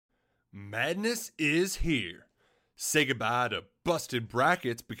Madness is here. Say goodbye to busted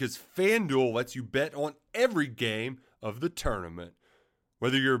brackets because FanDuel lets you bet on every game of the tournament.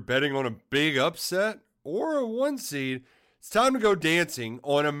 Whether you're betting on a big upset or a one seed, it's time to go dancing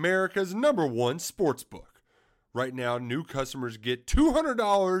on America's #1 sportsbook. Right now, new customers get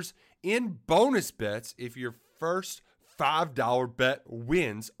 $200 in bonus bets if your first $5 bet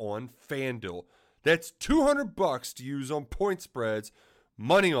wins on FanDuel. That's $200 to use on point spreads,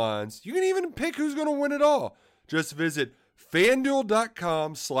 money lines. You can even pick who's going to win it all. Just visit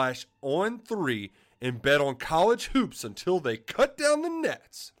FanDuel.com/on3 and bet on college hoops until they cut down the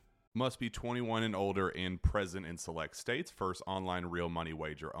nets. Must be 21 and older and present in select states. First online real money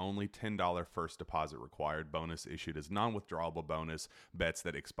wager only. $10 first deposit required. Bonus issued as non-withdrawable bonus. Bets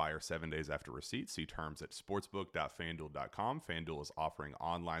that expire 7 days after receipt. See terms at sportsbook.fanduel.com. FanDuel is offering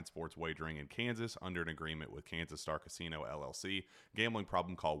online sports wagering in Kansas under an agreement with Kansas Star Casino LLC. Gambling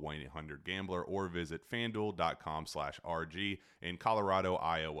problem? Call 1-800-GAMBLER or visit fanduel.com/RG in Colorado,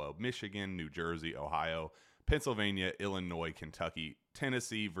 Iowa, Michigan, New Jersey, Ohio, Pennsylvania, Illinois, Kentucky,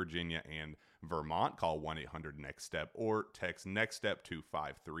 Tennessee, Virginia, and Vermont. Call 1-800-NEXT-STEP or text NEXT-STEP to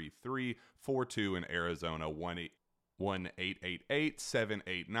 53342 in Arizona,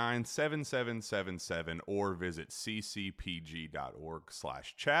 1-888-789-7777 or visit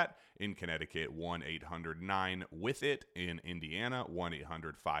ccpg.org/chat. In Connecticut, 1-800-9-WITH-IT. In Indiana,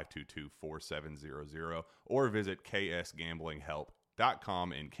 1-800-522-4700 or visit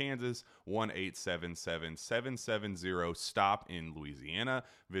ksgamblinghelp.com. In Kansas, 1-877-770-STOP in Louisiana.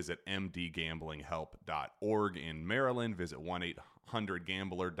 Visit mdgamblinghelp.org in Maryland. Visit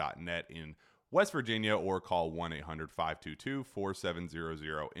 1-800-gambler.net in West Virginia or call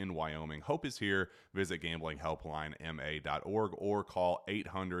 1-800-522-4700 in Wyoming. Hope is here. Visit gamblinghelplinema.org or call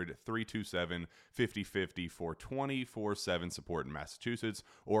 800-327-5050 for 24/7 support in Massachusetts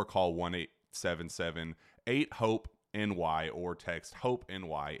or call 1-877-8-HOPE-NY or text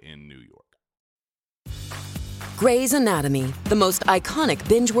HOPE-NY in New York. Grey's Anatomy, the most iconic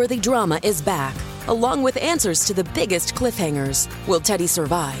binge-worthy drama, is back, along with answers to the biggest cliffhangers. Will Teddy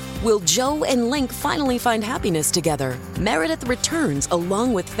survive? Will Joe and Link finally find happiness together? Meredith returns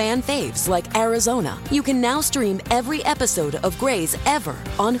along with fan faves like Arizona. You can now stream every episode of Grey's ever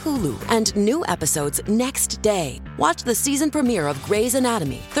on Hulu and new episodes next day. Watch the season premiere of Grey's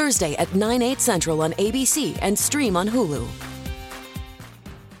Anatomy Thursday at 9/8 Central on ABC and stream on Hulu.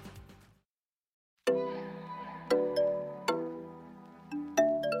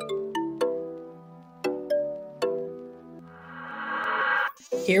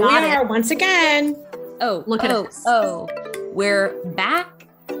 Here we are once again. Oh, look at us. Oh, we're back.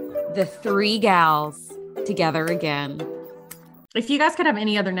 The three gals together again. If you guys could have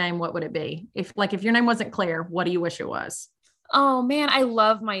any other name, what would it be? If your name wasn't Claire, what do you wish it was? Oh man, I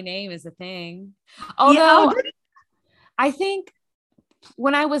love my name as a thing. Although I think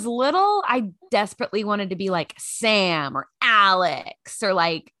when I was little, I desperately wanted to be like Sam or Alex or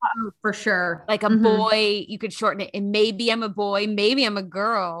like, for sure, like a boy. You could shorten it, and maybe I'm a boy, maybe I'm a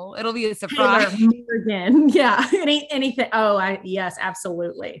girl. It'll be a surprise. Morgan. Yeah, anything. Oh, yes,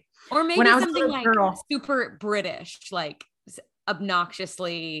 absolutely. Or maybe something like super British, like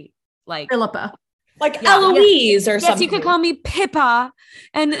obnoxiously, like Philippa, like Eloise or something. Yes, you could call me Pippa.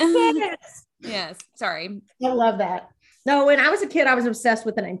 And yes. Yes, sorry. I love that. No, when I was a kid, I was obsessed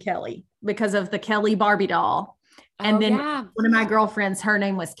with the name Kelly because of the Kelly Barbie doll. And then one of my girlfriends, her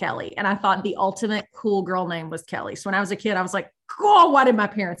name was Kelly. And I thought the ultimate cool girl name was Kelly. So when I was a kid, I was like, oh, why did my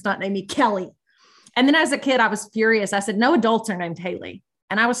parents not name me Kelly? And then as a kid, I was furious. I said, no adults are named Haley.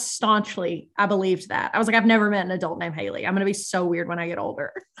 And I believed that. I was like, I've never met an adult named Haley. I'm going to be so weird when I get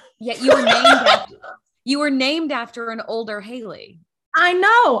older. Yeah, you were named after an older Haley. I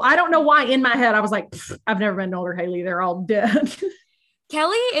know. I don't know why in my head, I was like, I've never met an older Haley. They're all dead.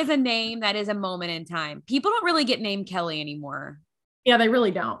 Kelly is a name that is a moment in time. People don't really get named Kelly anymore. Yeah, they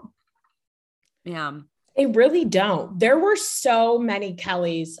really don't. Yeah. They really don't. There were so many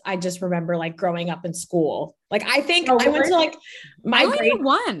Kellys. I just remember like growing up in school. Like, I think I went to like my grade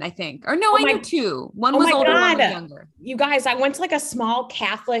one, I think, or no, I knew two. One was older, one was younger. You guys, I went to like a small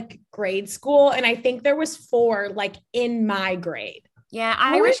Catholic grade school. And I think there was 4 like in my grade. Yeah.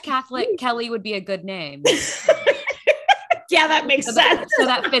 Irish Catholic Kelly would be a good name. Yeah, that makes sense. So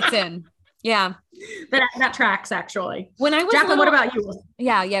that fits in. Yeah. That tracks actually. When I was Jacqueline, what about you?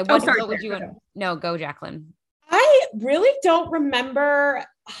 Yeah. Yeah. What would you want? No, go Jacqueline. I really don't remember.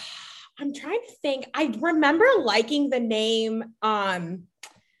 I'm trying to think. I remember liking the name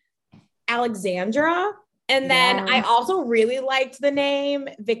Alexandra. And then I also really liked the name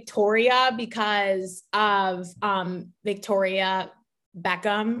Victoria because of Victoria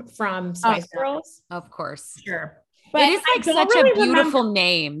Beckham from Spice Girls. Of course. Sure. But it is like such really a beautiful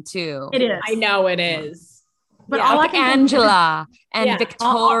name too. It is. I know it is. But all like Angela and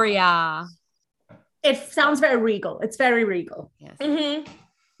Victoria. It sounds very regal. It's very regal. Yes. Mm-hmm.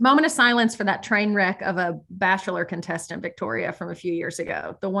 Moment of silence for that train wreck of a Bachelor contestant, Victoria, from a few years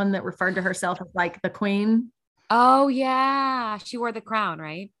ago. The one that referred to herself as like the queen. Oh yeah. She wore the crown,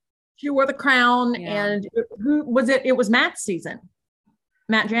 right? She wore the crown. Yeah. And who was it? It was Matt's season.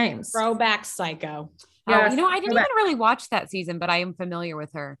 Matt James. Throwback Psycho. Yeah. I didn't even really watch that season, but I am familiar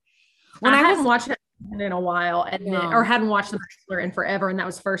with her. When I hadn't watched it in a while or hadn't watched The Bachelor in forever. And that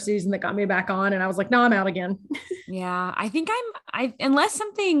was the first season that got me back on. And I was like, no, I'm out again. Yeah. I think unless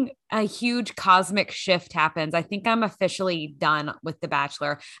a huge cosmic shift happens, I think I'm officially done with The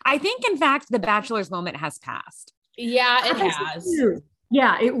Bachelor. I think, in fact, The Bachelor's moment has passed. Yeah, it has.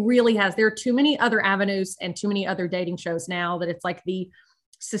 Yeah, it really has. There are too many other avenues and too many other dating shows now that it's like the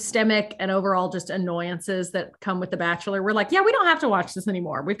systemic and overall just annoyances that come with The Bachelor. We're like, yeah, we don't have to watch this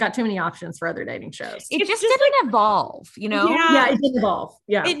anymore. We've got too many options for other dating shows. It just didn't evolve, you know? Yeah, it didn't evolve.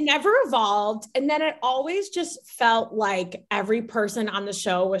 Yeah. It never evolved. And then it always just felt like every person on the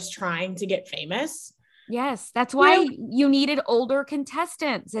show was trying to get famous. Yes. That's why you needed older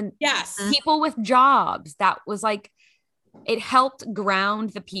contestants and people with jobs. That was like, it helped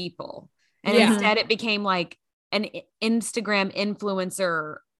ground the people. And instead it became like an Instagram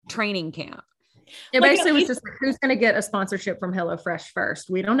influencer training camp. It basically was just like, who's going to get a sponsorship from HelloFresh first?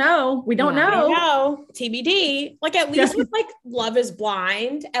 We don't know. We don't know. TBD. Like at least with like Love is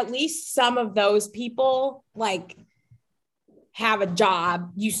Blind, at least some of those people like have a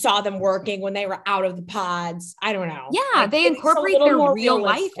job. You saw them working when they were out of the pods. I don't know. Yeah. They incorporate their real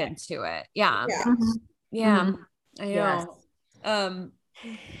life into it. Yeah. Yeah. Mm-hmm. Yeah. I know. Yes.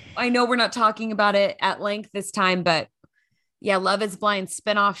 I know we're not talking about it at length this time, but yeah, Love is Blind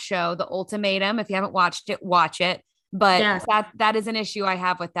spinoff show, The Ultimatum. If you haven't watched it, watch it. But that is an issue I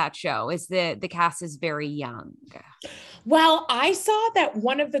have with that show is the cast is very young. Well, I saw that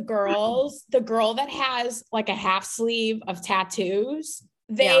one of the girls, the girl that has like a half sleeve of tattoos,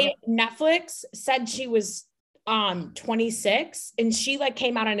 Netflix said she was 26 and she like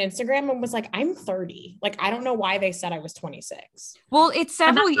came out on Instagram and was like, I'm 30. Like, I don't know why they said I was 26. Well, it's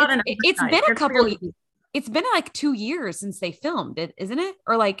been like 2 years since they filmed it, isn't it?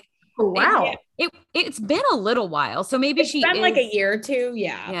 Or like, oh, wow. It's been a little while. So maybe it's been like a year or two.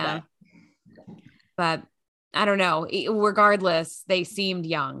 Yeah. But I don't know. Regardless, they seemed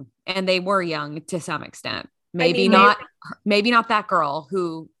young and they were young to some extent. Maybe not that girl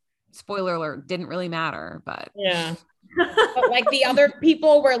who, spoiler alert, didn't really matter, but but like the other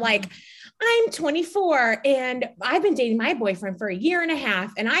people were like, I'm 24 and I've been dating my boyfriend for a year and a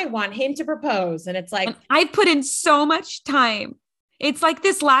half and I want him to propose. And it's like, I put in so much time. It's like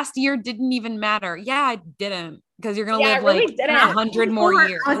this last year didn't even matter. Yeah, I didn't, because you're going to live really like 100 more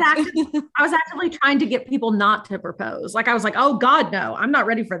years. I was actively trying to get people not to propose. Like I was like, oh God, no, I'm not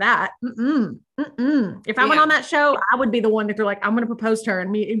ready for that. If I went on that show, I would be the one that they're like, I'm going to propose to her.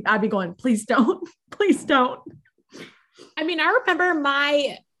 And I'd be going, please don't, please don't. I mean, I remember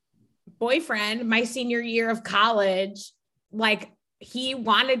my boyfriend, my senior year of college, like he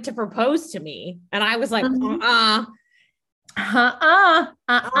wanted to propose to me. And I was like, don't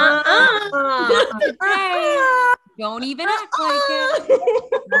even act like it.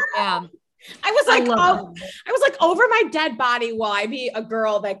 Yeah. I was like, over my dead body, will I be a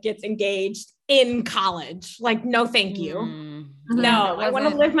girl that gets engaged in college? Like, no, thank you. No, I want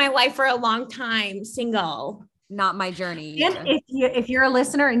to live my life for a long time, single. Not my journey. And if you're a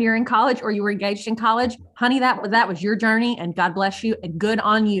listener and you're in college or you were engaged in college, honey, that was your journey and God bless you and good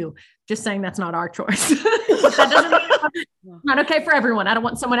on you. Just saying that's not our choice. That doesn't mean it's not okay for everyone. I don't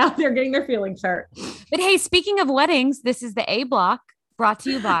want someone out there getting their feelings hurt. But hey, speaking of weddings, this is the A Block brought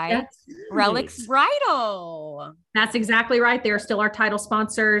to you by Relics Bridal. That's exactly right. They're still our title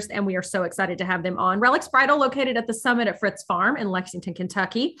sponsors, and we are so excited to have them on. Relics Bridal, located at the Summit at Fritz Farm in Lexington,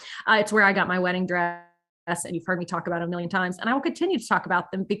 Kentucky. It's where I got my wedding dress, and you've heard me talk about it a million times, and I will continue to talk about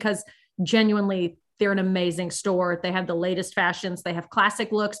them because genuinely they're an amazing store. They have the latest fashions. They have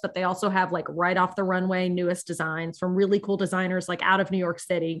classic looks, but they also have like right off the runway, newest designs from really cool designers like out of New York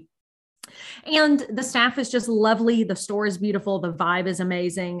City. And the staff is just lovely. The store is beautiful. The vibe is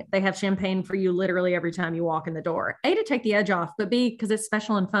amazing. They have champagne for you literally every time you walk in the door. A, to take the edge off, but B, because it's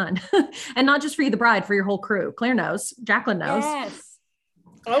special and fun. And not just for you, the bride, for your whole crew. Claire knows. Jacqueline knows. Yes.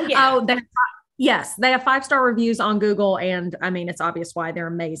 Oh, yeah. Oh, Yes, they have 5-star reviews on Google, and I mean, it's obvious why. They're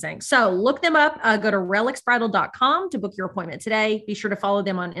amazing. So look them up. Go to relicsbridal.com to book your appointment today. Be sure to follow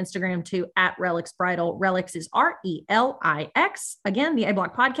them on Instagram too, at Relix Bridal. Relix is RELIX. Again, the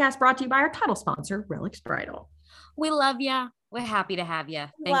A-Block podcast brought to you by our title sponsor, Relix Bridal. We love you. We're happy to have you.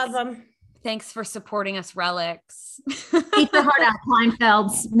 Love them. Thanks for supporting us, Relix. Eat your heart out,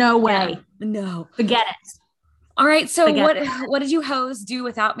 Kleinfelds. No way. Yeah, no. Forget it. All right. So what did you hoes do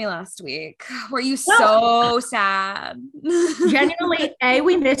without me last week? Were you so sad? Genuinely, A,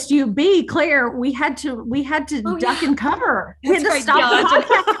 we missed you. B, Claire, we had to duck and cover. We had to stop the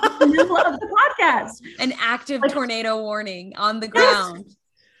podcast in the middle of the podcast. An active tornado warning on the ground.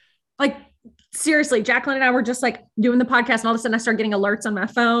 Like, seriously, Jacqueline and I were just like doing the podcast, and all of a sudden I started getting alerts on my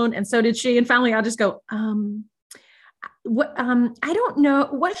phone, and so did she. And finally, I'll just go, I don't know,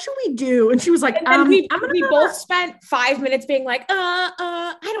 what should we do? And she was like, we both spent 5 minutes being like,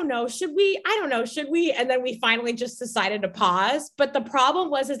 I don't know, should we? I don't know, should we? And then we finally just decided to pause. But the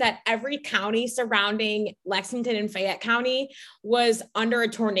problem is that every county surrounding Lexington and Fayette County was under a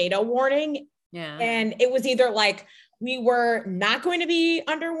tornado warning. Yeah. And it was either like we were not going to be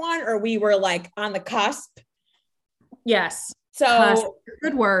under one, or we were like on the cusp. Yes. So cusp.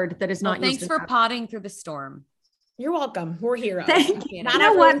 Good word that is not used. Thanks for potting through the storm. You're welcome. We're heroes. Thank you. You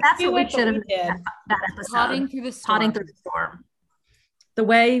know what? That's what we should have did. That episode. Potting through the storm. Potting through the storm. The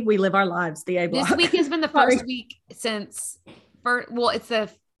way we live our lives, the A-Block. This week has been the first week since, I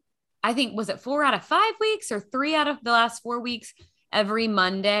think, was it 4 out of 5 weeks or 3 out of the last 4 weeks? Every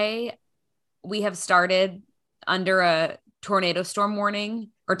Monday, we have started under a tornado storm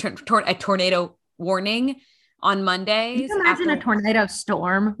warning or a tornado warning on Mondays. Can you imagine a tornado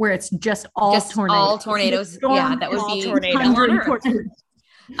storm where it's just all tornadoes? All tornadoes. Yeah, that would be tornadoes.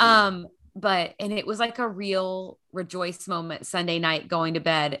 But it was like a real rejoice moment Sunday night going to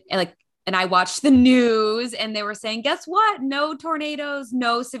bed. And I watched the news and they were saying, guess what? No tornadoes,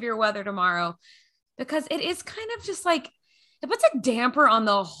 no severe weather tomorrow. Because it is kind of just like, it puts a damper on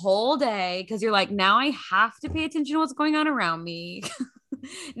the whole day. Cause you're like, now I have to pay attention to what's going on around me.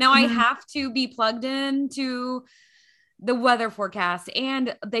 Now I have to be plugged into the weather forecast,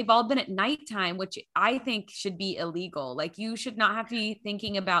 and they've all been at nighttime, which I think should be illegal. Like, you should not have to be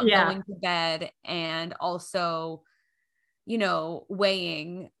thinking about going to bed and also,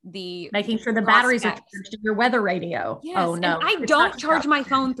 making sure the batteries are charged to your weather radio. Yes. Oh no. And I don't charge my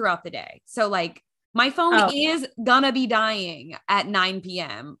phone throughout the day. So like my phone is gonna be dying at 9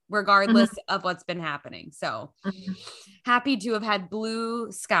 p.m. regardless of what's been happening. So happy to have had blue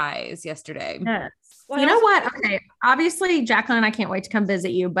skies yesterday. Yes. You know what? Okay. Obviously, Jacqueline and I can't wait to come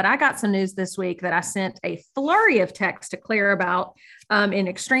visit you, but I got some news this week that I sent a flurry of text to Claire about in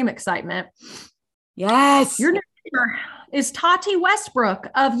extreme excitement. Yes. Your neighbor is Tati Westbrook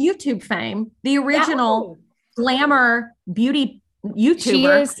of YouTube fame, the original glamour beauty YouTuber. She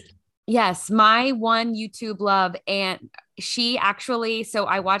is. Yes, my one YouTube love. And she actually, so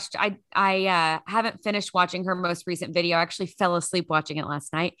I haven't finished watching her most recent video. I actually fell asleep watching it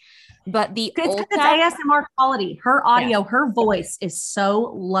last night. But it's ASMR quality. Her audio, her voice is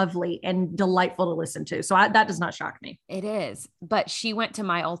so lovely and delightful to listen to. So that does not shock me. It is. But she went to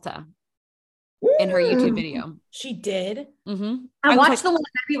my Ulta in her YouTube video. She did? Mm-hmm. I watched the one,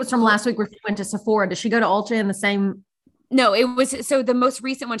 maybe it was from last week, where she went to Sephora. Does she go to Ulta in the same? No, it was, so the most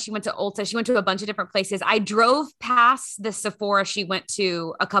recent one, she went to Ulta. She went to a bunch of different places. I drove past the Sephora she went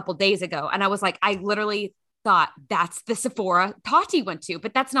to a couple days ago. And I was like, I literally thought that's the Sephora Tati went to,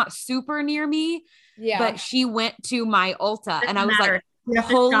 but that's not super near me. Yeah. But she went to my Ulta and I was like, you have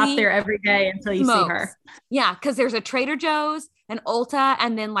to shop there every day until you see her. Yeah. Cause there's a Trader Joe's, an Ulta,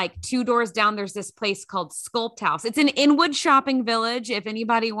 and then like 2 doors down, there's this place called Sculpt House. It's in Inwood Shopping Village. If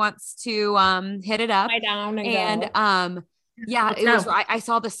anybody wants to hit it up. Yeah, it was, I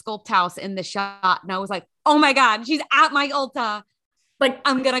saw the Sculpt House in the shot and I was like, oh my God, she's at my Ulta. Like,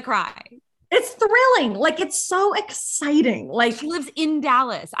 I'm going to cry. It's thrilling. Like, it's so exciting. Like, she lives in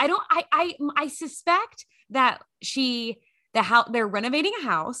Dallas. I suspect that they're renovating a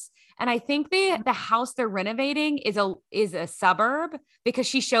house. And I think the house they're renovating is a suburb, because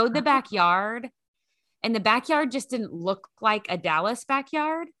she showed the backyard and the backyard just didn't look like a Dallas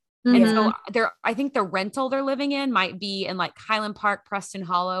backyard. Mm-hmm. And so I think the rental they're living in might be in like Highland Park, Preston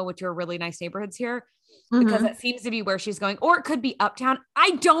Hollow, which are really nice neighborhoods here, because that seems to be where she's going, or it could be uptown.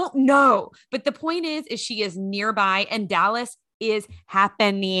 I don't know. But the point is she is nearby and Dallas is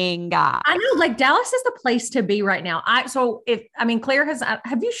happening. I know, like, Dallas is the place to be right now. Claire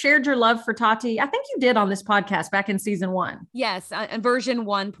have you shared your love for Tati? I think you did on this podcast back in season 1. Yes. Version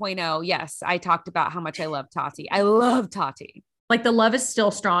 1.0. Yes. I talked about how much I love Tati. I love Tati. Like the love is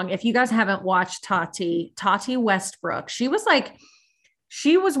still strong. If you guys haven't watched Tati Westbrook, she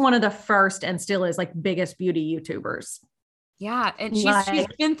was one of the first and still is like biggest beauty YouTubers. Yeah. And she's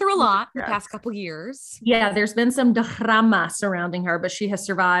been through a lot the past couple years. Yeah. There's been some drama surrounding her, but she has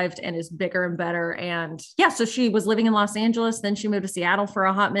survived and is bigger and better. And yeah, so she was living in Los Angeles. Then she moved to Seattle for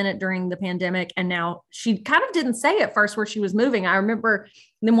a hot minute during the pandemic. And now she kind of didn't say at first where she was moving. I remember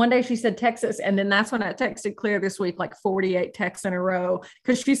then one day she said Texas. And then that's when I texted Claire this week, like 48 texts in a row.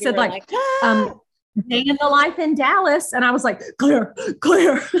 Cause she said day in the life in Dallas. And I was like, Claire.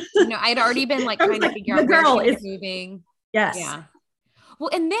 I'd already been like trying to figure out where she was moving. Yes. Yeah.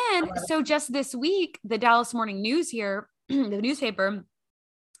 Well, and then, so just this week, the Dallas Morning News here, the newspaper,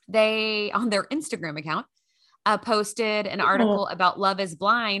 they, on their Instagram account, posted an article about Love is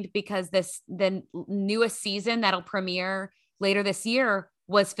Blind because the newest season that'll premiere later this year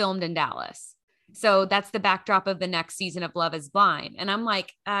was filmed in Dallas. So that's the backdrop of the next season of Love is Blind. And I'm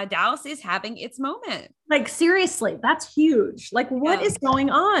like, Dallas is having its moment. Like, seriously, that's huge. Like, what is going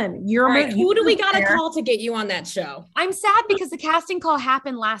on? Who do we got to call to get you on that show? I'm sad because the casting call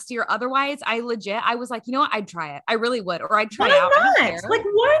happened last year. Otherwise, I was like, you know what? I'd try it. I really would. Or I'd try out. Why not? Like,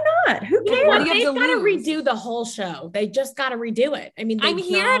 why not? Who cares? They've got to redo the whole show. They just got to redo it. I mean, I'm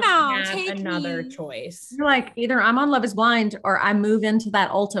here now. Take another choice. You're like, either I'm on Love is Blind or I move into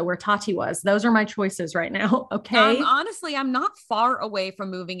that Ulta where Tati was. Those are my choices right now. Okay. Honestly, I'm not far away from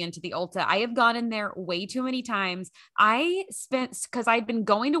moving into the Ulta. I have gone in there way too many times. Because I'd been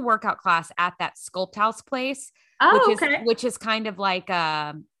going to workout class at that Sculpt House place, which is kind of like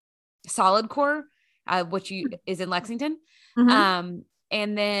Solid Core, which is in Lexington. Mm-hmm.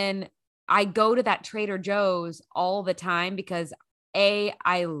 And then I go to that Trader Joe's all the time because A,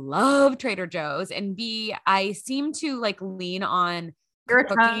 I love Trader Joe's, and B, I seem to like lean on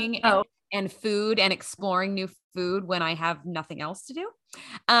cooking and food and exploring new food when I have nothing else to do,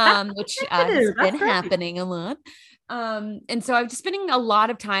 which has been happening a lot. And so I've just spending a lot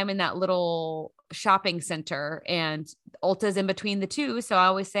of time in that little shopping center, and Ulta's in between the two. So I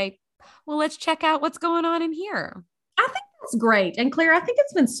always say, well, let's check out what's going on in here. I think that's great. And Claire, I think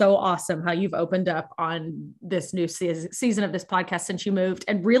it's been so awesome how you've opened up on this new season of this podcast since you moved,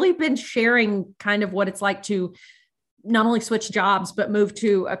 and really been sharing kind of what it's like to not only switch jobs, but move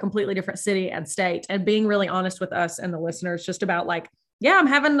to a completely different city and state, and being really honest with us and the listeners just about like, yeah, I'm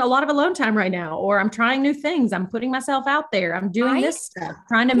having a lot of alone time right now, or I'm trying new things. I'm putting myself out there. I'm doing this stuff,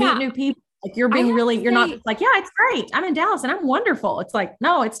 trying to meet new people. Like you're being you're not like, yeah, it's great. I'm in Dallas and I'm wonderful. It's like,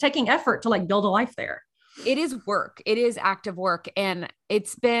 no, it's taking effort to like build a life there. It is work. It is active work. And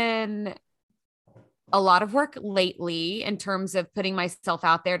it's been a lot of work lately in terms of putting myself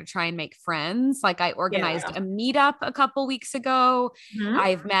out there to try and make friends. Like I organized a meetup a couple weeks ago. Mm-hmm.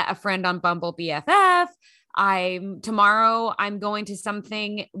 I've met a friend on Bumble BFF. Tomorrow I'm going to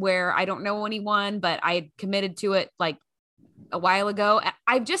something where I don't know anyone, but I committed to it like a while ago.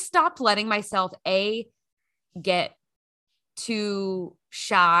 I've just stopped letting myself get too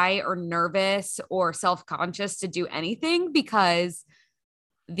shy or nervous or self-conscious to do anything, because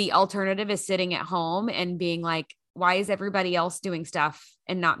the alternative is sitting at home and being like, why is everybody else doing stuff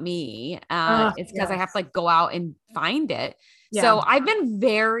and not me? It's because I have to like go out and find it. Yeah. So I've been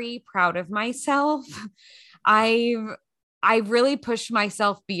very proud of myself. I've really pushed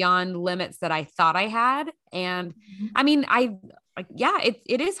myself beyond limits that I thought I had. And I mean,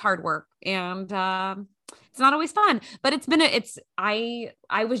 it is hard work, and it's not always fun, but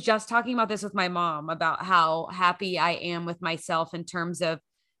I was just talking about this with my mom about how happy I am with myself in terms of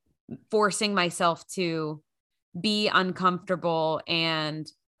forcing myself to be uncomfortable and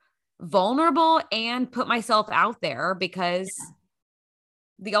vulnerable and put myself out there, because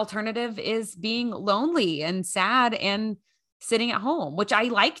the alternative is being lonely and sad and sitting at home, which I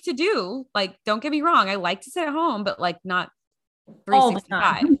like to do. Like, don't get me wrong. I like to sit at home, but like not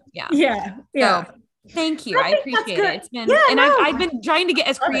 365. Yeah. So, thank you. I appreciate it. It's been, I've been trying to get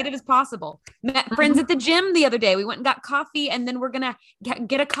as creative as possible. Met friends at the gym the other day. We went and got coffee, and then we're going to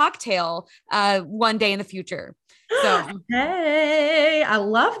get a cocktail one day in the future. So, hey, I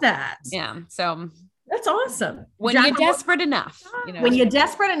love that. Yeah. So that's awesome. When you're desperate enough, when you're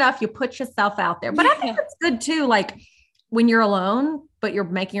desperate enough, you put yourself out there. But I think it's good too. Like when you're alone, but you're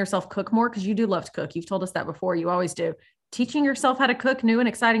making yourself cook more, because you do love to cook. You've told us that before. You always do. Teaching yourself how to cook new and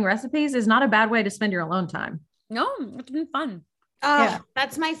exciting recipes is not a bad way to spend your alone time. No, it's been fun.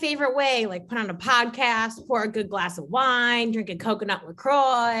 That's my favorite way. Like put on a podcast, pour a good glass of wine, drink a coconut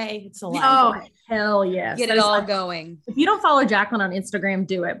LaCroix. It's a lot. Oh, hell yes. Get it all going. If you don't follow Jacqueline on Instagram,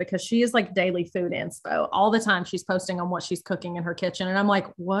 do it, because she is like daily food inspo. All the time she's posting on what she's cooking in her kitchen. And I'm like,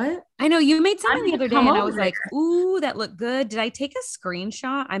 what? I know you made something the other day and I was like, ooh, that looked good. Did I take a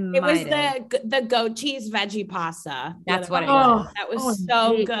screenshot? It was the goat cheese veggie pasta. That's what it was. That was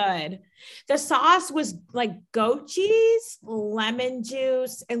so good. The sauce was like goat cheese, lemon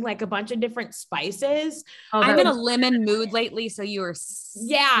juice, and like a bunch of different spices. I'm in a lemon mood lately, so you were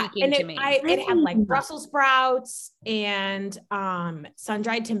and it had like Brussels sprouts and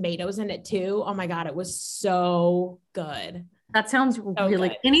sun-dried tomatoes in it too. Oh my God, it was so good. That sounds really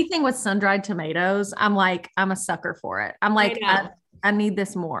good. Anything with sun-dried tomatoes, I'm a sucker for it. I'm like, I need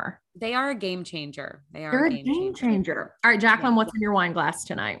this more. They are a game changer. They're a game changer. All right, Jacqueline, what's in your wine glass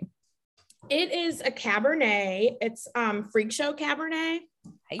tonight? It is a Cabernet. It's Freak Show Cabernet.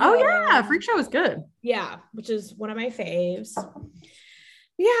 Oh yeah, Freak Show is good. Yeah, which is one of my faves.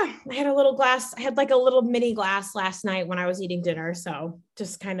 Yeah, I had a little glass. I had like a little mini glass last night when I was eating dinner. So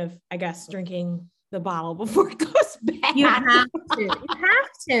just kind of, I guess, drinking the bottle before it goes bad. You have to. You have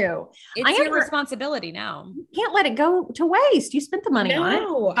to. It's your responsibility now. You can't let it go to waste. You spent the money on it.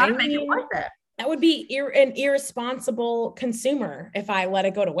 I make it worth it. That would be an irresponsible consumer if I let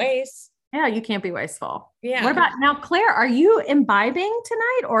it go to waste. Yeah, you can't be wasteful. Yeah. What about now, Claire? Are you imbibing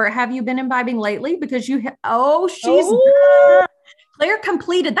tonight, or have you been imbibing lately? Because Claire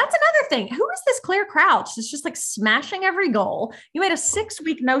completed. That's another thing. Who is this Claire Crouch? It's just like smashing every goal. You made a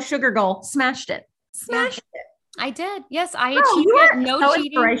 6-week no sugar goal. Smashed it. I did. Yes, I achieved it. No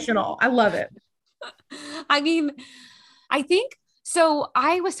cheating. Inspirational. I love it. I mean, I think so.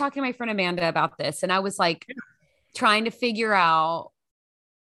 I was talking to my friend Amanda about this, and I was like trying to figure out.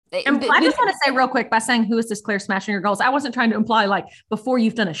 And I just want to say real quick, by saying, who is this Claire smashing your goals? I wasn't trying to imply like before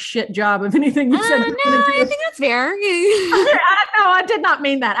you've done a shit job of anything you said. No, I think that's fair. I did not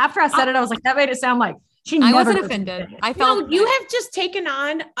mean that. After I said it, I was like, that made it sound like I wasn't offended. I felt you have just taken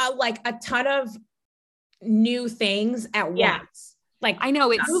on a ton of new things at once. Like I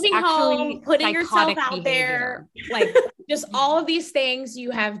know it's moving home, putting yourself out there, like just all of these things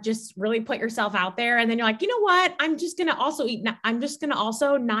you have just really put yourself out there. And then you're like, you know what? I'm just going to also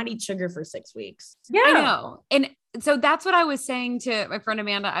not eat sugar for 6 weeks. Yeah, I know. And so that's what I was saying to my friend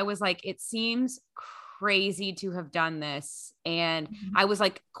Amanda. I was like, it seems crazy to have done this. And I was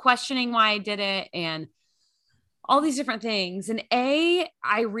like questioning why I did it and all these different things. And I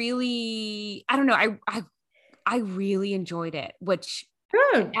really enjoyed it, which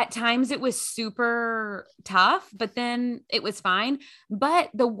at times it was super tough, but then it was fine. But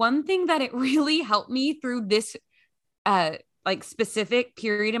the one thing that it really helped me through this, like specific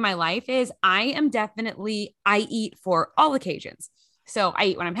period in my life is I eat for all occasions. So I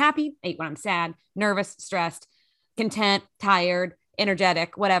eat when I'm happy, I eat when I'm sad, nervous, stressed, content, tired,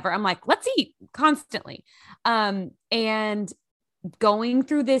 energetic, whatever. I'm like, let's eat constantly. And going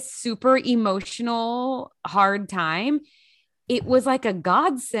through this super emotional, hard time, it was like a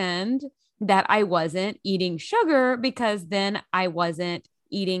godsend that I wasn't eating sugar, because then I wasn't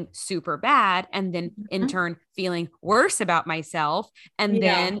eating super bad and then in turn feeling worse about myself. And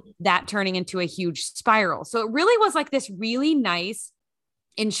then that turning into a huge spiral. So it really was like this really nice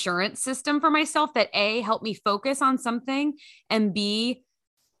insurance system for myself that A, helped me focus on something, and B,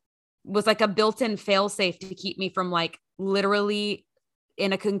 was like a built-in fail-safe to keep me from like literally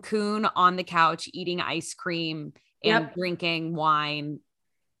in a cocoon on the couch eating ice cream and drinking wine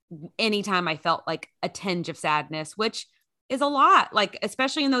anytime I felt like a tinge of sadness, which is a lot, like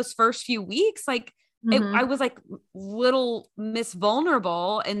especially in those first few weeks, like I was like little Miss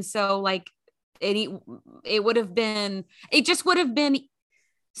Vulnerable. And so like it just would have been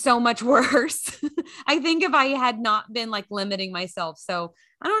so much worse. I think if I had not been like limiting myself. So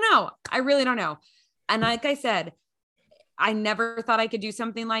I don't know. I really don't know. And like I said, I never thought I could do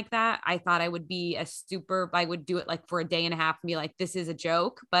something like that. I thought I would I would do it like for a day and a half and be like, this is a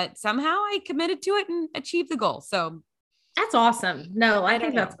joke, but somehow I committed to it and achieved the goal. So that's awesome. No, I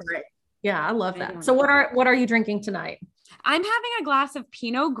think that's great. Yeah. I love that. So what are you drinking tonight? I'm having a glass of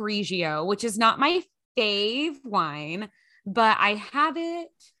Pinot Grigio, which is not my fave wine, but I have it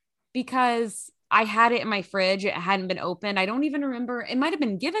because I had it in my fridge. It hadn't been opened. I don't even remember. It might've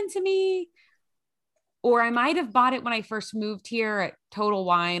been given to me, or I might've bought it when I first moved here at Total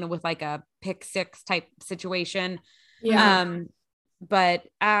Wine with like a pick six type situation. Yeah. But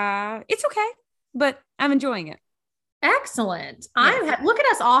it's okay, but I'm enjoying it. Excellent. Yes. Look at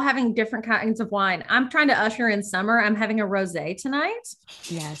us all having different kinds of wine. I'm trying to usher in summer. I'm having a rosé tonight.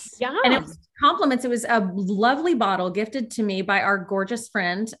 Yes. Yeah. And it was compliments. It was a lovely bottle gifted to me by our gorgeous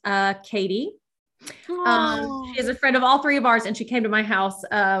friend, Katie. She is a friend of all three of ours, and she came to my house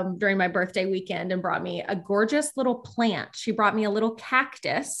during my birthday weekend and brought me a gorgeous little plant. She brought me a little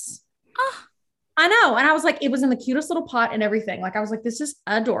cactus. I know. And I was like, it was in the cutest little pot and everything. Like, I was like, this is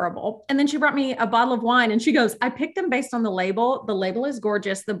adorable. And then she brought me a bottle of wine and she goes, I picked them based on the label. The label is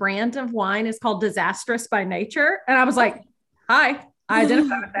gorgeous. The brand of wine is called Disastrous by Nature. And I was like, hi, I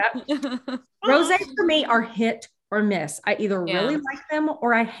identify with that. Rosés for me are hit or miss. I either really like them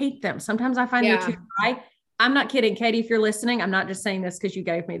or I hate them. Sometimes I find they're too dry. I'm not kidding. Katie, if you're listening, I'm not just saying this because you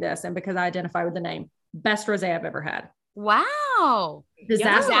gave me this and because I identify with the name. Best rosé I've ever had. Wow.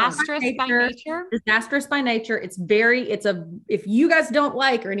 Disastrous by nature. Disastrous by nature. If you guys don't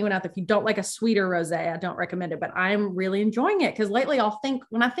like, or anyone out there, if you don't like a sweeter rosé, I don't recommend it, but I'm really enjoying it because lately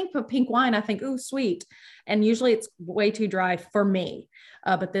when I think of pink wine, I think, ooh, sweet. And usually it's way too dry for me.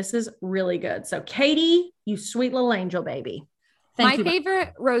 But this is really good. So Katie, you sweet little angel baby. My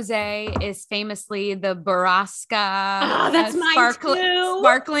favorite rosé is famously the Borrasca. Oh, that's mine too.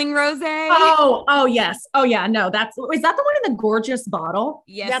 Sparkling rosé. Oh, yes. Oh, yeah. No, is that the one in the gorgeous bottle?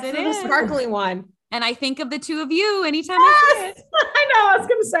 Yes, it is. The sparkling one. And I think of the two of you anytime I see it. I know. I was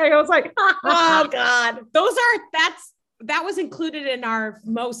going to say, I was like, oh God, that was included in our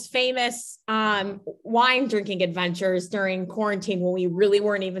most famous wine drinking adventures during quarantine when we really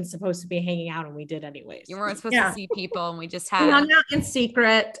weren't even supposed to be hanging out and we did anyways. You weren't supposed to see people and we just had. We hung out in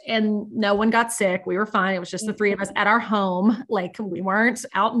secret and no one got sick. We were fine. It was just the three of us at our home. Like we weren't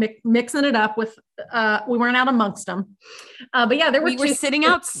out mixing it up with, we weren't out amongst them. But yeah, we were sitting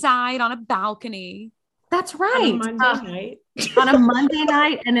outside on a balcony. That's right. On a Monday night. On a Monday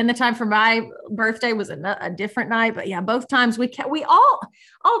night. And then the time for my birthday was a different night. But yeah, both times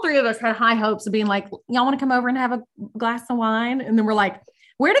all three of us had high hopes of being like, y'all want to come over and have a glass of wine? And then we're like,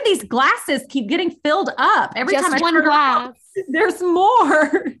 where do these glasses keep getting filled up? Every Just time one glass. There's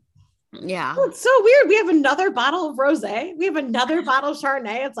more. Yeah. Oh, it's so weird. We have another bottle of rosé. We have another bottle of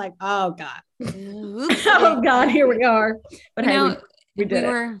Chardonnay. It's like, oh God. Oh God, here we are. But we did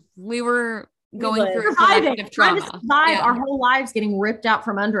it. We were going through collective trauma. Trying to survive our whole lives getting ripped out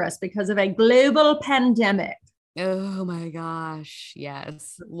from under us because of a global pandemic. Oh my gosh.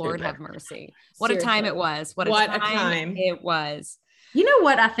 Yes. Lord have mercy. What a time it was. What a time it was. You know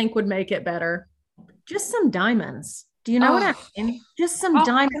what I think would make it better? Just some diamonds. Do you know what I mean? Just some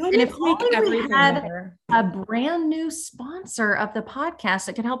diamonds. And if we had a brand new sponsor of the podcast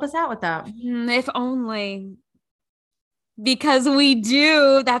that could help us out with that. If only. Because we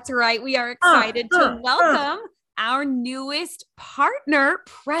do. That's right. We are excited to welcome our newest partner,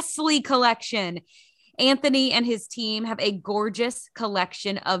 Presley Collection. Anthony and his team have a gorgeous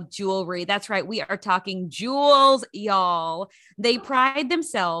collection of jewelry. That's right. We are talking jewels, y'all. They pride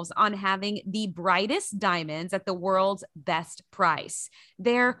themselves on having the brightest diamonds at the world's best price.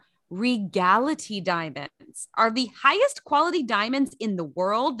 Their Regality diamonds are the highest quality diamonds in the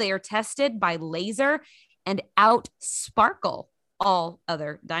world. They are tested by laser and out sparkle all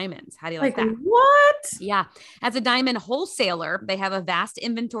other diamonds. How do you like that? What? Yeah. As a diamond wholesaler, they have a vast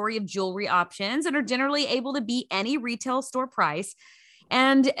inventory of jewelry options and are generally able to beat any retail store price.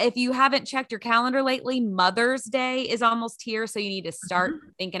 And if you haven't checked your calendar lately, Mother's Day is almost here. So you need to start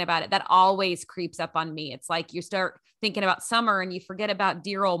thinking about it. That always creeps up on me. It's like you start thinking about summer and you forget about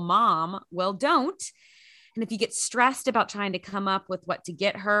dear old mom. Well, don't. And if you get stressed about trying to come up with what to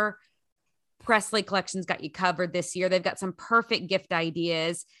get her, Presley Collection's got you covered this year. They've got some perfect gift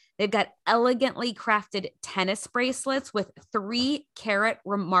ideas. They've got elegantly crafted tennis bracelets with 3-carat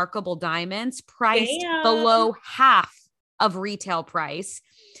remarkable diamonds priced below half of retail price.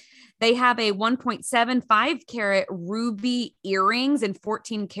 They have a 1.75 carat ruby earrings and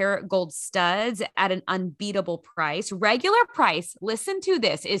 14-carat gold studs at an unbeatable price. Regular price, listen to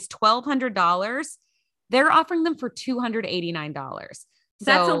this, is $1,200. They're offering them for $289.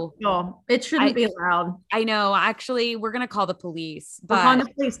 That's illegal. It shouldn't be allowed. I know. Actually, we're going to call the police. We're calling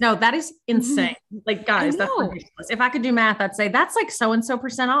the police. No, that is insane. Like, guys, that's ridiculous. If I could do math, I'd say that's like so-and-so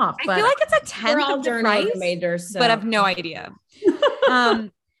 % off. I feel like it's a 10th of the price, majors, but I have no idea.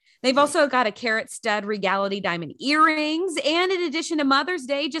 They've also got a carat stud Regality diamond earrings. And in addition to Mother's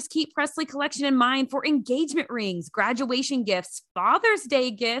Day, just keep Presley Collection in mind for engagement rings, graduation gifts, Father's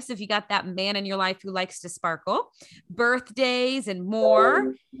Day gifts, if you got that man in your life who likes to sparkle, birthdays, and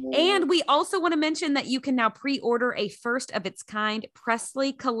more. And we also want to mention that you can now pre-order a first of its kind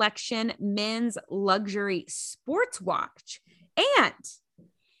Presley Collection men's luxury sports watch. And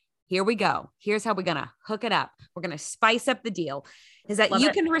here we go. Here's how we're going to hook it up. We're going to spice up the deal is that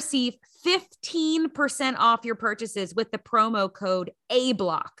you can receive 15% off your purchases with the promo code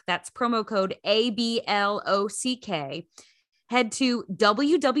ABLOCK. That's promo code ABLOCK. Head to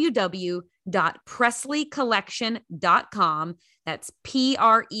www.presleycollection.com. That's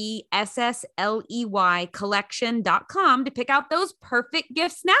PRESSLEY collection.com to pick out those perfect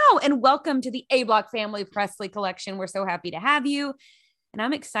gifts now. And welcome to the A Block family Presley Collection. We're so happy to have you. And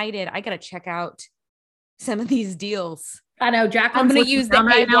I'm excited. I got to check out some of these deals. I know, Jacqueline's I'm going to use the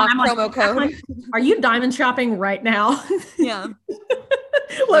A Block promo code. Are you diamond shopping right now? Yeah.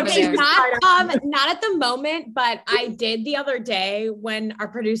 Look, not at the moment, but I did the other day when our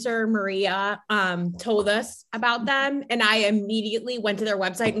producer Maria told us about them, and I immediately went to their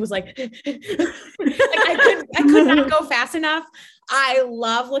website and was like, I could not go fast enough. I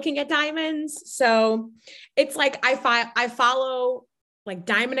love looking at diamonds, so it's like I follow like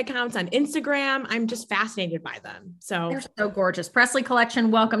diamond accounts on Instagram. I'm just fascinated by them. So they're so gorgeous. Presley Collection.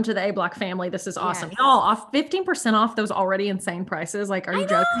 Welcome to the A Block family. This is awesome. Yes. Y'all off 15% off those already insane prices. Like, are you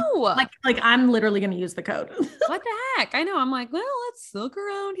joking? Like I'm literally going to use the code. What the heck? I know. I'm like, well, let's look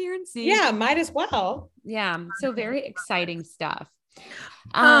around here and see. Yeah, might as well. Yeah. So very exciting stuff.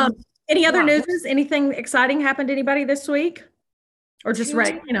 Any other news? Anything exciting happened to anybody this week? Or just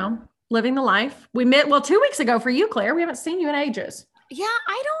living the life? We met 2 weeks ago for you, Claire. We haven't seen you in ages. Yeah,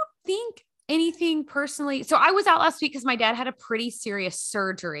 I don't think anything personally. So I was out last week because my dad had a pretty serious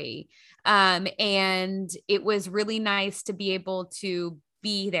surgery. And it was really nice to be able to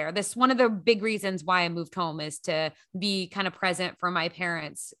be there. This one of the big reasons why I moved home is to be kind of present for my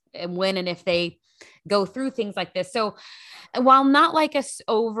parents and when and if they go through things like this. So while not like a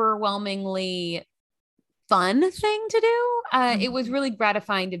overwhelmingly fun thing to do, it was really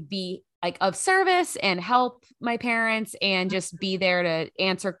gratifying to be like of service and help my parents and just be there to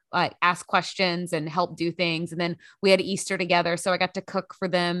answer, ask questions and help do things. And then we had Easter together. So I got to cook for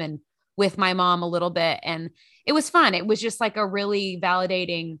them and with my mom a little bit. And it was fun. It was just like a really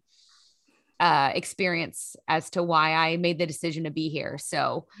validating experience as to why I made the decision to be here.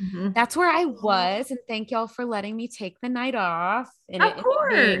 So that's where I was. And thank y'all for letting me take the night off. And of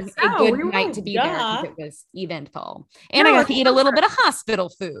course. It being a good night to be there because it was eventful. And I got to eat a little bit of hospital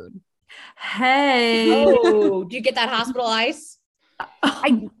food. Hey. Oh, do you get that hospital ice?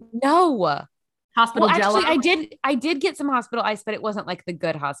 No. Hospital Jello. Actually, I did get some hospital ice, but it wasn't like the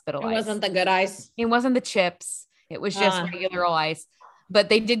good hospital ice. It wasn't the good ice. It wasn't the chips. It was just regular old ice. But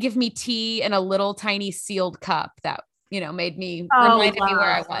they did give me tea in a little tiny sealed cup that, made me reminded me where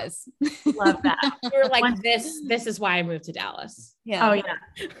I was. Love that. You were like, this is why I moved to Dallas. Yeah. Oh yeah.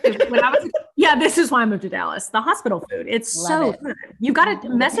 This is why I moved to Dallas. The hospital food. It's good. You got to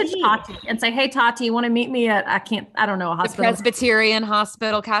message Tati and say, hey, Tati, you want to meet me at, a hospital. The Presbyterian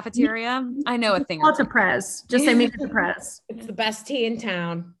Hospital cafeteria. I know a thing. It's a Pres. Just say meet at the Pres. It's the best tea in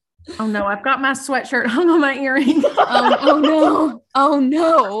town. Oh no, I've got my sweatshirt hung on my earring. Oh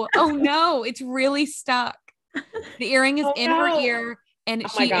no. It's really stuck. The earring is in her ear and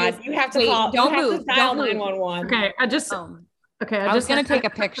my God, you have to call. Don't move. Dial 911. Okay. I was going to take a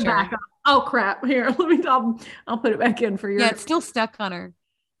picture. Oh crap. Here, I'll put it back in for you. Yeah, it's still stuck on her.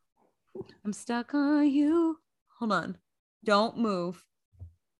 I'm stuck on you. Hold on. Don't move.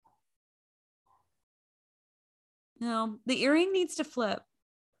 No, the earring needs to flip.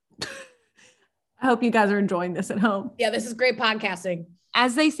 I hope you guys are enjoying this at home. Yeah, this is great podcasting.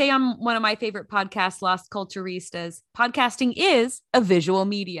 As they say on one of my favorite podcasts, Lost Culturistas, podcasting is a visual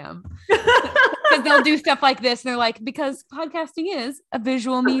medium. Because they'll do stuff like this. And they're like, because podcasting is a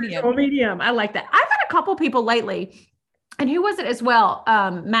visual medium. Visual medium. I like that. I've had a couple people lately. And who was it as well?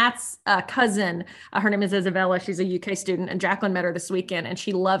 Matt's cousin, her name is Isabella. She's a UK student, and Jacqueline met her this weekend, and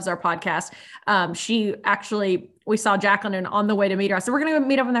she loves our podcast. We saw Jacqueline, and on the way to meet her, I said, we're going to go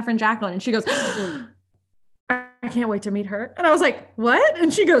meet up with my friend Jacqueline. And she goes, I can't wait to meet her. And I was like, what?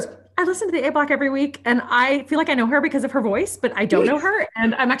 And she goes, I listen to the A Block every week, and I feel like I know her because of her voice, but I don't know her.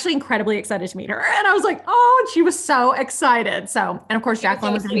 And I'm actually incredibly excited to meet her. And I was like, oh, and she was so excited. So, and of course,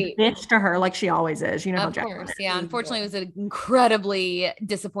 Jacqueline was a bitch to her like she always is. You know how Jacqueline is. Yeah. Unfortunately, it was an incredibly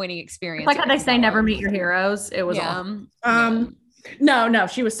disappointing experience. It's like how they say never meet your heroes. It was awesome. No,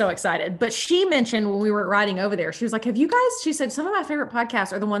 she was so excited. But she mentioned when we were riding over there, she was like, she said, some of my favorite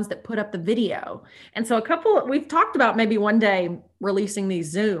podcasts are the ones that put up the video. And so we've talked about maybe one day releasing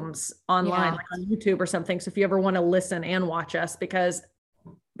these Zooms online, like on YouTube or something. So if you ever want to listen and watch us, because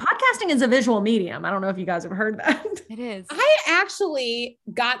podcasting is a visual medium. I don't know if you guys have heard that. It is. I actually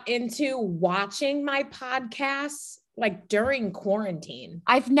got into watching my podcasts like during quarantine.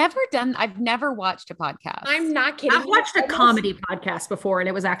 I've never watched a podcast. I'm not kidding. I've watched a comedy podcast before and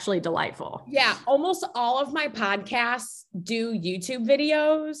it was actually delightful. Yeah. Almost all of my podcasts do YouTube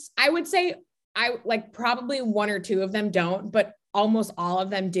videos. I would say I like probably one or two of them don't, but almost all of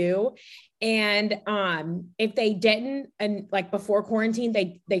them do. And if they didn't, and like before quarantine,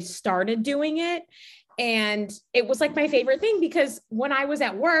 they started doing it. And it was like my favorite thing because when I was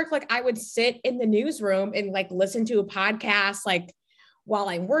at work, like I would sit in the newsroom and like listen to a podcast, like while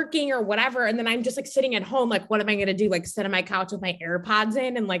I'm working or whatever. And then I'm just like sitting at home, like, what am I going to do? Like sit on my couch with my AirPods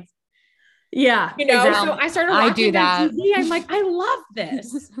in and like, yeah, you know, exactly. So I started watching that. TV. I'm like, I love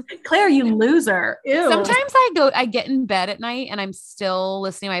this. Claire, you loser. Ew. Sometimes I get in bed at night and I'm still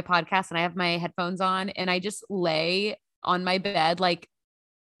listening to my podcast and I have my headphones on and I just lay on my bed like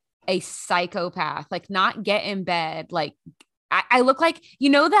a psychopath, like not get in bed. Like I look like, you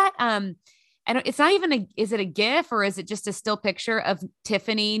know, that, it's not even is it a GIF or is it just a still picture of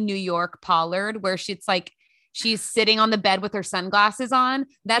Tiffany New York Pollard where she's sitting on the bed with her sunglasses on?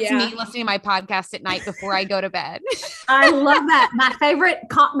 That's me listening to my podcast at night before I go to bed. I love that.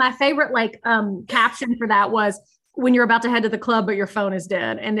 My favorite like caption for that was when you're about to head to the club, but your phone is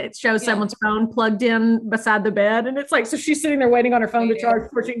dead. And it shows someone's phone plugged in beside the bed. And it's like, so she's sitting there waiting on her phone to charge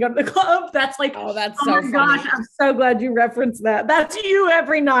before she can go to the club. That's like, oh, that's oh so my funny. gosh, I'm so glad you referenced that. That's you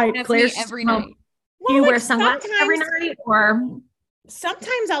every night, That's Claire. me every night. Do you wear sunglasses every night or?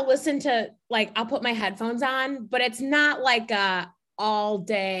 Sometimes I'll listen to like, I'll put my headphones on, but it's not like a all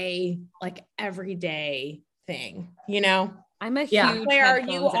day, like every day thing, you know? I'm a huge Claire, are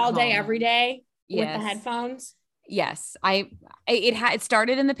you all day, every day with the headphones? Yes. It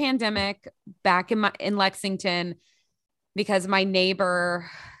started in the pandemic back in Lexington because my neighbor,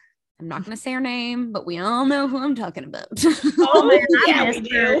 I'm not going to say her name, but we all know who I'm talking about. Oh, yeah, we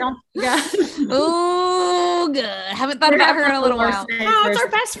do. Oh, good. Haven't thought about her in a little while. Oh, it's our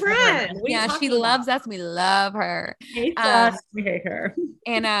best friend. She loves us. We love her. Hates us. We hate her.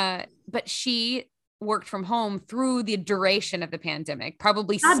 And, but she worked from home through the duration of the pandemic,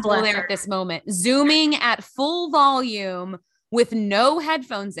 probably still there at this moment, Zooming at full volume with no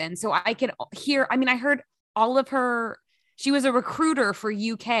headphones in. So I could hear, I heard all of her. She was a recruiter for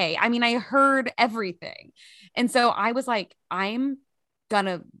UK. I heard everything. And so I was like, I'm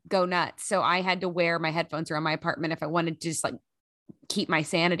gonna go nuts. So I had to wear my headphones around my apartment if I wanted to just like keep my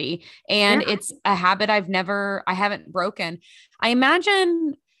sanity. And it's a habit I haven't broken. I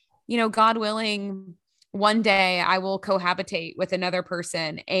imagine, you know, God willing, one day I will cohabitate with another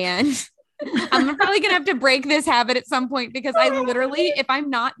person and I'm probably going to have to break this habit at some point because I literally, if I'm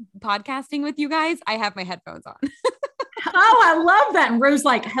not podcasting with you guys, I have my headphones on. Oh, I love that. And Rue's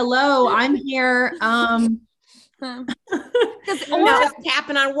like, hello, I'm here. Just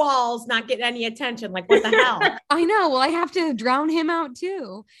tapping on walls, not getting any attention. Like, what the hell? I know. Well, I have to drown him out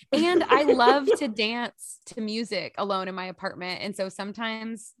too. And I love to dance to music alone in my apartment. And so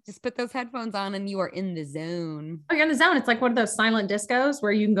sometimes just put those headphones on and you are in the zone. Oh, you're in the zone. It's like one of those silent discos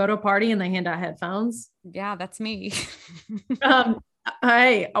where you can go to a party and they hand out headphones. Yeah, that's me.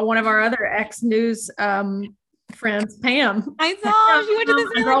 Hey, one of our other ex-news friends, Pam. I saw she went to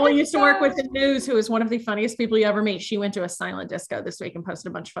this. A girl we used to work with in news, who is one of the funniest people you ever meet. She went to a silent disco this week and posted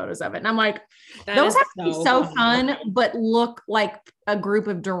a bunch of photos of it. And I'm like, those have to be so fun, but look like a group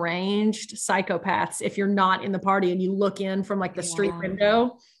of deranged psychopaths if you're not in the party and you look in from like the street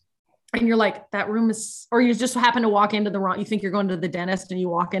window and you're like, that room is, or you just happen to walk into the wrong, you think you're going to the dentist and you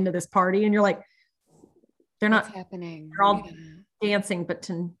walk into this party and you're like, they're not happening. They're all dancing, but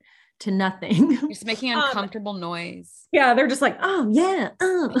to nothing. You're just making uncomfortable noise. Yeah, they're just like, oh yeah,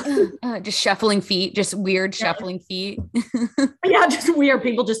 just shuffling feet, just weird shuffling feet. Yeah, just weird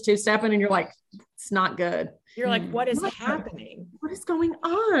people just two-stepping, and you're like, it's not good. You're like, what is happening? What is going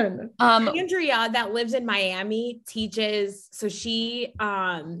on? Andrea, that lives in Miami, teaches. So she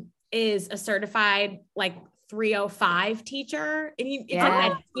is a certified like 305 teacher, and it's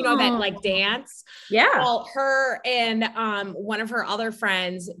like that, you know, that like dance. Yeah. Well, her and one of her other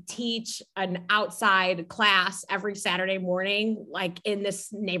friends teach an outside class every Saturday morning, like in this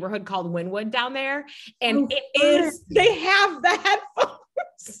neighborhood called Wynwood down there, and they have the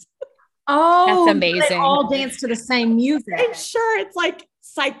headphones. Oh, that's amazing. They all dance to the same music. I'm sure it's like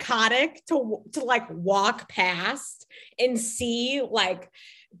psychotic to like walk past and see like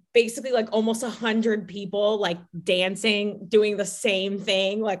basically like almost 100 people like dancing, doing the same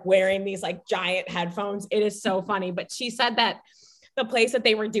thing, like wearing these like giant headphones. It is so funny. But she said that the place that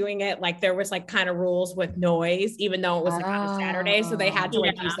they were doing it, like there was like kind of rules with noise, even though it was like on a Saturday. So they had to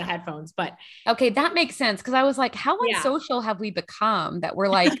like use the headphones. But okay, that makes sense. Cause I was like, how unsocial have we become that we're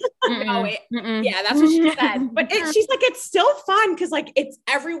like, yeah, that's what she said. But she's like, it's still fun because like it's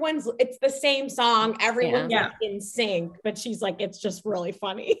the same song, everyone's like in sync. But she's like, it's just really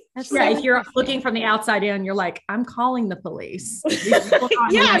funny. If you're looking from the outside in, you're like, I'm calling the police.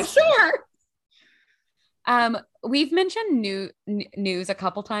 Yeah, sure. We've mentioned news a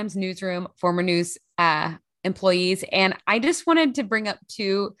couple times, newsroom, former news employees, and I just wanted to bring up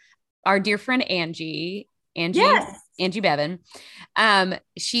to our dear friend Angie Bevan.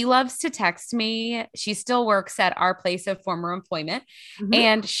 She loves to text me. She still works at our place of former employment,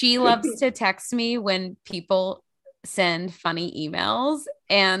 and she loves to text me when people send funny emails.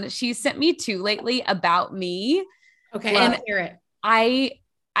 And she sent me 2 lately about me. Okay, and let's hear it.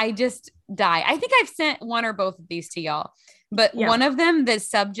 I just die. I think I've sent 1 or both of these to y'all, but one of them, the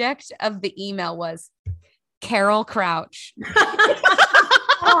subject of the email was Carol Crouch. You said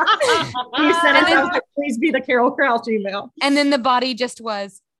it, I was like, please be the Carol Crouch email. And then the body just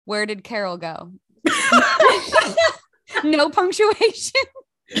was, where did Carol go? No punctuation.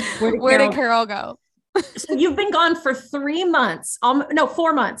 Where did Carol go? So you've been gone for 3 months.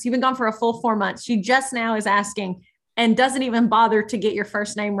 4 months. You've been gone for a full 4 months. She just now is asking and doesn't even bother to get your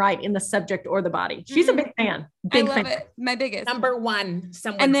first name right in the subject or the body. She's a big fan. I love it. My biggest. Number 1.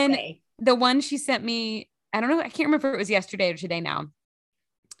 And then the one she sent me, I don't know. I can't remember if it was yesterday or today now.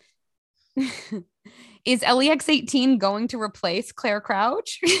 Is LEX18 going to replace Claire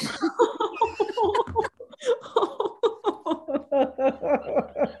Crouch?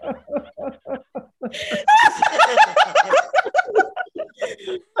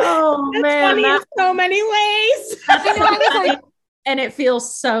 Oh man, funny in so many ways. And it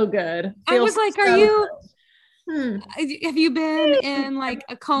feels so good. I was like, so are you? Have you been in like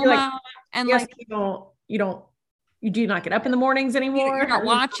a coma? Like, and yes, like you do not get up in the mornings anymore. You're not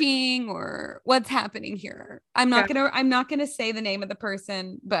watching, or what's happening here? I'm not gonna say the name of the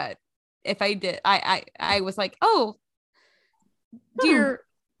person, but if I did, I was like, oh, dear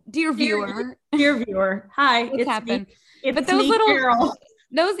viewer, hi, what's happened? But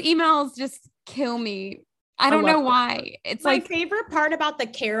those emails just kill me. I don't know why. It's my favorite part about the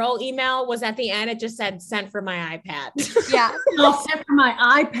Carol email was at the end, it just said sent for my iPad. Yeah. Sent for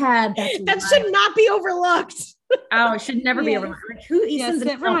my iPad. That should not be overlooked. Oh, it should never be overlooked. Like, who sends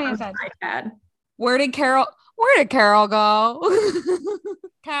sent for my iPad? Where did Carol go?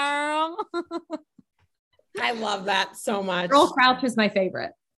 Carol. I love that so much. Carol Crouch is my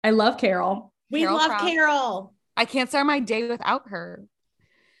favorite. I love Carol. We love Carol. I can't start my day without her.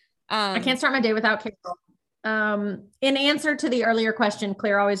 I can't start my day without Carol. In answer to the earlier question,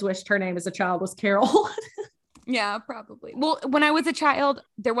 Claire always wished her name as a child was Carol. Yeah, probably. Well, when I was a child,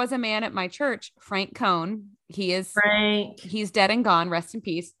 there was a man at my church, Frank Cohn. He's dead and gone. Rest in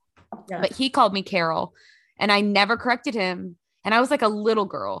peace. Yeah. But he called me Carol, and I never corrected him. And I was like a little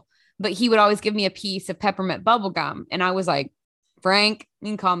girl, but he would always give me a piece of peppermint bubble gum. And I was like, Frank, you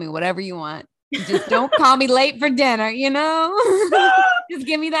can call me whatever you want. Just don't call me late for dinner, just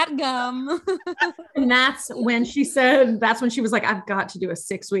give me that gum. And that's when she was like, I've got to do a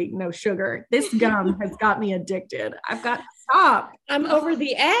 6-week no sugar. This gum has got me addicted. I've got to stop. I'm over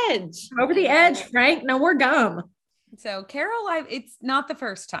the edge. Frank. No more gum. So Carol, it's not the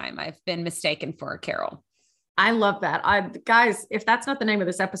first time I've been mistaken for a Carol. I love that. Guys, if that's not the name of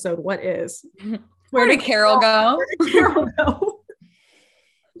this episode, what is? Where did Carol go? Where did Carol go?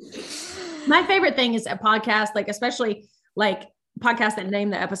 My favorite thing is a podcast, like especially like podcasts that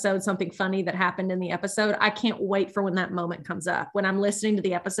name the episode something funny that happened in the episode. I can't wait for when that moment comes up. When I'm listening to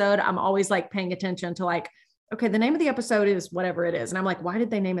the episode, I'm always like paying attention to like, okay, the name of the episode is whatever it is. And I'm like, why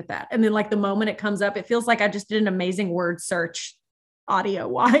did they name it that? And then like the moment it comes up, it feels like I just did an amazing word search audio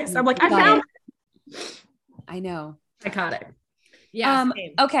wise. I'm like, I found it. I know. Iconic. Yeah.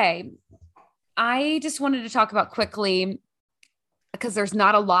 Okay. I just wanted to talk about quickly, because there's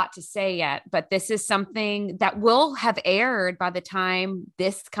not a lot to say yet, but this is something that will have aired by the time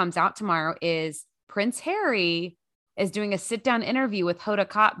this comes out tomorrow. Is Prince Harry is doing a sit-down interview with Hoda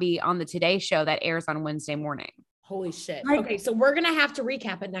Kotb on the Today Show that airs on Wednesday morning. Holy shit. Okay, so we're going to have to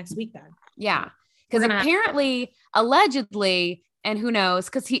recap it next week then. Yeah, because apparently, allegedly, and who knows,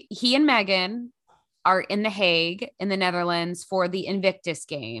 because he and Meghan are in The Hague in the Netherlands for the Invictus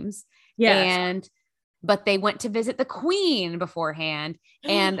Games. Yes. But they went to visit the Queen beforehand,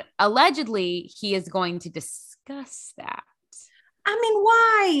 and allegedly he is going to discuss that. I mean,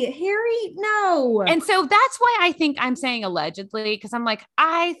 why? Harry? No. And so that's why I'm saying allegedly, because I'm like,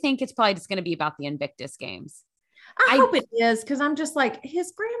 I think it's probably just going to be about the Invictus Games. I hope it is, because I'm just like,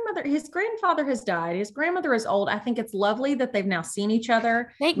 his grandfather has died. His grandmother is old. I think it's lovely that they've now seen each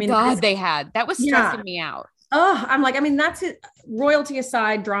other. Thank God they had. That was stressing me out. Oh, I'm like, I mean, that's it. Royalty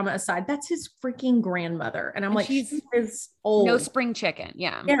aside, drama aside, that's his freaking grandmother. And I'm like, she is old. No spring chicken.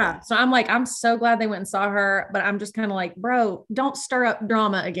 Yeah. Yeah. So I'm like, I'm so glad they went and saw her, but I'm just kind of like, bro, don't stir up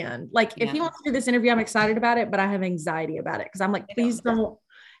drama again. Like, if he wants to do this interview, I'm excited about it, but I have anxiety about it. Cause I'm like, please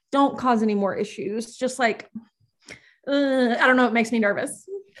don't cause any more issues. Just like, I don't know. It makes me nervous.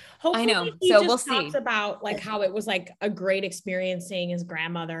 Hopefully I know. So we'll see. Talks about like how it was like a great experience seeing his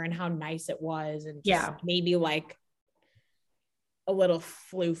grandmother and how nice it was, and maybe like a little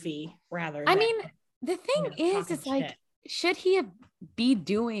floofy rather. I mean, the thing is like, should he be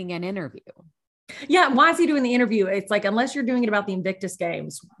doing an interview? Yeah. Why is he doing the interview? It's like, unless you're doing it about the Invictus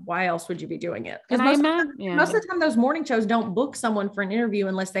Games, why else would you be doing it? Because most of the time, those morning shows don't book someone for an interview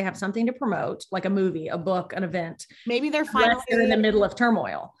unless they have something to promote, like a movie, a book, an event. Maybe they're in the middle of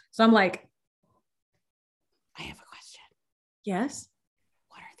turmoil. So I'm like, I have a question. Yes.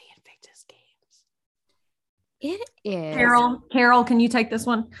 What are the Invictus Games? It is. Carol, can you take this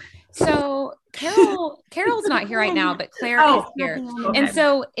one? So Carol's not here right now, but Claire is here. Okay. And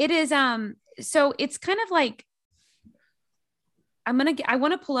so it is, so it's kind of like, I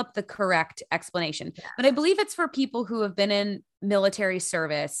want to pull up the correct explanation, but I believe it's for people who have been in military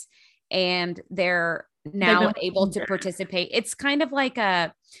service and they're now able to participate. It's kind of like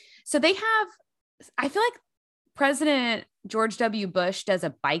so they have, I feel like President George W. Bush does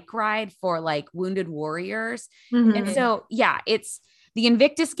a bike ride for like wounded warriors. Mm-hmm. And so, it's the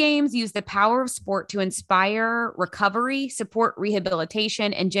Invictus Games use the power of sport to inspire recovery, support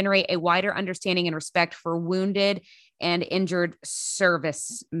rehabilitation, and generate a wider understanding and respect for wounded and injured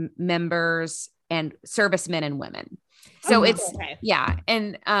service members and servicemen and women. So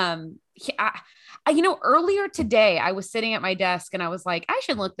And, earlier today I was sitting at my desk and I was like, I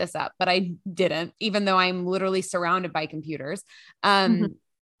should look this up, but I didn't, even though I'm literally surrounded by computers.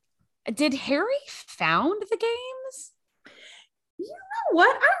 Did Harry found the games? You know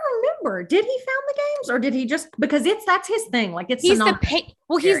what? I don't remember. Did he found the games, or did he just, because that's his thing. Like he's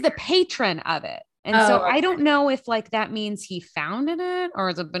the patron of it. And I don't know if like that means he founded it or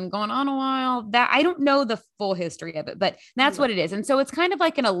has it been going on a while. That I don't know the full history of it, but that's what it is. And so it's kind of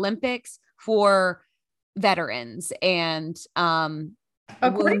like an Olympics for veterans and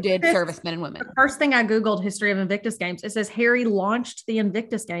wounded servicemen and women. The first thing I Googled history of Invictus Games, it says Harry launched the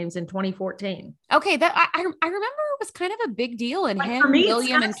Invictus Games in 2014. Okay. That I remember it was kind of a big deal in him,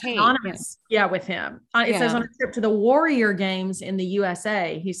 William and Kate. Yeah, with him. It says on a trip to the Warrior Games in the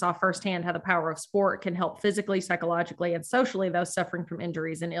USA, he saw firsthand how the power of sport can help physically, psychologically, and socially those suffering from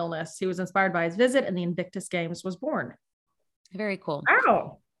injuries and illness. He was inspired by his visit, and the Invictus Games was born. Very cool.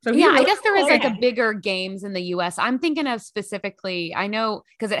 Wow. So I guess there is like a bigger games in the US. I'm thinking of specifically, I know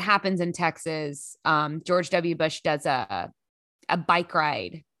because it happens in Texas. George W. Bush does a bike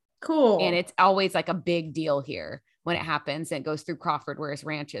ride. Cool. And it's always like a big deal here when it happens. And it goes through Crawford, where his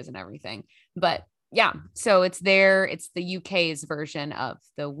ranch is and everything. But yeah, so it's the UK's version of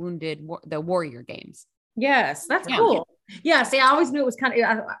the Warrior Games. Yes, that's cool. Yeah, see, I always knew it was kind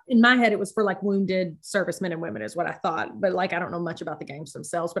of, in my head, it was for like wounded servicemen and women is what I thought. But like, I don't know much about the games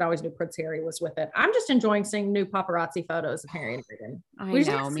themselves, but I always knew Prince Harry was with it. I'm just enjoying seeing new paparazzi photos of Harry and Meghan. We've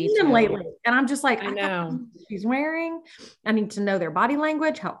seen them lately. And I'm just like, I know she's wearing. I need to know their body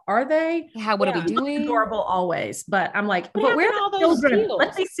language. How are they? What are we doing? Adorable always. But I'm like, but where are the children?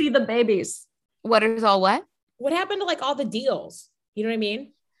 Let me see the babies. What is all what? What happened to like all the deals? You know what I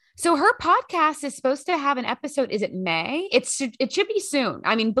mean? So her podcast is supposed to have an episode. Is it May? It should be soon.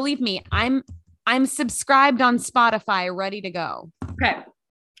 I mean, believe me, I'm subscribed on Spotify, ready to go. Okay.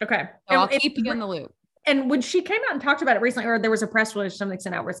 So I'll keep you in the loop. And when she came out and talked about it recently, or there was a press release something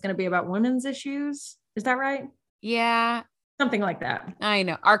sent out where it's going to be about women's issues. Is that right? Yeah. Something like that. I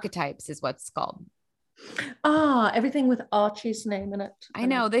know. Archetypes is what it's called. Everything with Archie's name in it. I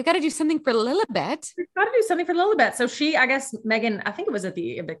know. They've got to do something for Lilibet. They've got to do something for Lilibet. So I guess Meghan, I think it was at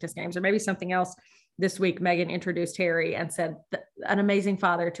the Invictus Games or maybe something else this week, Meghan introduced Harry and said an amazing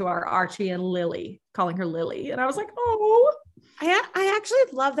father to our Archie and Lily, calling her Lily. And I was like, oh. I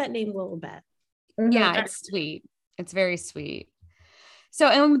actually love that name, Lilibet. Mm-hmm. Yeah, it's sweet. It's very sweet. So,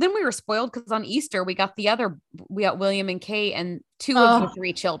 and then we were spoiled because on Easter, we got William and Kate and two of the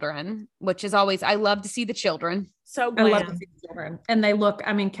three children, which is always, I love to see the children. So glam. I love to see the children. And they look,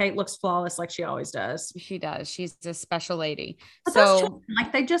 Kate looks flawless like she always does. She does. She's a special lady. But so children,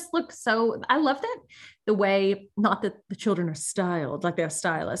 like they just look so, I love that the way, not that the children are styled, like they're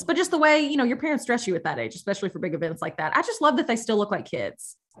stylists, but just the way, your parents dress you at that age, especially for big events like that. I just love that they still look like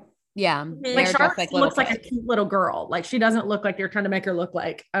kids. Yeah. Like Charlotte looks like a cute little girl. Like she doesn't look like they're trying to make her look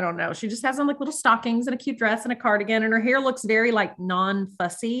like, I don't know. She just has on like little stockings and a cute dress and a cardigan, and her hair looks very like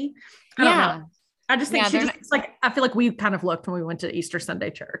non-fussy. I don't know. I just think she just looks like, I feel like we kind of looked when we went to Easter Sunday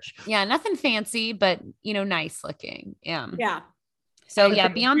church. Yeah. Nothing fancy, but nice looking. Yeah. Yeah. So yeah,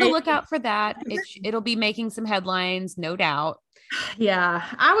 be on the lookout for that. It'll be making some headlines, no doubt. Yeah.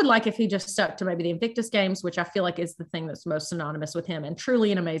 I would like if he just stuck to maybe the Invictus Games, which I feel like is the thing that's most synonymous with him and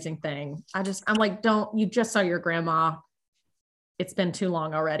truly an amazing thing. I'm like, you just saw your grandma. It's been too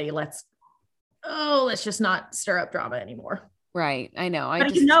long already. Let's just not stir up drama anymore. Right. I know.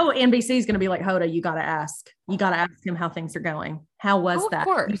 NBC is going to be like, Hoda, you got to ask him how things are going. How was that?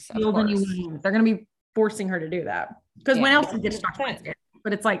 Of course. They're going to be forcing her to do that. Because when else did you talk about it?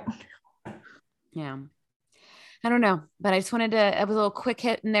 But it's like, yeah, I don't know, but I just wanted to have a little quick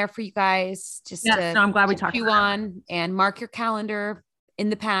hit in there for you guys. I'm glad we talked you on and mark your calendar in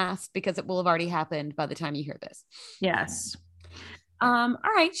the past because it will have already happened by the time you hear this. Yes. All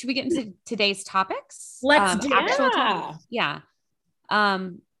right. Should we get into today's topics? Let's do it. Yeah.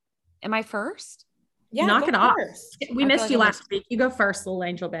 Am I first? Yeah. Knock it off. We missed you last week. You go first, little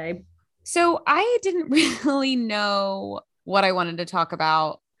angel babe. So I didn't really know what I wanted to talk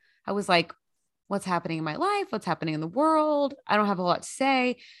about. I was like, what's happening in my life? What's happening in the world? I don't have a lot to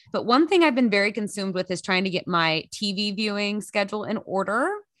say, but one thing I've been very consumed with is trying to get my TV viewing schedule in order.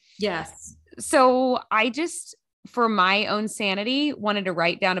 Yes. So I just, for my own sanity, wanted to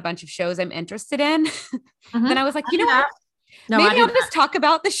write down a bunch of shows I'm interested in. Mm-hmm. Then I was like, you know what? Maybe I'll just talk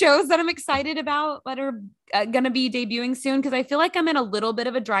about the shows that I'm excited about that are going to be debuting soon. Cause I feel like I'm in a little bit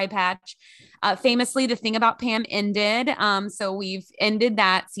of a dry patch. Famously, The Thing About Pam ended. So we've ended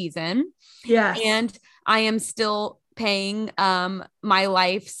that season. Yeah. And I am still paying my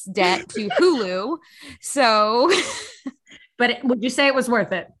life's debt to Hulu. So. But would you say it was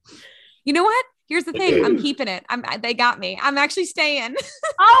worth it? You know what? Here's the thing. I'm keeping it. They got me. I'm actually staying.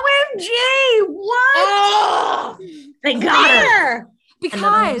 OMG. What? Oh, they got her.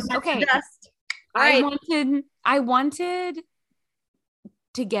 Because, okay. I wanted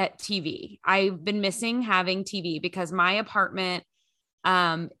to get TV. I've been missing having TV because my apartment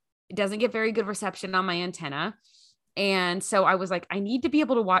doesn't get very good reception on my antenna. And so I was like, I need to be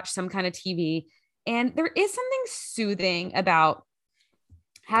able to watch some kind of TV. And there is something soothing about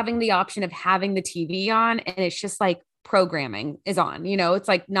having the option of having the TV on, and it's just like programming is on, it's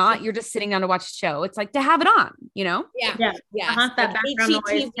like not, you're just sitting down to watch a show. It's like to have it on, Yeah. Yeah. That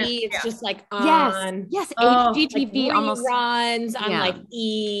HGTV, it's just like on. Yes. HGTV like almost runs on like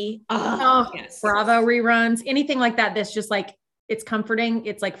E. Yes. Bravo reruns, anything like that. That's just like, it's comforting.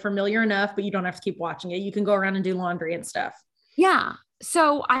 It's like familiar enough, but you don't have to keep watching it. You can go around and do laundry and stuff. Yeah.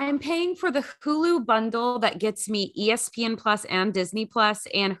 So I'm paying for the Hulu bundle that gets me ESPN Plus and Disney Plus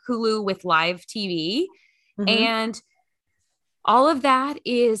and Hulu with live TV. Mm-hmm. And all of that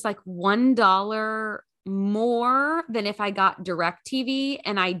is like $1 more than if I got DirecTV,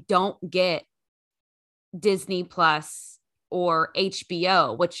 and I don't get Disney Plus or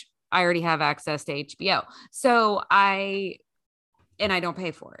HBO, which I already have access to HBO. So I don't pay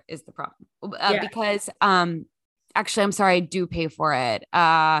for it is the problem. Because, actually, I'm sorry, I do pay for it.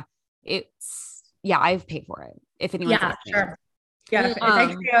 I've paid for it. If anyone, sure. Yeah.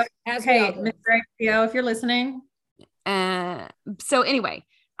 HBO. Okay, Mr. HBO, if you're listening. So anyway,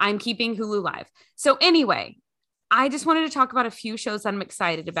 I'm keeping Hulu Live. So anyway, I just wanted to talk about a few shows that I'm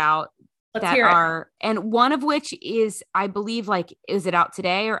excited about. And one of which is, I believe, is it out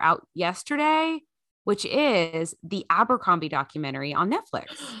today or out yesterday? Which is the Abercrombie documentary on Netflix.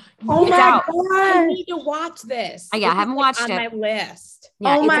 Oh my God. I need to watch this. I haven't watched it. On my list.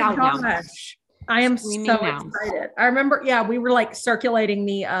 Yeah, oh my gosh. Now. I am so excited. I remember, we were like circulating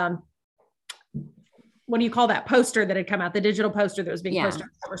the, what do you call that poster that had come out, the digital poster that was being posted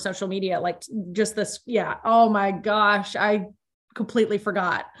over social media, like just this. Yeah. Oh my gosh. I completely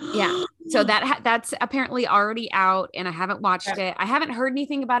forgot. Yeah. So that's apparently already out, and I haven't watched it. I haven't heard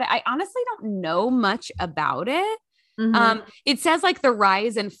anything about it. I honestly don't know much about it. Mm-hmm. It says like the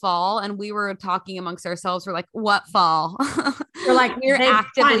rise and fall, and we were talking amongst ourselves. We're like, what fall? We're like, we're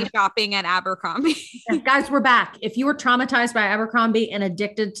actively shopping at Abercrombie. Guys, we're back. If you were traumatized by Abercrombie and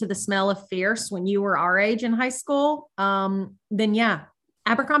addicted to the smell of fierce when you were our age in high school, then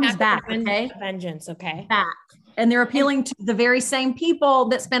Abercrombie's back. Okay. Vengeance. Okay. Back. And they're appealing to the very same people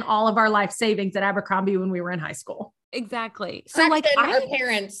that spent all of our life savings at Abercrombie when we were in high school. Exactly. So like our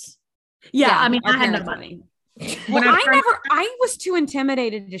parents. I mean, I had no money. Well, I was too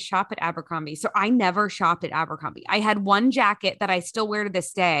intimidated to shop at Abercrombie. So I never shopped at Abercrombie. I had one jacket that I still wear to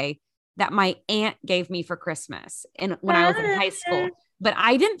this day that my aunt gave me for Christmas. And when I was in high school, but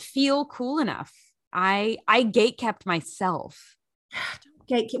I didn't feel cool enough. I gate kept myself.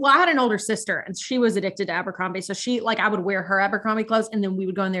 Well, I had an older sister and she was addicted to Abercrombie. So she, like, I would wear her Abercrombie clothes and then we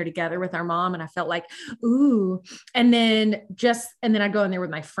would go in there together with our mom. And I felt like, ooh, and then I'd go in there with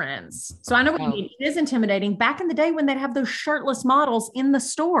my friends. So I know what you mean. It is intimidating. Back in the day when they'd have those shirtless models in the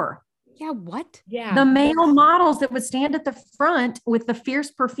store. Yeah. What? Yeah. The male models that would stand at the front with the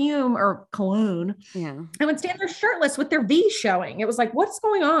fierce perfume or cologne. Yeah. And would stand there shirtless with their V showing. It was like, what's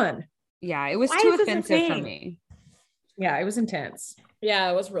going on? Yeah. It was Why too is this a offensive for thing? me. Yeah, it was intense.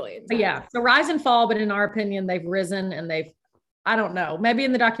 Yeah, it was really intense. But yeah, so rise and fall, but in our opinion, they've risen and I don't know. Maybe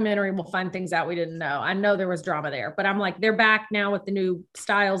in the documentary, we'll find things out we didn't know. I know there was drama there, but I'm like, they're back now with the new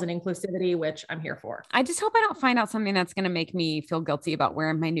styles and inclusivity, which I'm here for. I just hope I don't find out something that's going to make me feel guilty about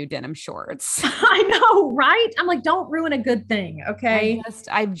wearing my new denim shorts. I know, right? I'm like, don't ruin a good thing. Okay.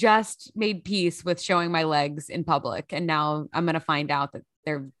 I've just made peace with showing my legs in public. And now I'm going to find out that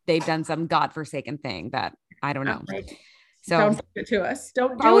they've done some godforsaken thing that I don't know. Like, so don't do it to us.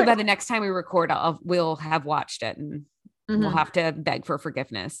 Don't probably do by it. the next time we record, we'll have watched it and we'll have to beg for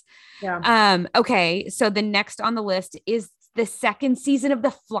forgiveness. Yeah. Okay. So the next on the list is the second season of The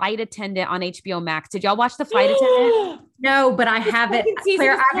Flight Attendant on HBO Max. Did y'all watch The Flight Attendant? No, but I have it.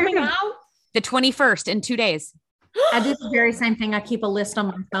 Claire, coming out. The 21st in 2 days. I do the very same thing. I keep a list on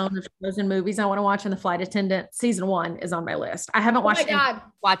my phone of shows and movies I want to watch, and The Flight Attendant season 1 is on my list. I haven't watched it. Oh my God.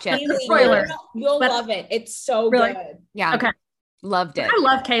 Watch it. Spoiler. You'll love it. It's so Really? good. Yeah. Okay. Loved it. I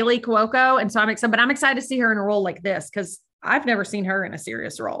love Kaylee Cuoco, and so I'm excited, but I'm excited to see her in a role like this because I've never seen her in a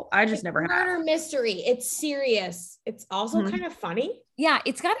serious role. I just never have. Murder mystery. It's serious. It's also kind of funny. Yeah,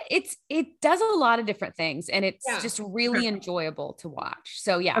 it does a lot of different things and it's just really enjoyable to watch.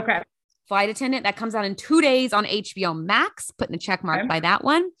 So yeah. Okay. Flight Attendant, that comes out in 2 days on HBO Max, putting a check mark by that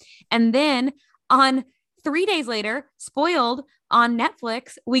one. And then on 3 days later, spoiled on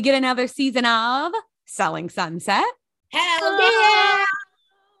Netflix, we get another season of Selling Sunset. Hell yeah.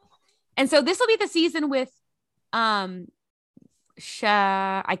 And so this will be the season with I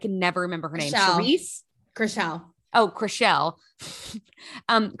can never remember her name. Chrishell. Oh, Chrishell.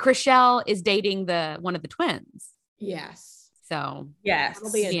 Chrishell is dating one of the twins. Yes. So Yes.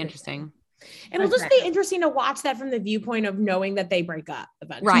 it'll be interesting. It'll just be interesting to watch that from the viewpoint of knowing that they break up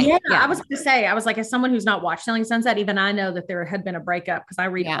eventually. Right. Yeah, I was going to say, I was like, as someone who's not watched Selling Sunset, even I know that there had been a breakup because I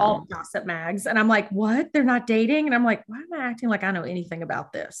read all gossip mags and I'm like, what? They're not dating? And I'm like, why am I acting like I know anything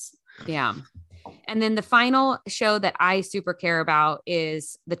about this? Yeah. And then the final show that I super care about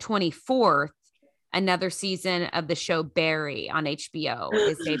is the 24th, another season of the show Barry on HBO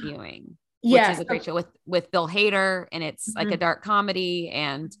is debuting, which is a great show with Bill Hader. And it's like a dark comedy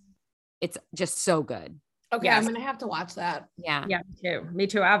and it's just so good. Okay. I'm going to have to watch that. Yeah. Yeah, me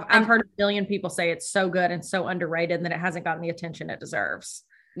too. I've heard a billion people say it's so good and so underrated and that it hasn't gotten the attention it deserves.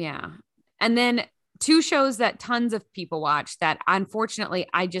 Yeah. And then 2 shows that tons of people watch that unfortunately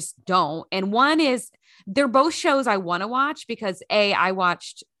I just don't. And one is, they're both shows I want to watch because I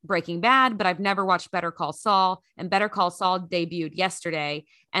watched Breaking Bad, but I've never watched Better Call Saul, and Better Call Saul debuted yesterday.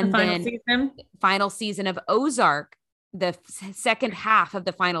 And final season of Ozark, the second half of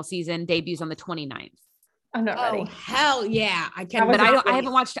the final season debuts on the 29th. I'm not ready. Oh, hell yeah. I can. But I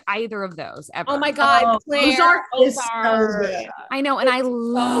haven't watched either of those ever. Oh my God. Claire, Ozark is so good. I know. And I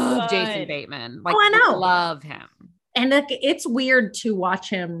love Jason Bateman. Like, I know. Love him. And it's weird to watch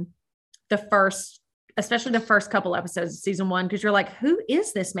him especially the first couple episodes of season 1, because you're like, who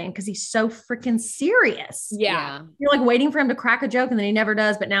is this man? Because he's so freaking serious. Yeah. You're like waiting for him to crack a joke and then he never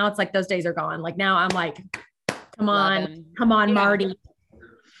does. But now it's like those days are gone. Like now I'm like, come on, Marty.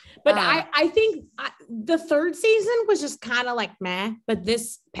 But I think the third season was just kind of like meh. But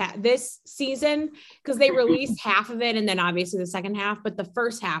this season, because they released half of it and then obviously the second half, but the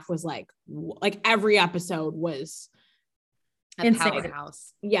first half was like every episode was a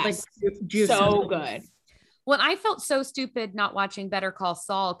powerhouse. Yes, like, so good. Well, I felt so stupid not watching Better Call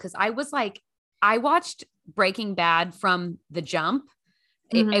Saul because I was like, I watched Breaking Bad from the jump.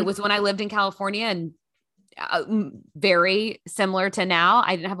 It was when I lived in California and very similar to now.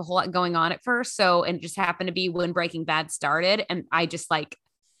 I didn't have a whole lot going on at first. So, and it just happened to be when Breaking Bad started and I just like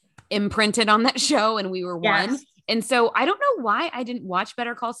imprinted on that show and we were one. And so I don't know why I didn't watch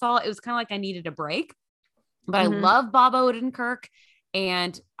Better Call Saul. It was kind of like I needed a break, but I love Bob Odenkirk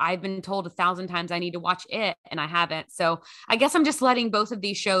and I've been told 1,000 times I need to watch it and I haven't. So I guess I'm just letting both of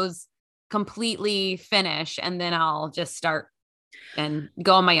these shows completely finish and then I'll just start and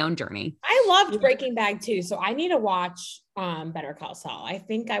go on my own journey. I loved Breaking Bad too, so I need to watch Better Call Saul. I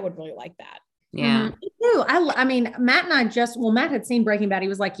think I would really like that. Yeah. Me too. I mean, Matt and I Matt had seen Breaking Bad. He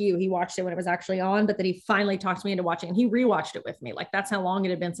was like you. He watched it when it was actually on, but then he finally talked me into watching it. And he rewatched it with me. Like that's how long it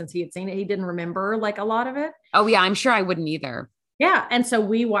had been since he had seen it. He didn't remember like a lot of it. Oh yeah. I'm sure I wouldn't either. Yeah. And so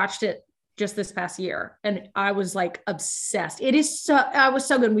we watched it just this past year and I was like obsessed. I was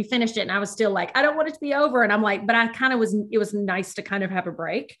so good. And we finished it and I was still like, I don't want it to be over. And I'm like, but it was nice to kind of have a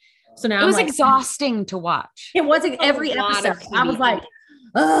break. So now it was exhausting to watch. It wasn't every episode. I was like,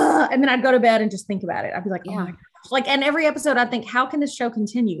 and then I'd go to bed and just think about it. I'd be like, oh my gosh. Like, and every episode I'd think, how can this show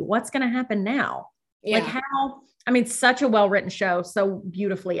continue? What's going to happen now? Yeah. Like such a well-written show, so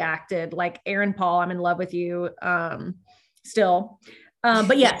beautifully acted. Like Aaron Paul, I'm in love with you. Still.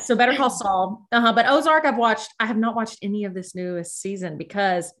 But yeah, so Better Call Saul. But Ozark, I have not watched any of this newest season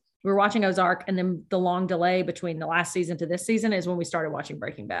because we were watching Ozark and then the long delay between the last season to this season is when we started watching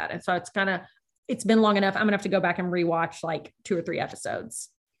Breaking Bad. And so it's been long enough. I'm gonna have to go back and rewatch like 2 or 3 episodes.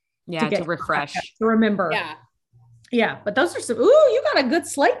 Yeah, to refresh. To remember. Yeah. Yeah. But those are you got a good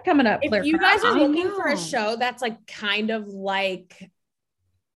slate coming up. If you guys are looking for a show that's like kind of like,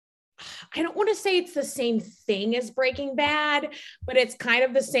 I don't want to say it's the same thing as Breaking Bad, but it's kind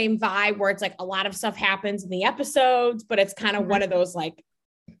of the same vibe where it's like a lot of stuff happens in the episodes, but it's kind of one of those like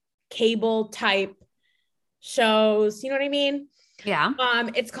cable type shows. You know what I mean? Yeah.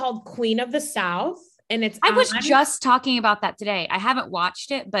 It's called Queen of the South. And I was just talking about that today. I haven't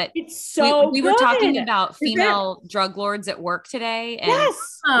watched it, but it's so we were talking about female drug lords at work today. And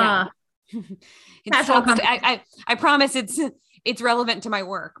yes. Yeah. It's so good. I promise it's relevant to my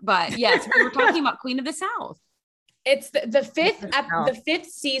work, but yes, we were talking about Queen of the South. It's the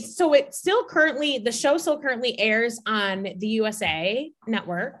fifth season. So the show still currently airs on the USA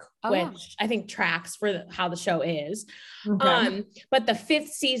Network, which I think tracks for how the show is. Okay. But the 5th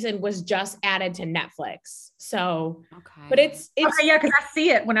season was just added to Netflix. So, but it's okay, yeah, because I see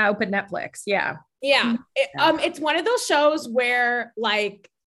it when I open Netflix. Yeah. Yeah. It's one of those shows where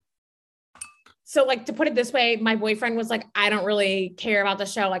so like to put it this way, my boyfriend was like, I don't really care about the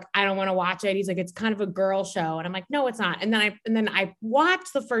show. Like, I don't want to watch it. He's like, it's kind of a girl show. And I'm like, no, it's not. And then I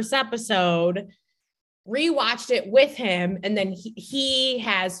watched the first episode, rewatched it with him. And then he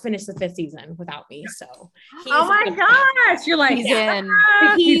has finished the 5th season without me. So oh my gosh. You're like,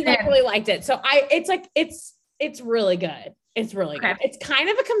 he really liked it. So it's really good. It's really good. It's kind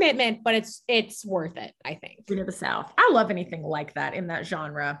of a commitment, but it's worth it, I think. Queen of the South. I love anything like that in that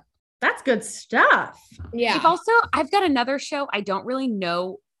genre. That's good stuff. Yeah. I've got another show. I don't really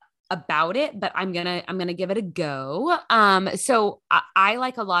know about it, but I'm gonna give it a go. So I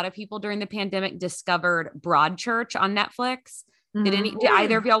like a lot of people during the pandemic discovered Broadchurch on Netflix. Did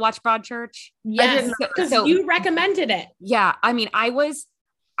either of y'all watch Broadchurch? Yes, because you recommended it. Yeah. I mean, I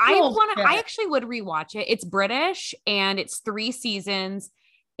actually would rewatch it. It's British and it's 3 seasons.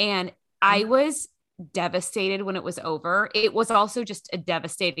 And I was devastated when it was over. It was also just a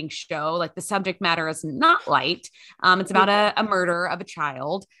devastating show. Like the subject matter is not light. It's about a murder of a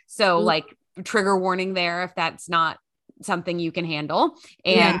child. So like trigger warning there if that's not something you can handle.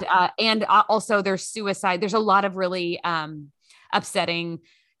 And also there's suicide. There's a lot of really upsetting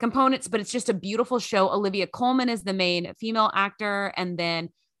components, but it's just a beautiful show. Olivia Colman is the main female actor, and then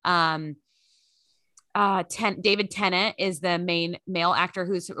David Tennant is the main male actor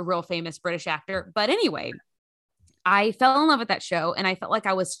who's a real famous British actor. But anyway, I fell in love with that show and I felt like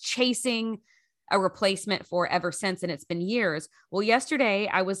I was chasing a replacement for ever since. And it's been years. Well, yesterday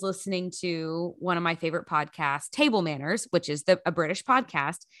I was listening to one of my favorite podcasts, Table Manners, which is a British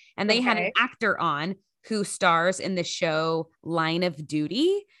podcast. And they had an actor on who stars in the show Line of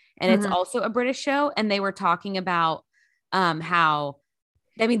Duty. And it's also a British show. And they were talking about how,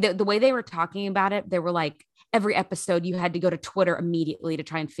 I mean, the way they were talking about it, they were like, every episode you had to go to Twitter immediately to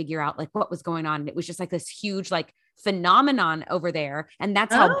try and figure out like what was going on. And it was just like this huge like phenomenon over there. And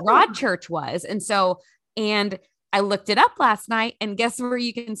that's how Broadchurch was. And I looked it up last night and guess where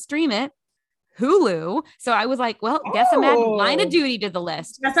you can stream it? Hulu. So I was like, well, guess I'm adding Line of Duty to the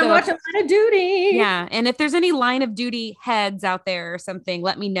list. Yes, I'm watching Line of Duty. Yeah. And if there's any Line of Duty heads out there or something,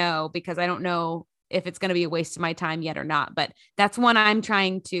 let me know because I don't know if it's going to be a waste of my time yet or not, but that's one I'm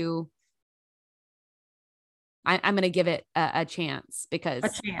trying to, I'm going to give it a chance because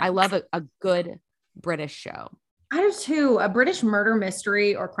I love a good British show. I do too. A British murder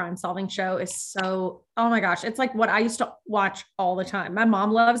mystery or crime solving show is so, oh my gosh. It's like what I used to watch all the time. My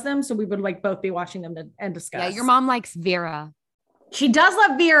mom loves them. So we would like both be watching them and discuss. Yeah. Your mom likes Vera. She does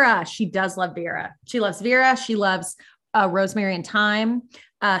love Vera. She loves Vera. She loves Rosemary and Thyme.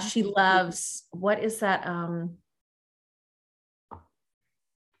 She loves, what is that?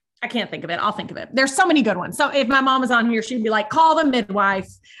 I can't think of it. I'll think of it. There's so many good ones. So if my mom was on here, she'd be like, call the midwife,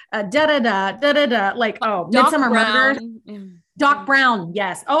 da da da da da da. Like, oh, Midsummer Murders. Doc Brown.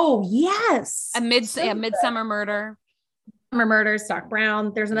 Yes. Oh, yes. Midsummer Murder. Midsummer Murders, Doc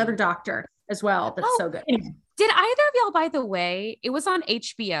Brown. There's another doctor as well. That's so good. Anyway. Did either of y'all, by the way, it was on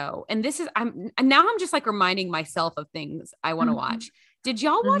HBO, and I'm just like reminding myself of things I want to watch. Did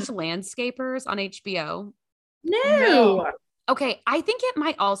y'all watch Landscapers on HBO? No. Okay, I think it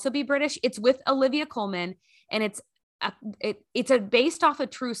might also be British. It's with Olivia Colman, and it's based off a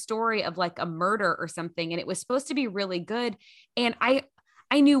true story of like a murder or something, and it was supposed to be really good. And I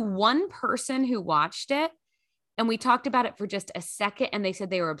knew one person who watched it, and we talked about it for just a second, and they said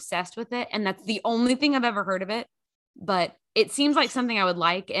they were obsessed with it, and that's the only thing I've ever heard of it. But it seems like something I would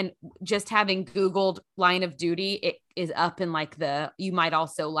like, and just having Googled Line of Duty, it is up in like the you might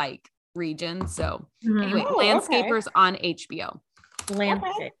also like region. So anyway, Landscapers on HBO.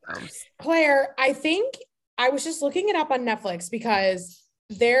 Landscapers. Claire, I think I was just looking it up on Netflix because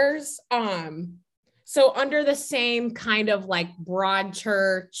there's so under the same kind of like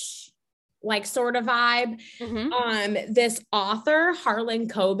Broadchurch like sort of vibe, this author Harlan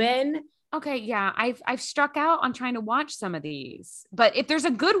Coben. Okay, yeah, I've struck out on trying to watch some of these, but if there's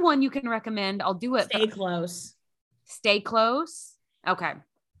a good one you can recommend, I'll do it. Stay close. Stay close. Okay.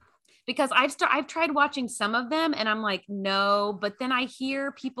 Because I've tried watching some of them and I'm like, no, but then I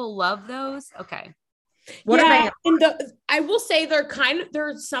hear people love those. Okay. I will say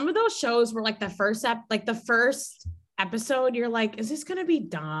there's some of those shows where like the first episode, you're like, is this going to be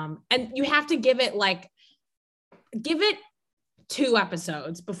dumb? And you have to give it 2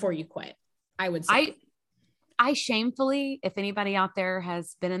 episodes before you quit. I would say. I shamefully, if anybody out there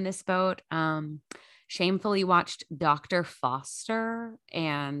has been in this boat, shamefully watched Dr. Foster,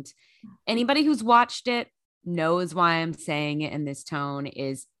 and anybody who's watched it knows why I'm saying it in this tone.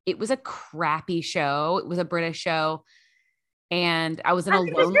 It was a crappy show. It was a British show, and I was in a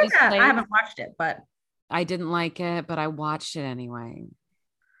lonely place. I haven't watched it, but I didn't like it, but I watched it anyway,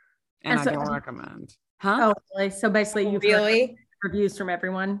 and I don't recommend. Huh? Oh, really? So basically, you've heard reviews from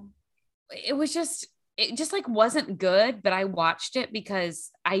everyone. It just like wasn't good, but I watched it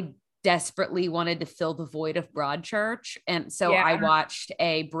because I desperately wanted to fill the void of Broadchurch. And so I watched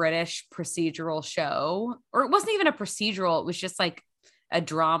a British procedural show, or it wasn't even a procedural. It was just like a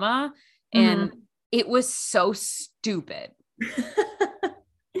drama. And it was so stupid.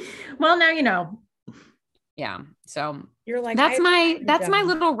 Well, now, you know. Yeah. So you're like, that's my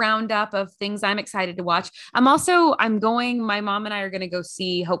little roundup of things I'm excited to watch. My mom and I are going to go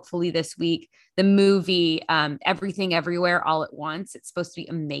see, hopefully this week, the movie, Everything Everywhere All at Once. It's supposed to be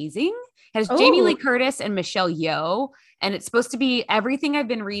amazing. It has Jamie Lee Curtis and Michelle Yeoh. And it's supposed to be, everything I've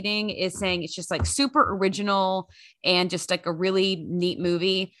been reading is saying it's just like super original and just like a really neat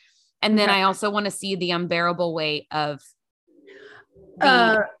movie. And then I also want to see The Unbearable Weight of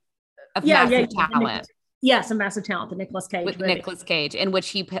Massive Talent. Yes, a Massive Talent, the Nicolas Cage. With Nicolas Cage, in which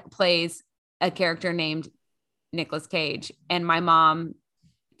he plays a character named Nicolas Cage. And my mom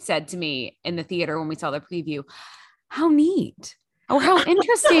said to me in the theater when we saw the preview, how neat. Or how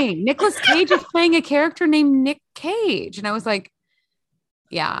interesting. Nicolas Cage is playing a character named Nick Cage. And I was like,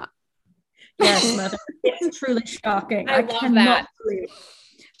 yeah. Yes, mother. It's truly shocking. I love that.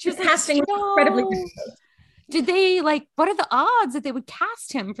 She's casting incredibly good. Did they what are the odds that they would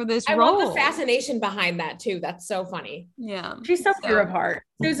cast him for this role? I love the fascination behind that too. That's so funny. Yeah. She's so pure of heart.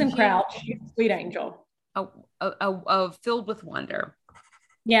 Susan Crouch, she's a sweet angel. Filled with wonder.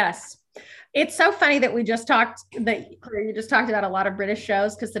 Yes. It's so funny that you just talked about a lot of British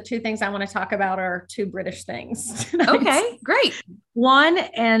shows, because the 2 things I want to talk about are 2 British things tonight. Okay, great. One,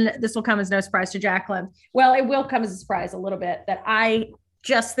 and this will come as no surprise to Jacqueline. Well, it will come as a surprise a little bit, that I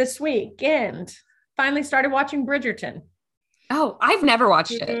just this weekend finally started watching Bridgerton. Oh, I've never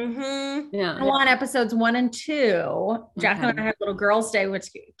watched it. Yeah. I'm on episodes 1 and 2. Jacqueline and I had a little girls' day with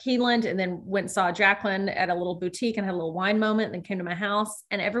Keeneland, and then went and saw Jacqueline at a little boutique and had a little wine moment, and then came to my house,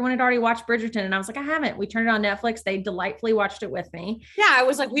 and everyone had already watched Bridgerton. And I was like, I haven't. We turned it on Netflix. They delightfully watched it with me. Yeah. I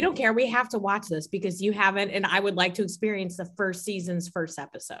was like, we don't care. We have to watch this because you haven't. And I would like to experience the first season's first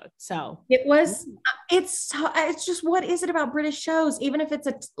episode. So it's just, what is it about British shows? Even if it's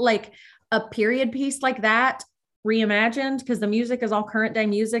a period piece like that, reimagined, because the music is all current day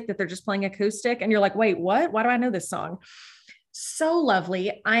music that they're just playing acoustic, and you're like, wait, what? Why do I know this song? So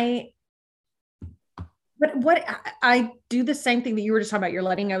lovely. I do the same thing that you were just talking about. You're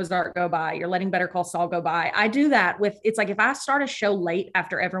letting Ozark go by. You're letting Better Call Saul go by. I do that it's like, if I start a show late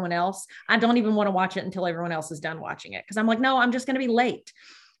after everyone else, I don't even want to watch it until everyone else is done watching it. Cause I'm like, no, I'm just going to be late.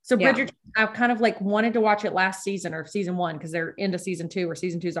 So Bridgerton, I kind of like wanted to watch it last season or season 1 because they're into season 2 or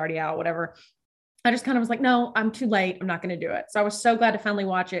season 2 is already out, whatever. I just kind of was like, no, I'm too late. I'm not going to do it. So I was so glad to finally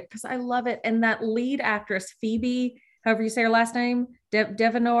watch it because I love it. And that lead actress, Phoebe, however you say her last name,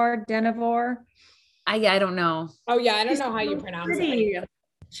 Denevor. I don't know. Oh yeah, I don't know how you pronounce it.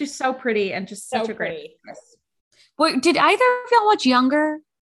 She's so pretty and just such a great actress. Wait, did either of y'all watch Younger?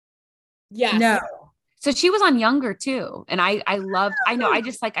 Yes. No. So she was on Younger too. And I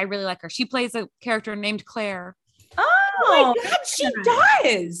really like her. She plays a character named Claire. Oh my God, she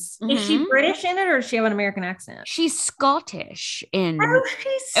does. Is she British in it or does she have an American accent? She's Scottish in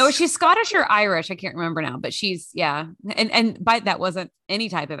she's Scottish or Irish. I can't remember now, but she's And by that wasn't any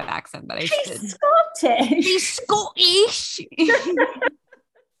type of accent, but she's Scottish. She's Scottish.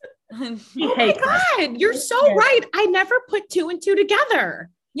 Oh my God, you're so right. I never put 2 and 2 together.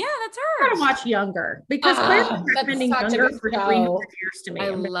 Yeah, that's her. I gotta watch Younger because Claire's been recommending Younger for 300 years to me.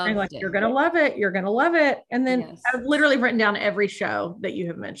 I'm like, you're gonna love it. You're gonna love it. And then I've literally written down every show that you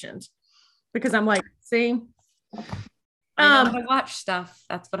have mentioned because I'm like, see, I know how to watch stuff.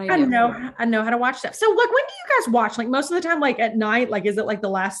 That's what I do. I know how to watch stuff. So, like, when do you guys watch? Like, most of the time, like at night, like, is it like the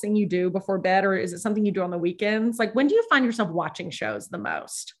last thing you do before bed, or is it something you do on the weekends? Like, when do you find yourself watching shows the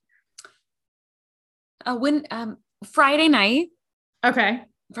most? When Friday night. Okay.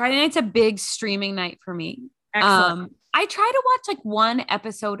 Friday night's a big streaming night for me. Excellent. I try to watch like one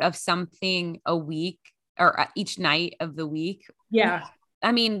episode of something a week or each night of the week. Yeah.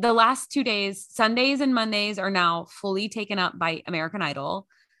 I mean, the last 2 days, Sundays and Mondays are now fully taken up by American Idol.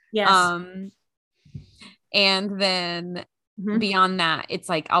 Yes. And then beyond that, it's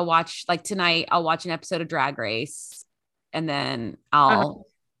like, I'll watch like tonight, I'll watch an episode of Drag Race and then I'll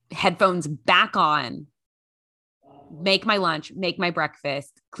headphones back on, make my lunch, make my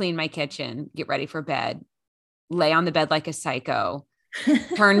breakfast, clean my kitchen, get ready for bed, lay on the bed like a psycho,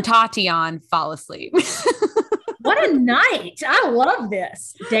 turn Tati on, fall asleep. What a night. I love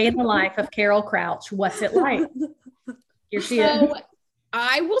this. Day in the life of Carol Crouch. What's it like? Here she is.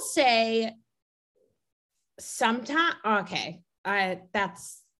 I will say sometimes, okay.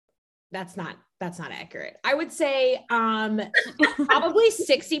 That's not accurate. I would say probably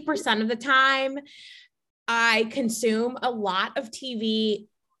 60% of the time I consume a lot of TV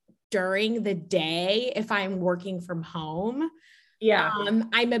during the day if I'm working from home. Yeah.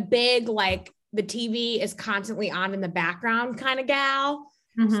 I'm a big, like, the TV is constantly on in the background kind of gal.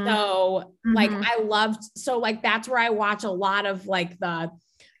 So like, that's where I watch a lot of like the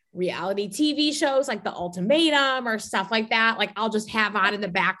reality TV shows, like The Ultimatum or stuff like that. Like I'll just have on in the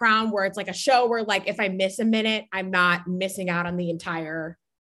background where it's like a show where like, if I miss a minute, I'm not missing out on the entire.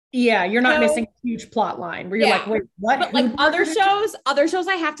 Yeah. You're not missing a huge plot line where you're like, wait, what? But like other shows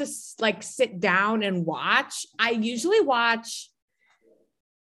I have to like sit down and watch. I usually watch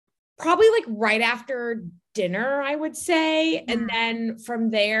probably like right after dinner, I would say. And then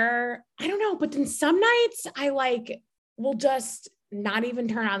from there, I don't know, but then some nights I like will just not even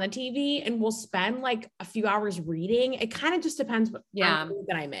turn on the TV and we'll spend like a few hours reading. It kind of just depends on the mood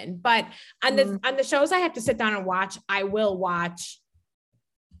that I'm in. But on the shows I have to sit down and watch, I will watch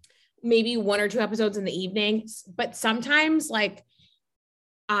maybe 1 or 2 episodes in the evening. But sometimes like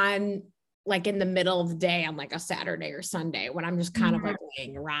on like in the middle of the day on like a Saturday or Sunday when I'm just kind of like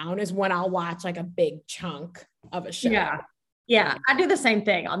laying around is when I'll watch like a big chunk of a show. Yeah. Yeah. I do the same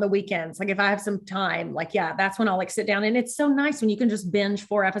thing on the weekends. Like if I have some time, like, that's when I'll like sit down, and it's so nice when you can just binge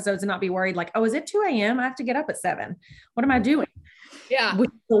 4 episodes and not be worried. Like, oh, is it 2 a.m.? I have to get up at 7. What am I doing? Yeah. Which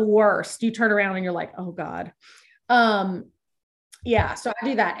is the worst. You turn around and you're like, oh God. Yeah. So I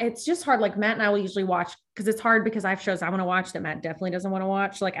do that. It's just hard. Like Matt and I will usually watch, because it's hard because I have shows I want to watch that Matt definitely doesn't want to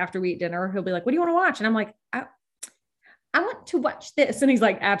watch. Like after we eat dinner, he'll be like, what do you want to watch? And I'm like, I want to watch this. And he's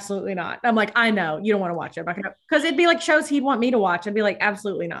like, absolutely not. I'm like, I know you don't want to watch it. Because it'd be like shows he'd want me to watch. I'd be like,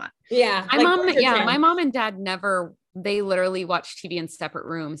 absolutely not. Yeah. My mom and dad they literally watch TV in separate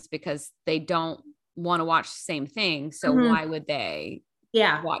rooms because they don't want to watch the same thing. So why would they?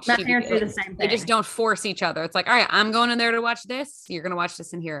 Yeah. Watch my parents do the same thing. They just don't force each other. It's like, all right, I'm going in there to watch this. You're going to watch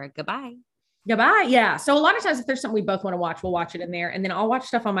this in here. Goodbye. Yeah. So a lot of times if there's something we both want to watch, we'll watch it in there. And then I'll watch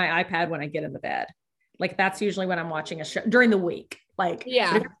stuff on my iPad when I get in the bed. Like that's usually when I'm watching a show during the week. Like,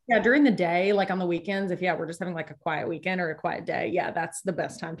 during the day, like on the weekends, if we're just having like a quiet weekend or a quiet day. Yeah. That's the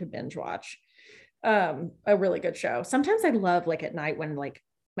best time to binge watch a really good show. Sometimes I love like at night when like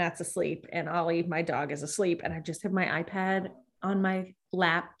Matt's asleep and Ollie, my dog, is asleep, and I just have my iPad on my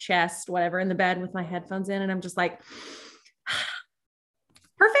lap, chest, whatever, in the bed with my headphones in. And I'm just like,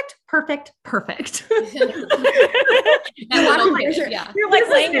 Perfect. You're like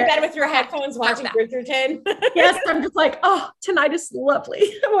laying in bed with your headphones watching Bridgerton. Yes, I'm just like, oh, tonight is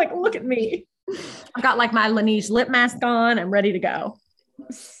lovely. I'm like, look at me. I've got like my Laneige lip mask on. I'm ready to go.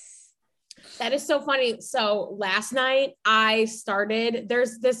 That is so funny. So last night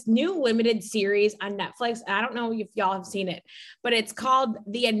there's this new limited series on Netflix. I don't know if y'all have seen it, but it's called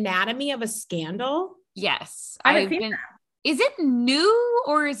The Anatomy of a Scandal. Yes. Is it new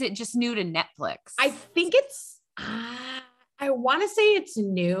or is it just new to Netflix? I think it's, I want to say it's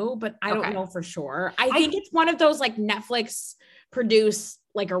new, but I don't know for sure. I think it's one of those like Netflix produced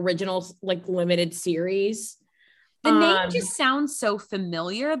like original, like limited series. The name just sounds so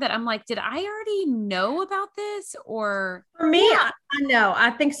familiar that I'm like, did I already know about this? Or for me, I know. I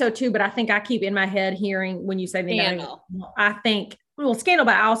think so too, but I think I keep in my head hearing when you say the Scandal. I think, well, Scandal,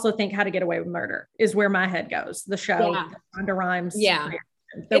 but I also think How to Get Away with Murder is where my head goes. The show, Shonda Rhimes. Yeah.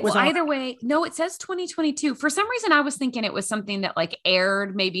 Either way, no, it says 2022. For some reason, I was thinking it was something that like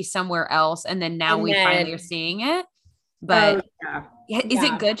aired maybe somewhere else. And then we finally are seeing it. But is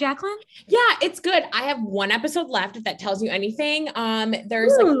it good, Jacqueline? Yeah, it's good. I have one episode left, if that tells you anything.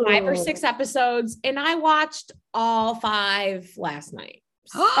 There's like 5 or 6 episodes, and I watched all 5 last night.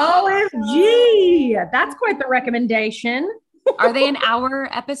 OMG. That's quite the recommendation. Are they an hour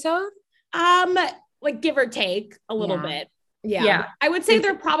episode? Like give or take a little bit. Yeah. I would say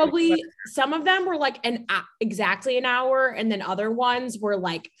they're probably, some of them were like exactly an hour, and then other ones were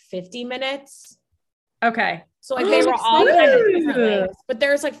like 50 minutes. Okay. So like they were all kind of different lengths, but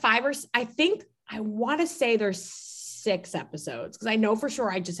there's like 5 or I want to say there's 6 episodes, because I know for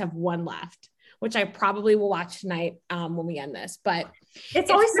sure I just have one left, which I probably will watch tonight when we end this. But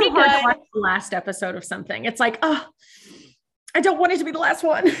it's always so hard to watch the last episode of something. It's like, oh, I don't want it to be the last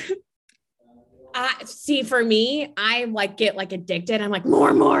one. See, for me, I like get like addicted. I'm like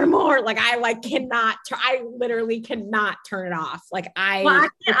more. Like I like I literally cannot turn it off. Like I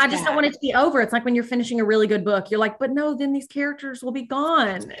just don't want it to be over. It's like when you're finishing a really good book, you're like, but no, then these characters will be gone.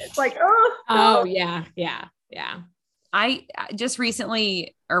 It's like, oh yeah. I just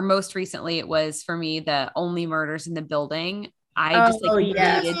recently, or most recently, it was for me, the Only Murders in the Building. I just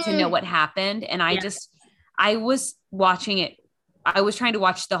needed to know what happened. And I was watching it. I was trying to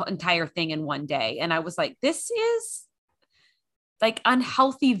watch the entire thing in one day. And I was like, this is like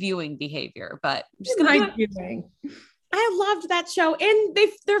unhealthy viewing behavior, but I'm just gonna I loved that show. And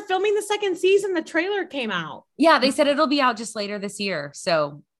they're filming the 2nd season. The trailer came out. Yeah. They said it'll be out just later this year.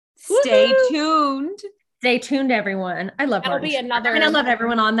 So stay tuned. Stay tuned, everyone. I love Martin. I love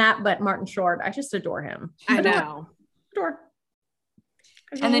everyone on that, but Martin Short, I just adore him. I know. Adore.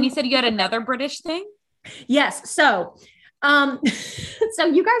 And then you said you had another British thing? Yes. So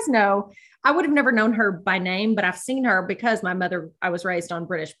you guys know, I would have never known her by name, but I've seen her because I was raised on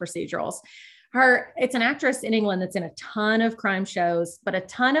British procedurals. It's an actress in England that's in a ton of crime shows, but a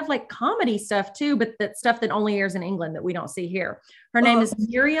ton of like comedy stuff too, but that stuff that only airs in England that we don't see here. Her name is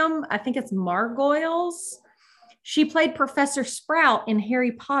Miriam, I think it's Margolyes. She played Professor Sprout in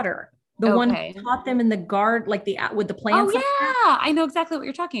Harry Potter. The one who taught them in the guard, like with the plants. Oh yeah, I know exactly what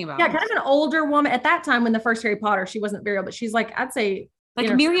you're talking about. Yeah, kind of an older woman at that time when the first Harry Potter. She wasn't very old, but she's like, I'd say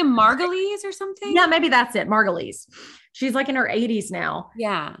like Miriam Margolyes or something. Yeah, maybe that's it. Margolyes. She's like in her 80s now.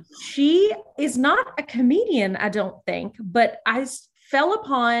 Yeah, she is not a comedian, I don't think, but I fell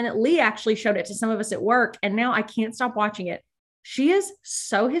upon Lee. Actually, showed it to some of us at work, and now I can't stop watching it. She is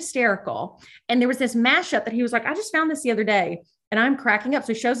so hysterical. And there was this mashup that he was like, I just found this the other day. And I'm cracking up.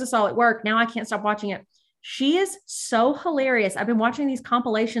 So he shows us all at work. Now I can't stop watching it. She is so hilarious. I've been watching these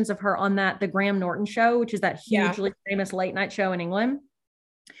compilations of her on the Graham Norton show, which is that hugely famous late night show in England.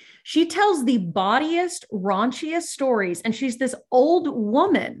 She tells the bawdiest, raunchiest stories. And she's this old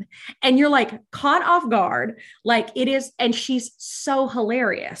woman. And you're like caught off guard. Like it is. And she's so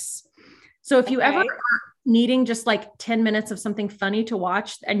hilarious. So if you ever are needing just like 10 minutes of something funny to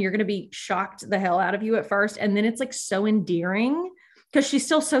watch, and you're going to be shocked the hell out of you at first. And then it's like so endearing because she's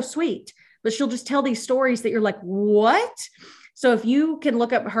still so sweet, but she'll just tell these stories that you're like, what? So if you can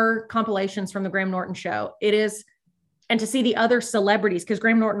look up her compilations from the Graham Norton show, it is, and to see the other celebrities, because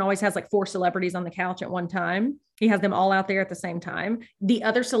Graham Norton always has like 4 celebrities on the couch at one time. He has them all out there at the same time. The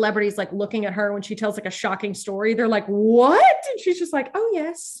other celebrities like looking at her when she tells like a shocking story, they're like, what? And she's just like, oh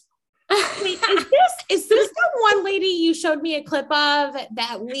yes. Wait, is this the one lady you showed me a clip of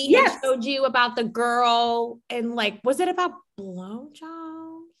that Lee showed you about the girl, and like, was it about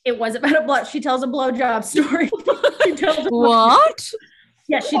blowjobs? It was about she tells a blowjob story. What?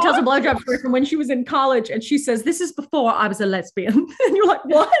 Yeah, she tells a blowjob story from when she was in college, and she says, "This is before I was a lesbian." And you're like,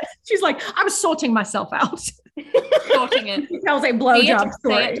 "What?" She's like, "I was sorting myself out." Sorting it. She tells a blowjob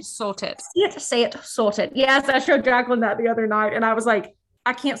story. Sort it. Say it, sort it. Yes, I showed Jacqueline that the other night, and I was like,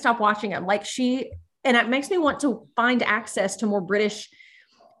 I can't stop watching him. Like and it makes me want to find access to more British,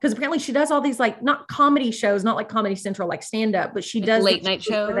 because apparently she does all these like not comedy shows, not like Comedy Central, like stand up, but she does late night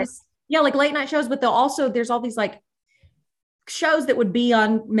shows. Yeah, like late night shows, but there's all these like shows that would be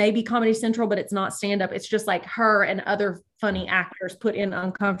on maybe Comedy Central, but it's not stand up. It's just like her and other funny actors put in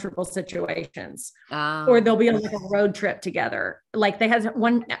uncomfortable situations, or they'll be on like a road trip together. Like they had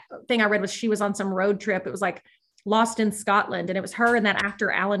one thing I read was she was on some road trip. It was like Lost in Scotland, and it was her and that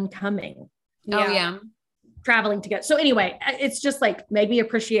actor Alan Cumming. Yeah. Traveling together. So anyway, it's just like made me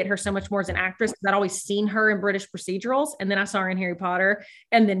appreciate her so much more as an actress, because I'd always seen her in British procedurals, and then I saw her in Harry Potter,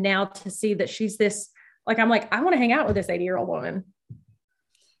 and then now to see that she's this, like, I'm like, I want to hang out with this 80-year-old woman.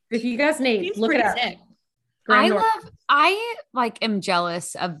 If you guys need, look it up. I am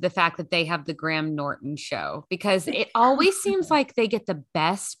jealous of the fact that they have the Graham Norton show, because it always seems like they get the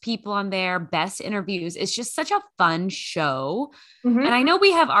best people on there, best interviews. It's just such a fun show. Mm-hmm. And I know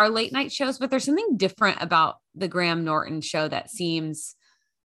we have our late night shows, but there's something different about the Graham Norton show that seems,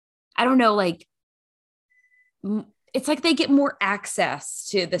 I don't know, like it's like they get more access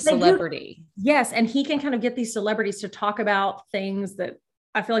to the celebrity. Yes. And he can kind of get these celebrities to talk about things that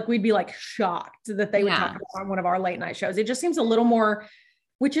I feel like we'd be like shocked that they would talk about on one of our late night shows. It just seems a little more,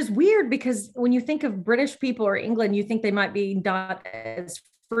 which is weird, because when you think of British people or England, you think they might be not as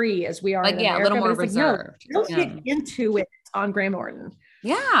free as we are. Like, a little more reserved. Like, no, get into it on Graham Norton.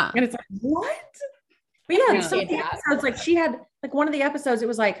 Yeah. And it's like, what? But yeah, some episodes, like she had like one of the episodes, it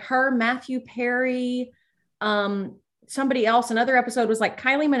was like her, Matthew Perry, somebody else. Another episode was like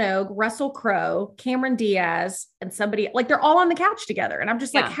Kylie Minogue, Russell Crowe, Cameron Diaz, and somebody, like they're all on the couch together. And I'm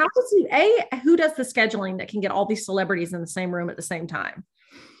just like, how does who does the scheduling that can get all these celebrities in the same room at the same time?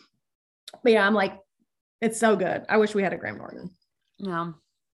 But yeah, I'm like, it's so good. I wish we had a Graham Norton. No.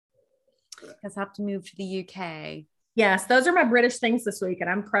 Guess I have to move to the UK. Yes, those are my British things this week, and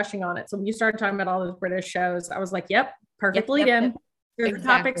I'm crushing on it. So when you started talking about all those British shows, I was like, yep, perfectly in. Here's the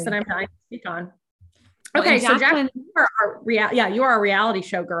topics that I'm trying to speak on. Okay, so Jacqueline, you are a reality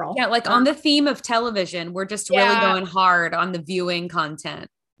show girl. Yeah, like on the theme of television, we're just really going hard on the viewing content.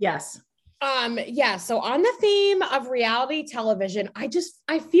 Yes. So on the theme of reality television, I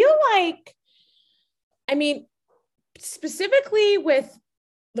feel like, I mean, specifically with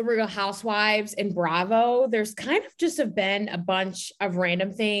the Real Housewives and Bravo, there's kind of just have been a bunch of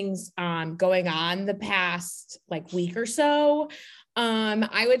random things going on the past like week or so.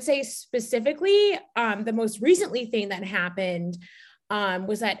 I would say specifically, the most recently thing that happened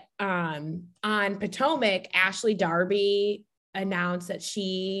was that on Potomac, Ashley Darby announced that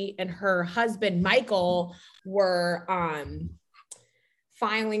she and her husband, Michael, were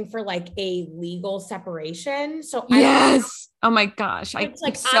filing for like a legal separation. So oh my gosh. I'm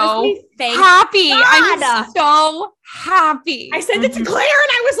like, so honestly, happy. God. I'm so happy. I sent it to Claire,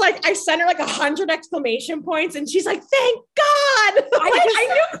 and I was like, I sent her like 100 exclamation points, and she's like, thank God. I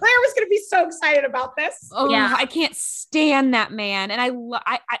knew Claire was going to be so excited about this. Oh, yeah. I can't stand that man. And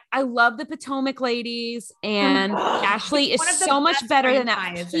I love the Potomac ladies, and Ashley is so much better than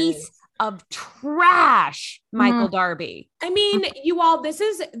that piece of trash, Michael Darby. I mean, you all, this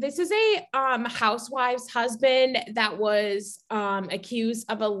is a housewife's husband that was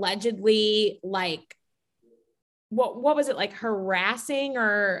accused of allegedly like what was it, like harassing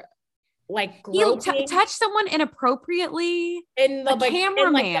or like groping? He touched someone inappropriately in the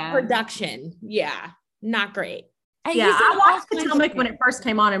cameraman, in, like, the production. Yeah, not great. Yeah, I watched Potomac when it first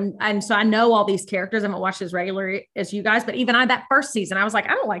came on, and so I know all these characters. I haven't watched as regularly as you guys, but even that first season, I was like,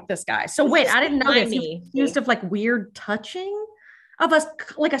 I don't like this guy. So wait, I didn't know this. He was accused of like weird touching of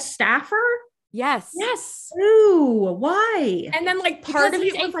like a staffer. Yes. Ooh, why? And then like part of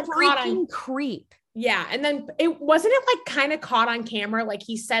it was like freaking creep. Yeah, and then it like kind of caught on camera. Like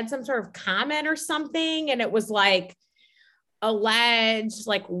he said some sort of comment or something, and it was like alleged,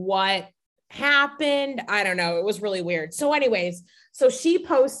 like what happened. I don't know. It was really weird. So anyways, so she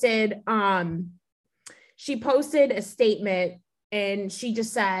posted a statement, and she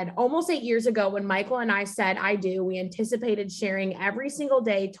just said, almost 8 years ago, when Michael and I said, I do, we anticipated sharing every single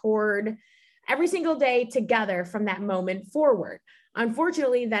day together from that moment forward.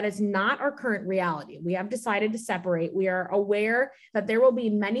 Unfortunately, that is not our current reality. We have decided to separate. We are aware that there will be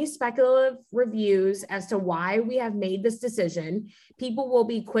many speculative reviews as to why we have made this decision. People will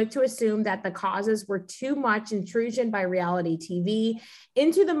be quick to assume that the causes were too much intrusion by reality TV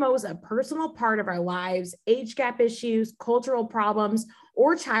into the most personal part of our lives, age gap issues, cultural problems,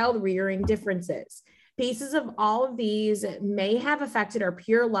 or child rearing differences. Pieces of all of these may have affected our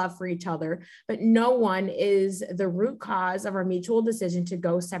pure love for each other, but no one is the root cause of our mutual decision to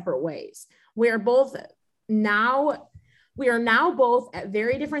go separate ways. We are now both at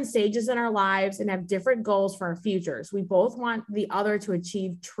very different stages in our lives and have different goals for our futures. We both want the other to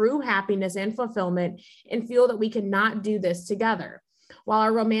achieve true happiness and fulfillment and feel that we cannot do this together. While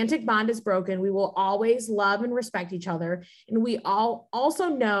our romantic bond is broken, we will always love and respect each other. And we all also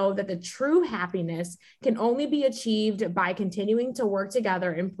know that the true happiness can only be achieved by continuing to work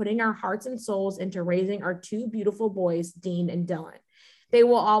together and putting our hearts and souls into raising our two beautiful boys, Dean and Dylan. They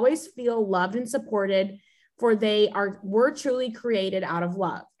will always feel loved and supported, for were truly created out of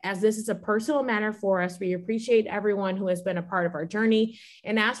love. As this is a personal matter for us, we appreciate everyone who has been a part of our journey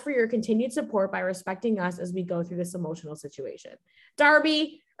and ask for your continued support by respecting us as we go through this emotional situation.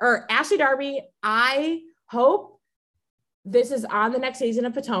 Ashley Darby, I hope this is on the next season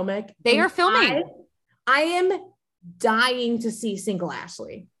of Potomac. They are filming. I am dying to see single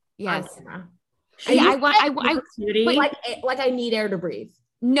Ashley. Yes. Yeah, like I need air to breathe.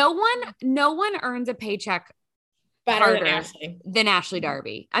 No one earns a paycheck better than Ashley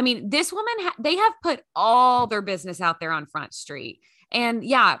Darby. I mean, this woman, they have put all their business out there on Front Street. And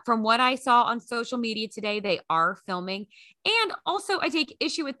yeah, from what I saw on social media today, they are filming. And also I take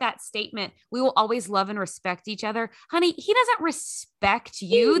issue with that statement. We will always love and respect each other. Honey, he doesn't respect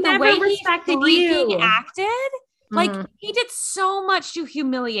you the way he's being acted. Like he did so much to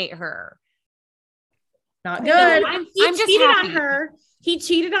humiliate her. Not good. I'm just cheated happy. On her. He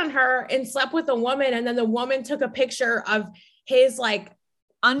cheated on her and slept with a woman. And then the woman took a picture of his like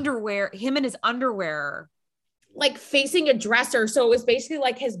underwear, him in his underwear, like facing a dresser. So it was basically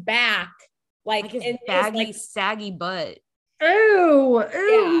like his back, like his baggy, saggy butt. Ew,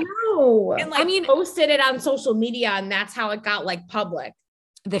 no. And like posted it on social media, and that's how it got like public.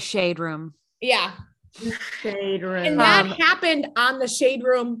 The Shade Room. Yeah. The Shade Room. And that happened on the Shade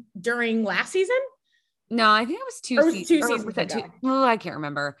Room during last season? No, I think it was two seasons ago. Oh, I can't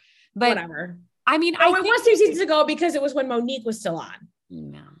remember. But whatever. I mean, it was 2 seasons ago because it was when Monique was still on.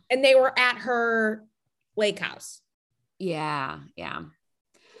 No. And they were at her lake house. Yeah. Yeah.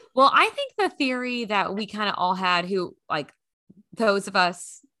 Well, I think the theory that we kind of all had, who like those of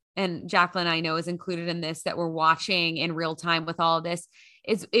us, and Jacqueline, I know is included in this, that we're watching in real time with all of this,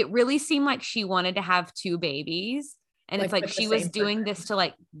 is it really seemed like she wanted to have two babies. And it's like she was doing this to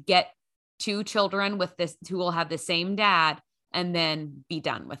like get two children with this who will have the same dad and then be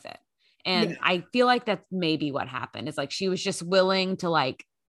done with it. And I feel like that's maybe what happened. It's like she was just willing to like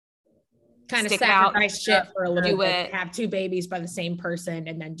kind of sacrifice shit for a little bit, have two babies by the same person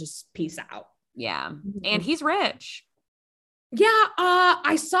and then just peace out. Yeah. And he's rich. Yeah.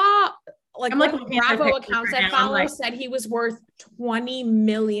 I saw like Bravo accounts I follow said he was worth $20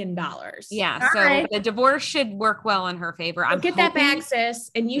 million. Yeah. So the divorce should work well in her favor. I'm get that back, sis.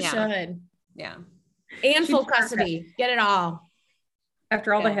 And you should. Yeah. And full custody. Get it all.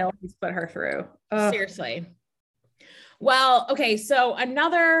 After all the hell he's put her through. Seriously. Well, okay. So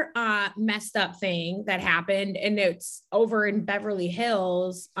another messed up thing that happened, and it's over in Beverly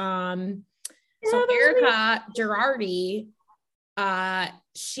Hills. So Erica Girardi,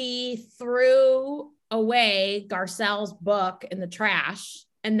 she threw away Garcelle's book in the trash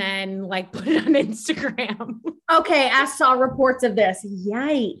and then like put it on Instagram. Okay. I saw reports of this.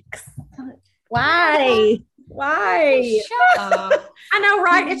 Yikes. Why? Shut up. I know,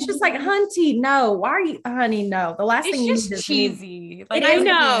 right? It's just like, Hunty, no. Why are you, honey? No. The last thing you need is cheesy. Like, I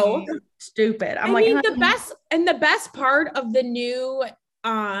know. Stupid. I mean, the best part of the new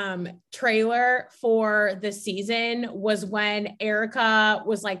trailer for the season was when Erica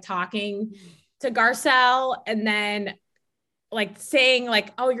was like talking to Garcelle and then like saying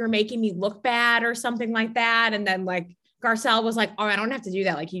like, oh, you're making me look bad or something like that. And then like Garcelle was like, oh, I don't have to do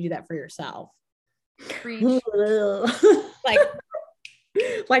that. Like you do that for yourself.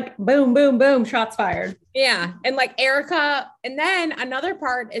 like boom, boom, boom, shots fired. Yeah. And like Erica, and then another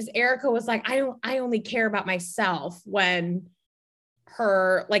part is Erica was like, I only care about myself when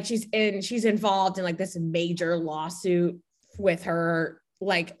her, like she's involved in like this major lawsuit with her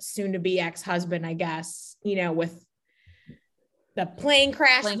like soon to be ex-husband, I guess, you know, with the plane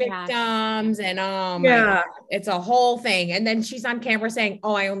crash victims and my God, it's a whole thing. And then she's on camera saying,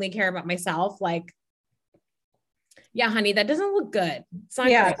 oh, I only care about myself. Like, yeah, honey, that doesn't look good. It's not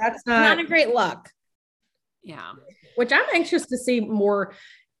great. That's not a great look. Yeah. Which I'm anxious to see more,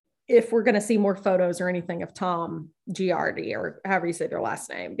 if we're going to see more photos or anything of Tom Girardi, or however you say their last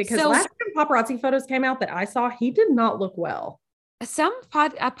name, because last time paparazzi photos came out that I saw, he did not look well. A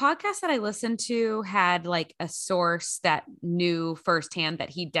podcast that I listened to had like a source that knew firsthand that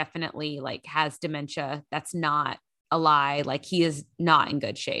he definitely like has dementia. That's not a lie. Like he is not in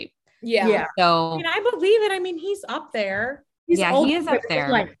good shape. Yeah. So I mean, I believe it. I mean, he's up there. He is up there.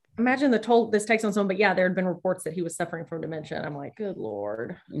 Like, imagine the toll this takes on someone, but yeah, there had been reports that he was suffering from dementia. And I'm like, good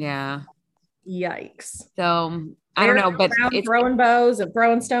Lord. Yeah. Yikes. So I don't know, but it's throwing bows and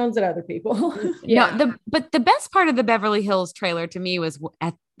throwing stones at other people. No, but the best part of the Beverly Hills trailer to me was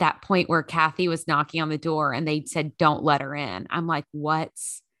at that point where Kathy was knocking on the door and they said, don't let her in. I'm like,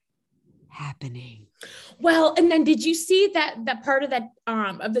 what's happening? Well, and then did you see that part of that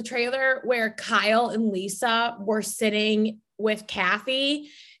of the trailer where Kyle and Lisa were sitting with Kathy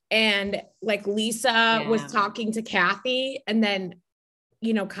and like Lisa was talking to Kathy and then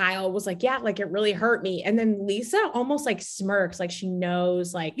Kyle was like, yeah, like it really hurt me. And then Lisa almost like smirks, like she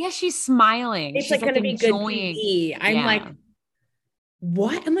knows, like, yeah, she's smiling. It's she's like going to be good TV. I'm like,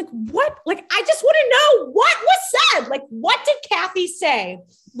 what? I'm like, what? Like, I just want to know what was said. Like, what did Kathy say?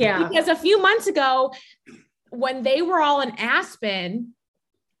 Yeah. Because a few months ago, when they were all in Aspen,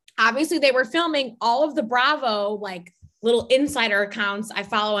 obviously they were filming all of the Bravo, like little insider accounts I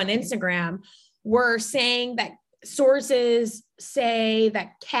follow on Instagram were saying that sources say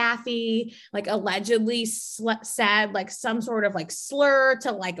that Kathy like allegedly said like some sort of like slur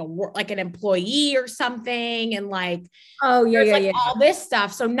to like an employee or something. And like, all this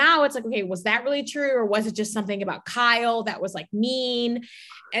stuff. So now it's like, okay, was that really true? Or was it just something about Kyle that was like mean?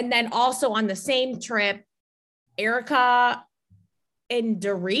 And then also on the same trip, Erica and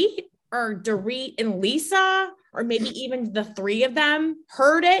Dorit and Lisa, or maybe even the three of them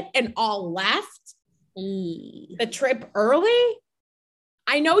heard it and all left the trip early.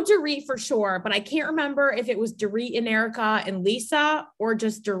 I know Dorit for sure, but I can't remember if it was Dorit and Erica and Lisa or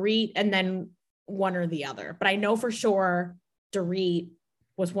just Dorit and then one or the other. But I know for sure Dorit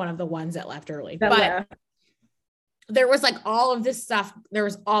was one of the ones that left early. There was like all of this stuff. There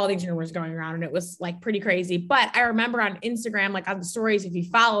was all these rumors going around and it was like pretty crazy. But I remember on Instagram, like on the stories, if you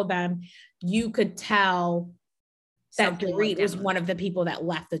follow them, you could tell that Dorit was one of the people that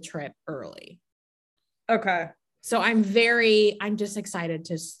left the trip early. Okay. So I'm just excited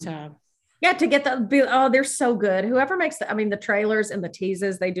to get they're so good. Whoever makes the trailers and the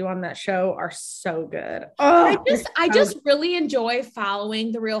teases they do on that show are so good. I just really enjoy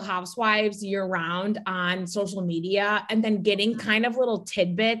following the Real Housewives year round on social media and then getting kind of little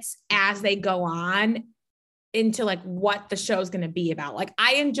tidbits as they go on into like what the show is going to be about. Like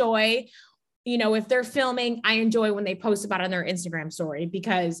I enjoy, if they're filming, I enjoy when they post about it on their Instagram story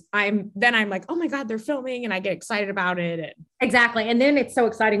because I'm like, oh my God, they're filming and I get excited about it. Exactly. And then it's so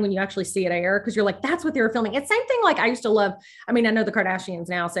exciting when you actually see it air because you're like, that's what they were filming. It's same thing. Like I used to love, I know the Kardashians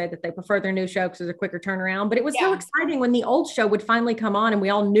now say that they prefer their new show because it's a quicker turnaround, but it was so exciting when the old show would finally come on and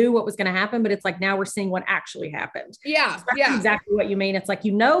we all knew what was going to happen, but it's like, now we're seeing what actually happened. Yeah. So that's exactly what you mean. It's like,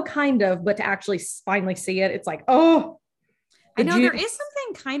 kind of, but to actually finally see it, it's like, oh, I know there is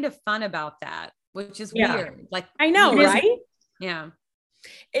something kind of fun about that, which is weird. Like I know, right? Yeah.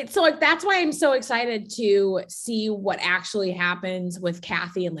 It's so like, that's why I'm so excited to see what actually happens with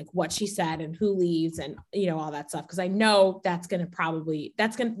Kathy and like what she said and who leaves and, all that stuff. Cause I know it's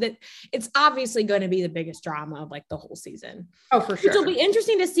obviously going to be the biggest drama of like the whole season. Oh, for sure. Which will be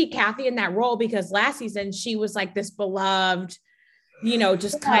interesting to see Kathy in that role because last season she was like this beloved,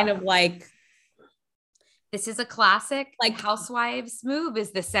 just kind of like, this is a classic like Housewives move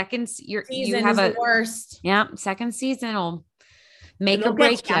is the second you have the worst. Yeah. Second season will make or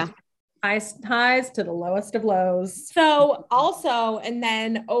break you. Highest highs to the lowest of lows. So also, and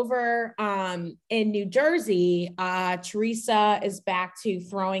then over in New Jersey, Teresa is back to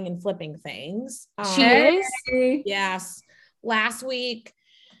throwing and flipping things. She is? Yes. Last week,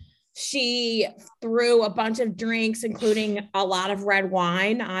 she threw a bunch of drinks, including a lot of red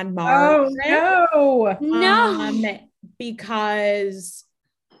wine on Mars. Oh, no. Because,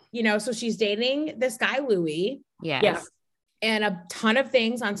 so she's dating this guy, Louis. Yes. Yeah. And a ton of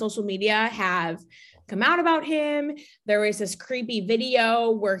things on social media have come out about him. There was this creepy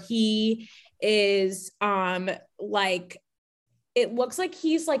video where he is, like, it looks like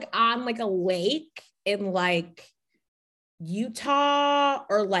he's like on like a lake in like Utah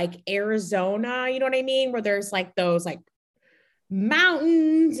or like Arizona, you know what I mean? Where there's like those like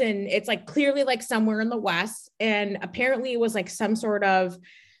mountains and it's like clearly like somewhere in the West. And apparently it was like some sort of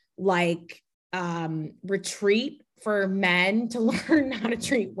like retreat for men to learn how to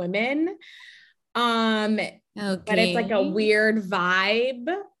treat women. Okay. But it's like a weird vibe.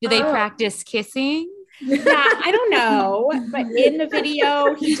 Do they practice kissing? Yeah, I don't know. But in the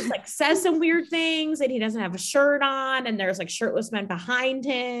video, he just like says some weird things and he doesn't have a shirt on and there's like shirtless men behind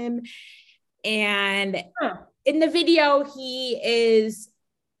him. And in the video, he is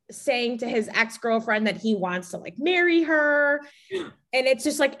saying to his ex-girlfriend that he wants to like marry her. And it's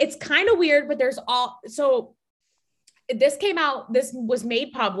just like, it's kind of weird, but so this was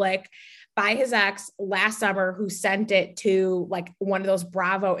made public by his ex last summer, who sent it to like one of those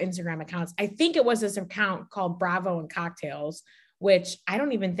Bravo Instagram accounts. I think it was this account called Bravo and Cocktails, which I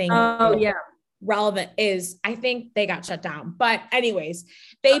don't even think relevant is. I think they got shut down. But anyways,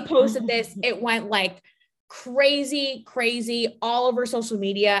 they posted this. It went like crazy all over social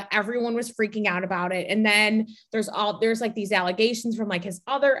media. Everyone was freaking out about it. And then there's like these allegations from like his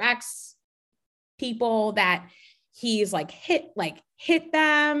other ex people that he's like hit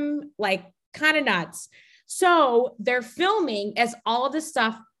them, like kind of nuts. So they're filming as all of this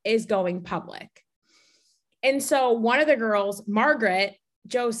stuff is going public. And so one of the girls, Margaret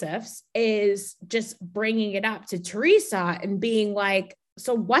Josephs, is just bringing it up to Teresa and being like,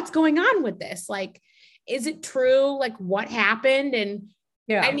 so what's going on with this? Like, is it true? Like, what happened? And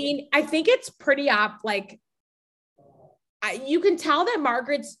I mean, I think it's pretty you can tell that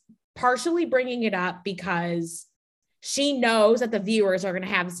Margaret's partially bringing it up because she knows that the viewers are going to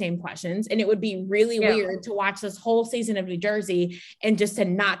have the same questions. And it would be really weird to watch this whole season of New Jersey and just to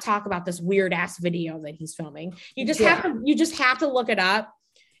not talk about this weird ass video that he's filming. You just have to look it up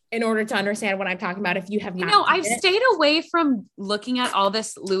in order to understand what I'm talking about. If you have not, I've stayed away from looking at all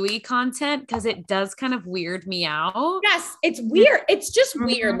this Louis content because it does kind of weird me out. Yes, it's weird. It's just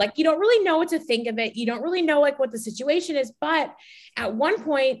weird. Like, you don't really know what to think of it. You don't really know like what the situation is. But at one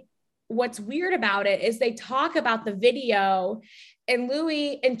point, what's weird about it is they talk about the video and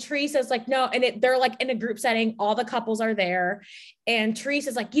Louis and Teresa's like, no. And they're like in a group setting, all the couples are there. And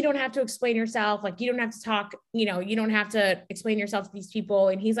Teresa's like, you don't have to explain yourself. Like, you don't have to talk, you don't have to explain yourself to these people.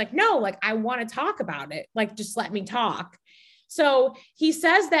 And he's like, no, like, I want to talk about it. Like, just let me talk. So he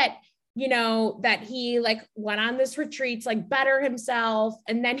says that, that he like went on this retreat to like better himself.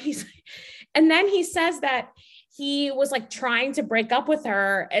 And then he says that he was like trying to break up with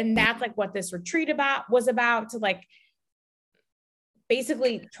her. And that's like what this retreat was about, to like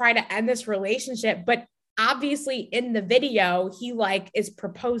basically try to end this relationship. But obviously in the video, he like is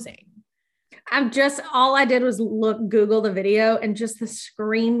proposing. All I did was Google the video, and just the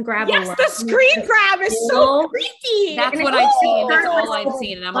screen grab. Yes, the screen grab is so creepy. That's what I've seen. That's all I've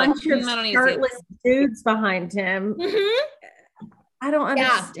seen. And I'm like, I don't need to see shirtless dudes behind him. Mm-hmm. I don't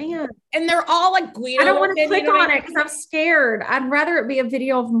understand. And they're all like Guido. I don't want to click on it because I'm scared. I'd rather it be a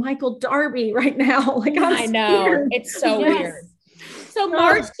video of Michael Darby right now. Like, I know. Scared. It's so weird. So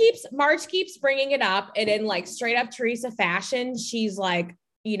Marge keeps bringing it up, and in like straight up Teresa fashion, she's like,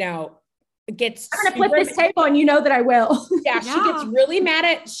 gets. I'm gonna flip this table, and that I will. Yeah, she gets really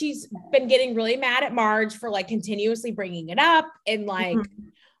mad she's been getting really mad at Marge for like continuously bringing it up and like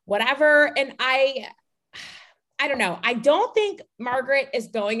whatever. And I don't know. I don't think Margaret is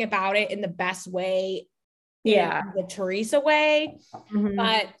going about it in the best way. Yeah. The Teresa way,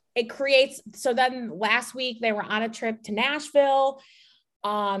 but it creates. So then last week they were on a trip to Nashville,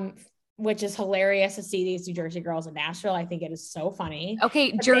 which is hilarious to see these New Jersey girls in Nashville. I think it is so funny.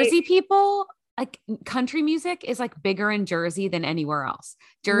 Okay. But Jersey people, like, country music is like bigger in Jersey than anywhere else.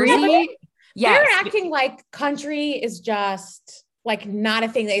 Jersey. They're acting like country is just like not a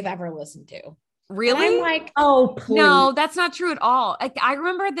thing they've ever listened to. Really? And I'm like, oh, please. No, that's not true at all. Like, I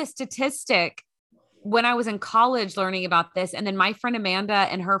remember the statistic when I was in college learning about this. And then my friend Amanda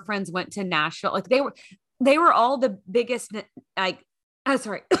and her friends went to Nashville. Like, they were all the biggest, like,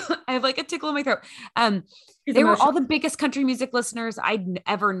 sorry, I have like a tickle in my throat. They were all the biggest country music listeners I'd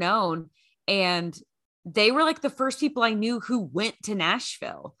ever known. And they were like the first people I knew who went to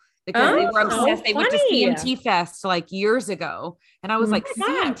Nashville because they were obsessed. They went to CMT Fest like years ago. And I was like,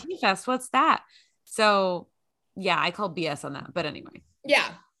 CMT Fest, what's that? So yeah, I called BS on that. But anyway. Yeah.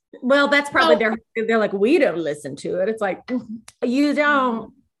 Well, that's probably they're like, we don't listen to it. It's like, you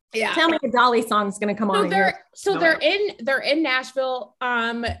don't. Yeah. Tell me a Dolly song's going to come on. They're in Nashville.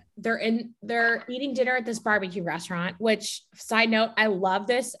 They're eating dinner at this barbecue restaurant, which, side note, I love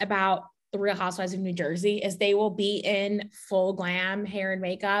this about the Real Housewives of New Jersey, is they will be in full glam hair and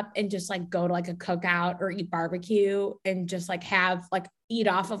makeup and just like go to like a cookout or eat barbecue and just like have like eat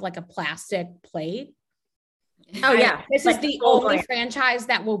off of like a plastic plate. Oh yeah. This is the only franchise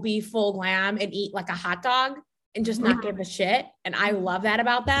that will be full glam and eat like a hot dog and just not give a shit. And I love that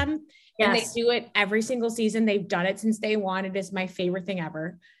about them. Yes. And they do it every single season. They've done it since day one. It is my favorite thing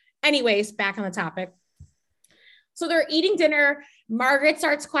ever. Anyways, back on the topic. So they're eating dinner. Margaret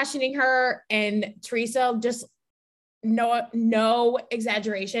starts questioning her, and Teresa just no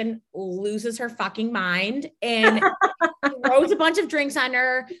exaggeration, loses her fucking mind and throws a bunch of drinks on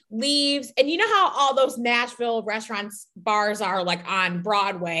her, leaves. And you know how all those Nashville restaurants, bars are like on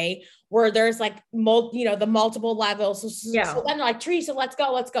Broadway, where there's like, the multiple levels. So then they're like, Teresa, let's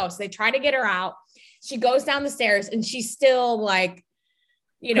go. So they try to get her out. She goes down the stairs and she's still like,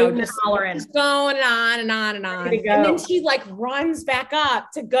 just going on and on and on. And then she like runs back up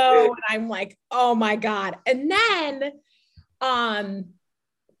to go. And I'm like, oh my God. And then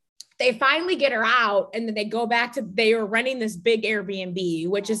they finally get her out, and then they go back to, they were renting this big Airbnb,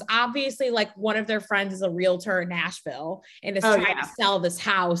 which is obviously like one of their friends is a realtor in Nashville and is trying to sell this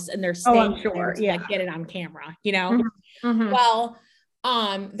house, and they're staying to like get it on camera, Well,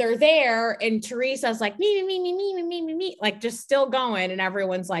 they're there, and Teresa's like, me, like just still going. And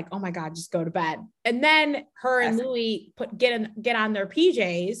everyone's like, oh my God, just go to bed. And then her and Louis get on their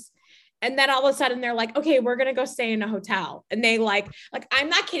PJs. And then all of a sudden they're like, okay, we're going to go stay in a hotel. And they like, I'm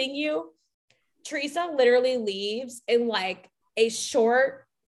not kidding you. Teresa literally leaves in like a short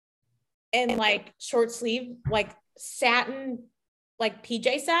sleeve, like satin, like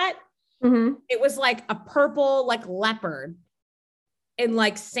PJ set. Mm-hmm. It was like a purple, like leopard, and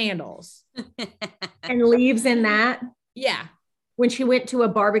like sandals. And leaves in that. Yeah. When she went to a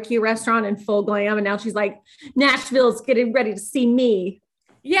barbecue restaurant in full glam, and now she's like, Nashville's getting ready to see me.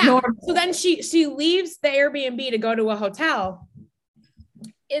 Yeah. Normal. So then she leaves the Airbnb to go to a hotel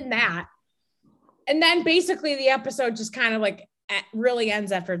in that. And then basically the episode just kind of like really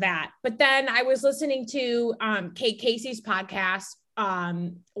ends after that. But then I was listening to Kate Casey's podcast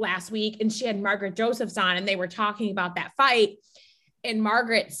last week, and she had Margaret Josephs on, and they were talking about that fight. And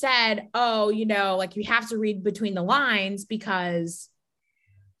Margaret said, oh, like you have to read between the lines, because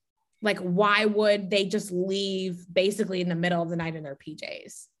like, why would they just leave basically in the middle of the night in their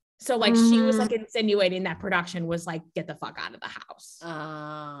PJs? So like, she was like insinuating that production was like, get the fuck out of the house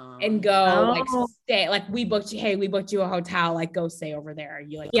and go like stay. Like we booked you a hotel, like go stay over there.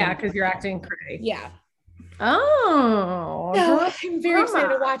 You like, because you're acting crazy. Yeah. Oh, so I'm very excited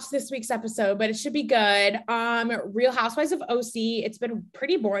to watch this week's episode, but it should be good. Real Housewives of OC. It's been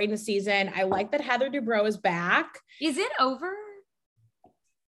pretty boring this season. I like that Heather Dubrow is back. Is it over?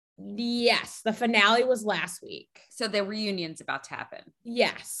 Yes, the finale was last week. So the reunion's about to happen.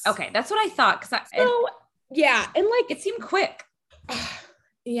 Yes. Okay, that's what I thought. And like it seemed quick.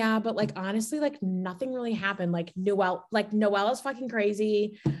 Yeah, but like honestly, like nothing really happened. Like Noella's fucking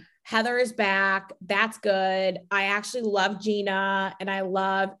crazy. Heather is back. That's good. I actually love Gina and I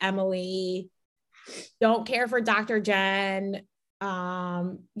love Emily. Don't care for Dr. Jen.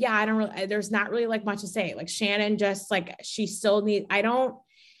 There's not really like much to say. Like Shannon, just like she still needs, I don't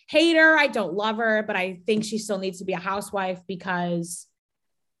hate her. I don't love her, but I think she still needs to be a housewife because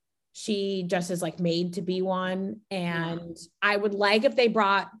she just is like made to be one. And I would like if they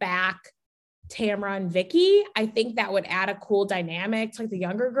brought back Tamra and Vicky. I think that would add a cool dynamic to like the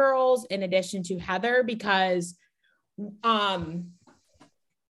younger girls in addition to Heather, because one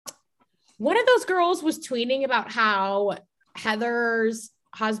of those girls was tweeting about how Heather's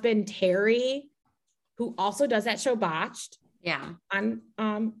husband, Terry, who also does that show Botched, on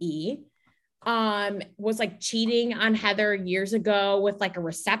was like cheating on Heather years ago with like a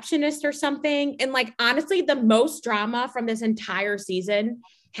receptionist or something. And like, honestly, the most drama from this entire season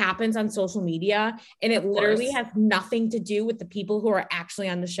happens on social media, and it literally has nothing to do with the people who are actually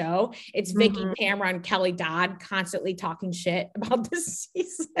on the show. It's Vicky, Tamra, and Kelly Dodd constantly talking shit about this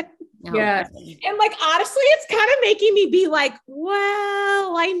season. Yeah. And like, honestly, it's kind of making me be like,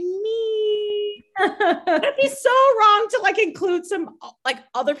 well, I mean, it'd be so wrong to like include some like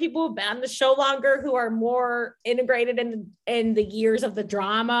other people who've been on the show longer, who are more integrated in the years of the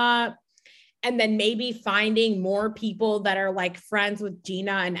drama. And then maybe finding more people that are like friends with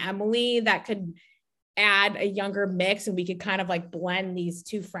Gina and Emily that could add a younger mix, and we could kind of like blend these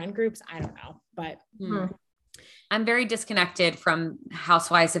two friend groups. I don't know, but I'm very disconnected from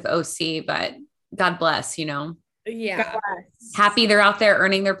Housewives of OC, but God bless, Yeah. Happy they're out there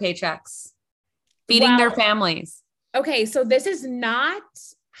earning their paychecks, feeding their families. Okay. So this is not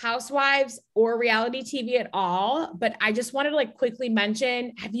Housewives or reality TV at all, but I just wanted to like quickly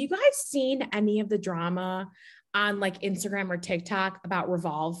mention, have you guys seen any of the drama on like Instagram or TikTok about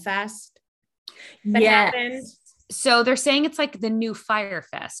Revolve Fest that happened? So they're saying it's like the new Fyre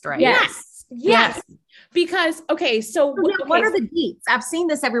Fest, right? Yes. Because, okay. So what are the deets? I've seen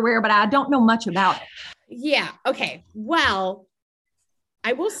this everywhere, but I don't know much about it. Yeah. Okay. Well,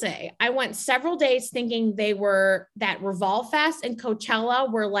 I will say I went several days thinking that Revolve Fest and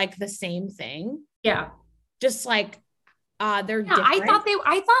Coachella were like the same thing. Yeah. just like they're yeah, different.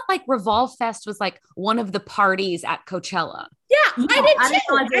 I thought like Revolve Fest was like one of the parties at Coachella. Yeah, I did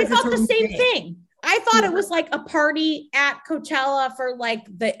too. I thought the same thing. thing. I thought it was like a party at Coachella for like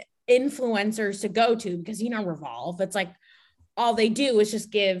the influencers to go to, because Revolve, it's like all they do is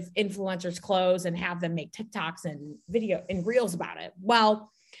just give influencers clothes and have them make TikToks and video and reels about it.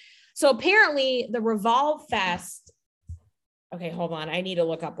 Well, so apparently the Revolve Fest, okay, hold on, I need to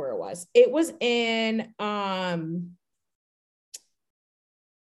look up where it was. It was in oh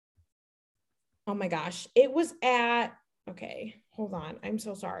my gosh, it was at, okay, hold on, I'm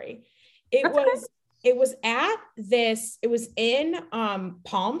so sorry. It was in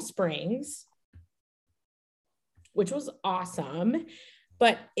Palm Springs, which was awesome,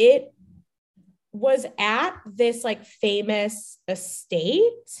 but it was at this like famous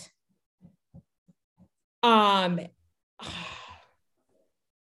estate. I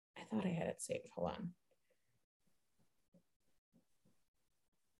thought I had it saved. Hold on.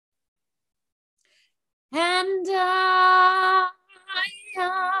 And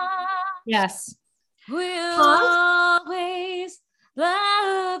Yes. will always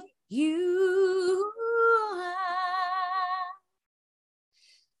love you.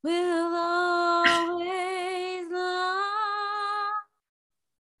 Will always love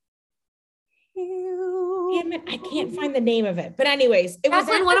you. Damn it, I can't find the name of it. But anyways, it was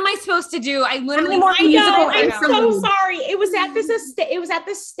What am I supposed to do? I literally I'm so sorry. It was at this estate. It was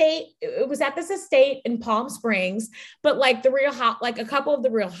at this estate in Palm Springs. But like a couple of the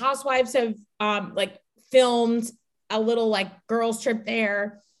Real Housewives have like filmed a little like girls trip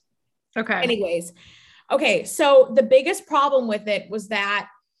there. Okay. Anyways, okay. So the biggest problem with it was that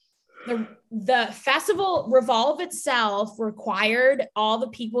the festival Revolve itself required all the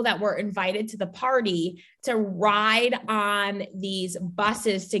people that were invited to the party to ride on these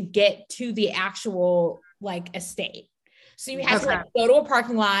buses to get to the actual like estate. So you have to like go to a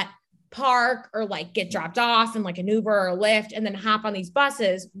parking lot, park, or like get dropped off in like an Uber or a Lyft, and then hop on these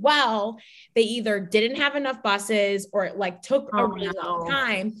buses. Well, they either didn't have enough buses or it like took a really long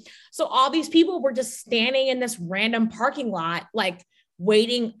time. So all these people were just standing in this random parking lot, like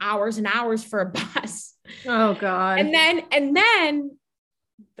waiting hours and hours for a bus. Oh God. And then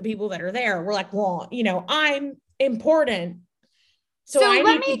the people that are there were like, well, I'm important. So I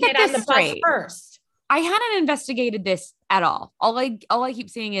need to get on the bus first. I hadn't investigated this at all. All I keep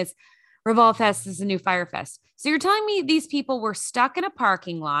seeing is Revolve Fest is a new Fyre Fest. So you're telling me these people were stuck in a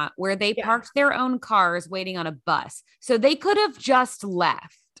parking lot where they parked their own cars waiting on a bus. So they could have just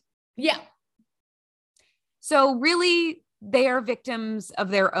left. Yeah. So really, they are victims of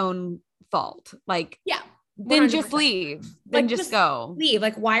their own fault. Like, yeah, 100%. Then just leave. Then just go. Leave.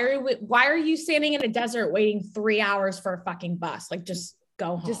 Like, why are you standing in a desert waiting 3 hours for a fucking bus? Like, just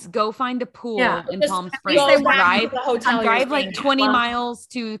go home. Just go find a pool in Palm Springs. Drive like 20 miles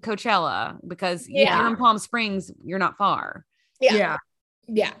to Coachella, because if you're in Palm Springs, you're not far. Yeah.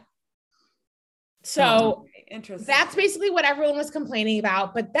 So interesting. That's basically what everyone was complaining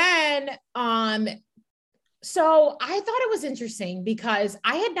about. But then, so I thought it was interesting because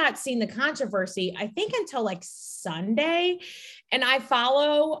I had not seen the controversy, I think, until like Sunday. And I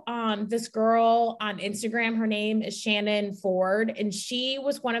follow this girl on Instagram. Her name is Shannon Ford. And she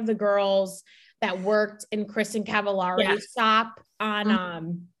was one of the girls that worked in Kristen Cavallari's shop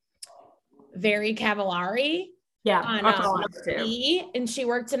on Very Cavallari. Yeah. And she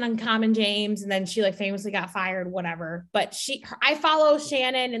worked in Uncommon James, and then she like famously got fired, whatever. But I follow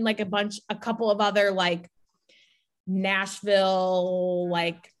Shannon and like a couple of other like Nashville,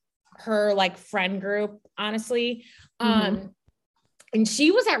 like her like friend group, honestly. And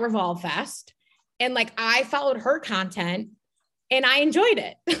she was at Revolve Fest, and like I followed her content and I enjoyed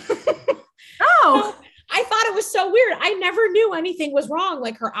it. Oh, I thought it was so weird. I never knew anything was wrong.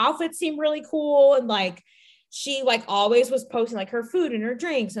 Like her outfit seemed really cool, and like she like always was posting like her food and her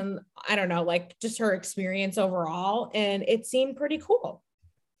drinks, and I don't know, like just her experience overall, and it seemed pretty cool.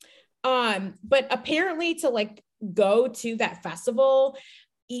 But apparently to like go to that festival,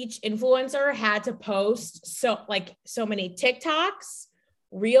 each influencer had to post so many TikToks,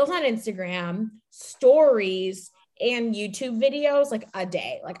 reels on Instagram, stories, and YouTube videos like a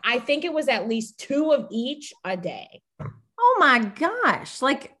day. Like I think it was at least 2 of each a day. Oh my gosh.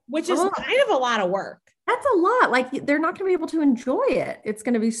 Like, which is kind of a lot of work. That's a lot. Like they're not going to be able to enjoy it. It's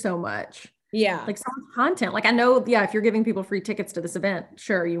going to be so much. Yeah. Like some content. Like I know, if you're giving people free tickets to this event,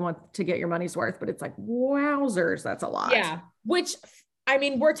 sure, you want to get your money's worth, but it's like, wowzers, that's a lot. Yeah. Which, I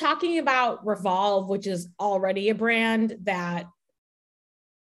mean, we're talking about Revolve, which is already a brand that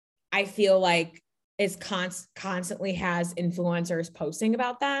I feel like is constantly has influencers posting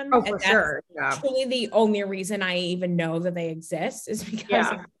about them. Oh, for sure. Yeah. Truly the only reason I even know that they exist is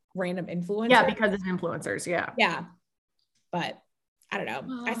because of random influencers. Yeah, because of influencers. Yeah. Yeah. But I don't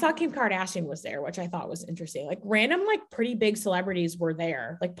know. I saw Kim Kardashian was there, which I thought was interesting. Like random, like pretty big celebrities were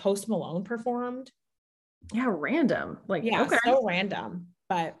there. Like Post Malone performed. Yeah, random. Like, yeah, okay. So random.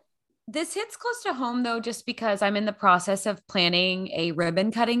 But this hits close to home though, just because I'm in the process of planning a ribbon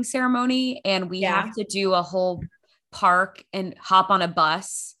cutting ceremony, and we have to do a whole park and hop on a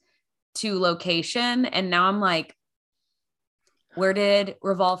bus to location. And now I'm like, where did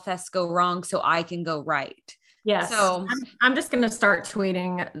Revolve Fest go wrong so I can go right? Yes. So I'm just going to start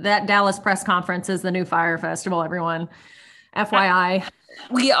tweeting that Dallas press conference is the new Fire Festival, everyone. FYI.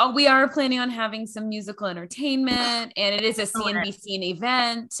 We are planning on having some musical entertainment, and it is a CNBC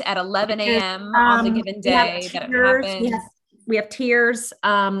event at 11 a.m. On the given day that it happens. We have tiers.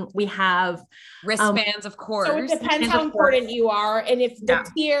 We have wristbands, of course. So it depends how important you are. And if the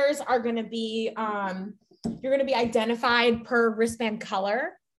tiers are going to be, you're going to be identified per wristband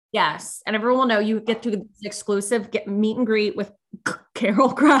color. Yes. And everyone will know you get to the exclusive meet and greet with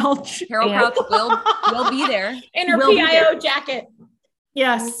Carol Crouch. Carol Crouch will be there. In her PIO jacket.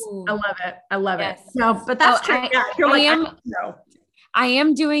 Yes. Ooh. I love it. I love it. No, but that's true. I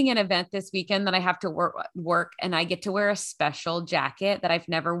am doing an event this weekend that I have to work, and I get to wear a special jacket that I've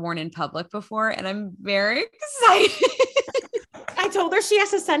never worn in public before. And I'm very excited. I told her she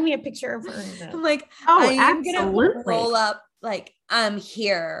has to send me a picture of her. I'm like, I'm going to roll up. Like, I'm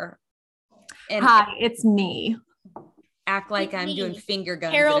here. And hi, it's me. Act like I'm doing finger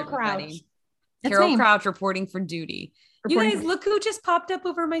guns. Carol Crouch. Carol Crouch reporting for duty. You guys, look who just popped up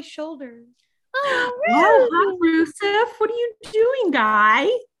over my shoulder. Oh, hi, Rusev. What are you doing, guy?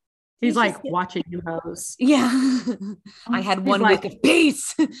 He's like watching you hoes. Yeah. I had one week of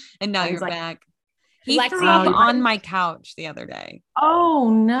peace, and now you're back. He threw up on my couch the other day. Oh,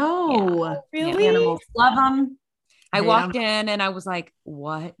 no. Yeah. Really? Animals love them. I walked in and I was like,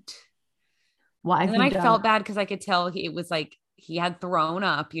 what? Why? And then I felt bad because I could tell it was like he had thrown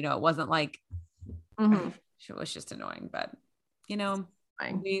up. You know, it wasn't like it was just annoying, but you know,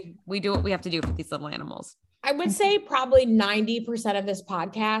 we do what we have to do for these little animals. I would say probably 90% of this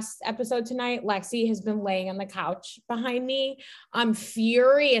podcast episode tonight, Lexi has been laying on the couch behind me. I'm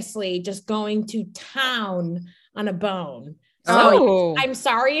furiously just going to town on a bone. So I'm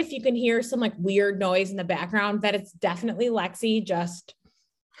sorry if you can hear some like weird noise in the background, that it's definitely Lexi.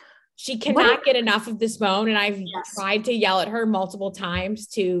 She cannot get enough of this bone. And I've tried to yell at her multiple times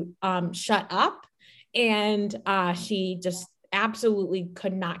to shut up. And she just absolutely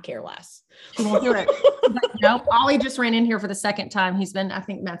could not care less. She won't do it. Nope. Ollie just ran in here for the second time. I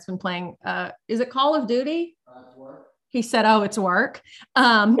think Matt's been playing, is it Call of Duty? He said, oh, it's work.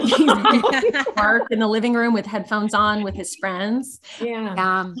 He's work in the living room with headphones on with his friends.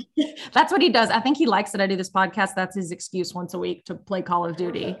 Yeah. That's what he does. I think he likes that I do this podcast. That's his excuse once a week to play Call of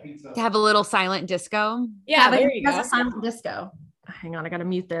Duty. To have a little silent disco. Yeah, there you go. A silent disco. Hang on. I got to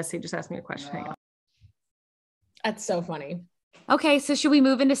mute this. He just asked me a question. Hang on. That's so funny. Okay, so should we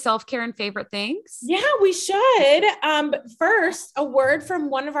move into self-care and favorite things? Yeah, we should. But first, a word from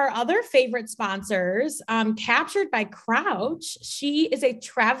one of our other favorite sponsors, Captured by Crouch. She is a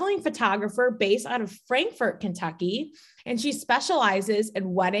traveling photographer based out of Frankfort, Kentucky, and she specializes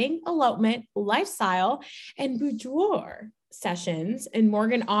in wedding, elopement, lifestyle, and boudoir sessions. And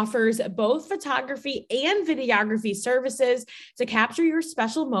Morgan offers both photography and videography services to capture your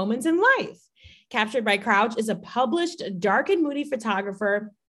special moments in life. Captured by Crouch is a published dark and moody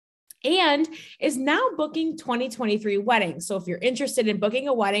photographer and is now booking 2023 weddings. So if you're interested in booking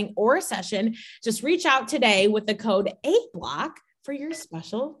a wedding or a session, just reach out today with the code 8BLOCK for your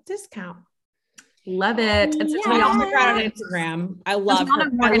special discount. Love it. And since we all check her out on Instagram, I love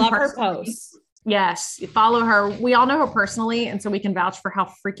her posts. Yes, you follow her. We all know her personally, and so we can vouch for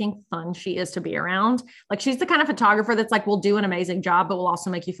how freaking fun she is to be around. Like, she's the kind of photographer that's like, we'll do an amazing job, but we'll also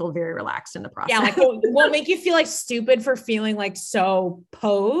make you feel very relaxed in the process. Yeah, like we'll make you feel like stupid for feeling like so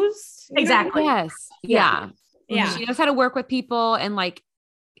posed. Exactly. Yes. Yeah. She knows how to work with people and like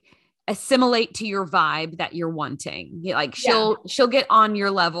assimilate to your vibe that you're wanting. Like she'll get on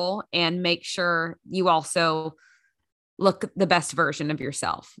your level and make sure you also look the best version of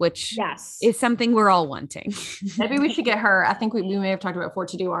yourself, which is something we're all wanting. Maybe we should get her. I think we may have talked about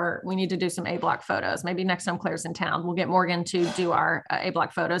before we need to do some A-block photos. Maybe next time Claire's in town, we'll get Morgan to do our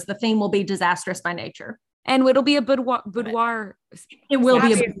A-block photos. The theme will be disastrous by nature. And it'll be a boudoir. It will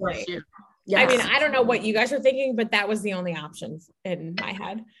be a boudoir. Yes. I mean, I don't know what you guys are thinking, but that was the only option in my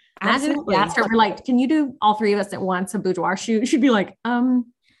head. Imagine if we asked her, we're like, can you do all three of us at once, a boudoir shoot? She'd be like,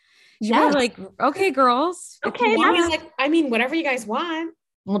 Yeah. Like, okay, girls. Okay. I mean, whatever you guys want.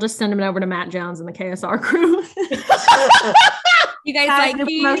 We'll just send them over to Matt Jones and the KSR crew. You guys like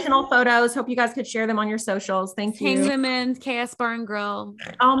promotional photos. Hope you guys could share them on your socials. Thank you. Hang them in KS Bar and Grill.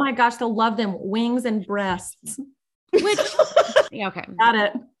 Oh my gosh, they'll love them. Wings and breasts. Which, yeah, okay. Got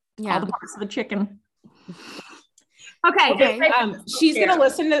it. Yeah. All the parts of the chicken. Okay. She's gonna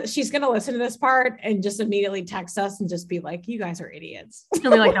listen to this part and just immediately text us and just be like, "You guys are idiots."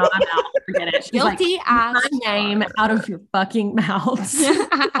 She'll be like, "No, I'm out. Forget it." She's guilty as my name out of your fucking mouths.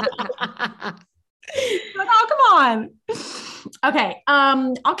 Oh, come on. Okay.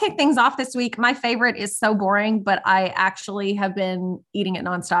 I'll kick things off this week. My favorite is so boring, but I actually have been eating it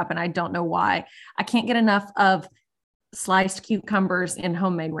nonstop and I don't know why. I can't get enough of sliced cucumbers in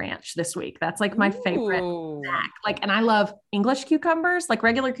homemade ranch this week. That's like my favorite snack. Like, and I love English cucumbers, like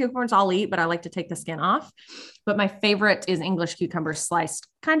regular cucumbers I'll eat, but I like to take the skin off. But my favorite is English cucumbers sliced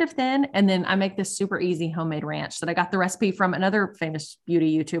kind of thin. And then I make this super easy homemade ranch that I got the recipe from another famous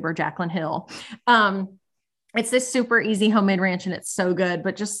beauty YouTuber, Jaclyn Hill. It's this super easy homemade ranch and it's so good,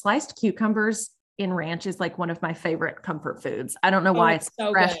 but just sliced cucumbers in ranch is like one of my favorite comfort foods. I don't know why. It's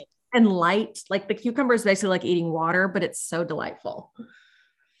so fresh good and light. Like the cucumber is basically like eating water, but it's so delightful.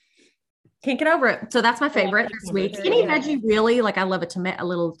 Can't get over it. So that's my favorite this week. Any veggie really, like I love a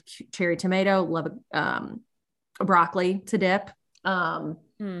little cherry tomato, love a broccoli to dip. You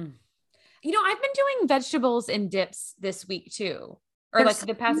know, I've been doing vegetables in dips this week too, or like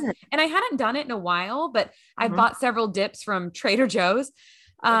the past, and I hadn't done it in a while, but I've bought several dips from Trader Joe's.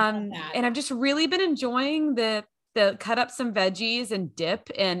 And I've just really been enjoying the cut up some veggies and dip.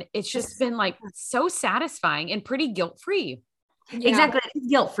 And it's just been like so satisfying and pretty guilt-free. Yeah. Exactly. It's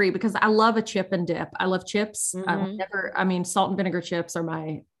guilt-free because I love a chip and dip. I love chips. Salt and vinegar chips are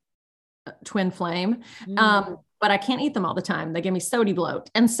my twin flame. But I can't eat them all the time. They give me sody bloat.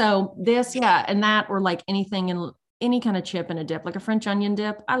 And so this, and that, or like anything in any kind of chip and a dip, like a French onion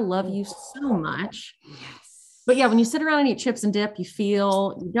dip. I love you so much. Yes. But yeah, when you sit around and eat chips and dip, you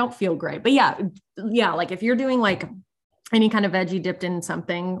don't feel great. But yeah, like if you're doing like any kind of veggie dipped in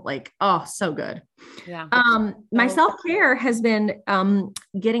something, like, oh, so good. Yeah. My self-care has been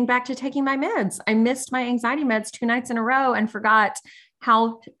getting back to taking my meds. I missed my anxiety meds 2 nights in a row and forgot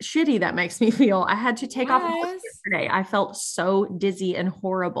how shitty that makes me feel. I had to take off yesterday. I felt so dizzy and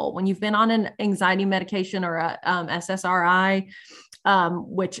horrible. When you've been on an anxiety medication or a SSRI,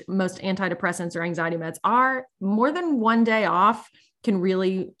 which most antidepressants or anxiety meds are, more than 1 day off can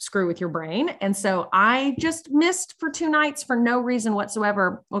really screw with your brain. And so I just missed for 2 nights for no reason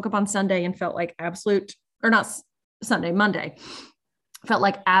whatsoever. Woke up on Sunday and felt like Monday. Felt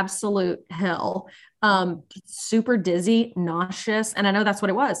like absolute hell. Super dizzy, nauseous. And I know that's what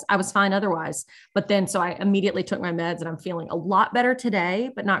it was. I was fine otherwise. But then, so I immediately took my meds and I'm feeling a lot better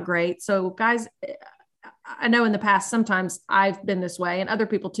today, but not great. So guys, I know in the past, sometimes I've been this way and other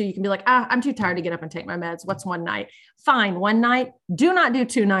people too. You can be like, I'm too tired to get up and take my meds. What's 1 night? Fine. 1 night. Do not do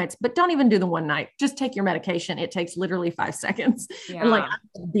 2 nights, but don't even do the 1 night. Just take your medication. It takes literally 5 seconds. Yeah. And like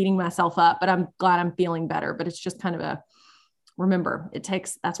I'm beating myself up, but I'm glad I'm feeling better. But it's just kind of remember,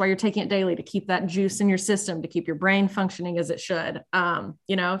 that's why you're taking it daily, to keep that juice in your system, to keep your brain functioning as it should. If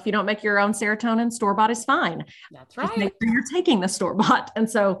you don't make your own serotonin, store-bought is fine. That's right. Just make sure you're taking the store-bought. And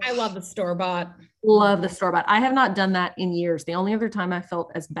so I love the store-bought. Love the store-bought. I have not done that in years. The only other time I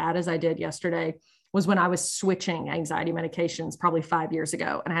felt as bad as I did yesterday was when I was switching anxiety medications probably 5 years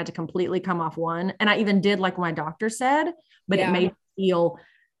ago. And I had to completely come off one. And I even did like my doctor said, but it made me feel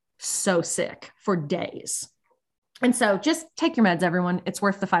so sick for days. And so just take your meds, everyone. It's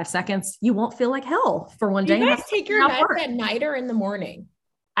worth the 5 seconds. You won't feel like hell for 1 day. You guys take your meds at night or in the morning?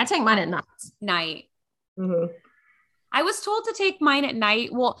 I take mine at night. Mm-hmm. I was told to take mine at night.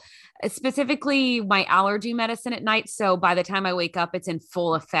 Well, specifically my allergy medicine at night. So by the time I wake up, it's in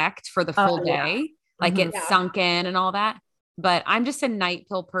full effect for the full day. Like it's sunk in and all that. But I'm just a night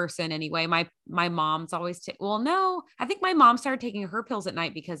pill person anyway. My mom's always I think my mom started taking her pills at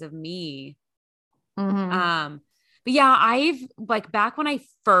night because of me. Mm-hmm. But yeah, I've like back when I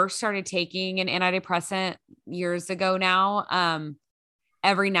first started taking an antidepressant years ago now,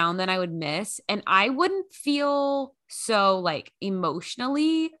 every now and then I would miss, and I wouldn't feel so like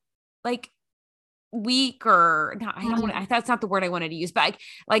emotionally like weak or no, I don't want that's not the word I wanted to use, but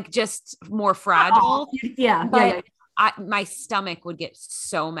like just more fragile. But my stomach would get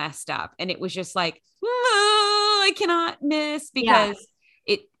so messed up and it was just like, I cannot miss because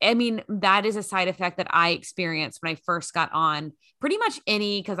that is a side effect that I experienced when I first got on pretty much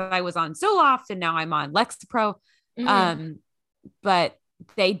because I was on Zoloft and now I'm on Lexapro. But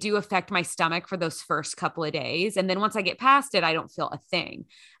they do affect my stomach for those first couple of days. And then once I get past it, I don't feel a thing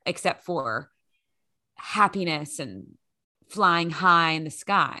except for happiness and flying high in the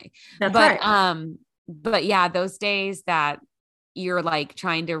sky. That's but, right. But yeah, those days that you're like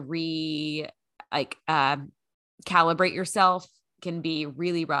trying to calibrate yourself can be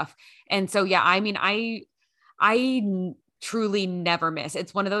really rough. And so, yeah, I mean, I truly never miss.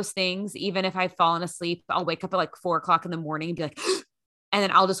 It's one of those things, even if I've fallen asleep, I'll wake up at like 4:00 in the morning and be like, and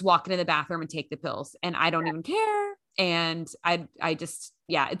then I'll just walk into the bathroom and take the pills and I don't even care. And I just,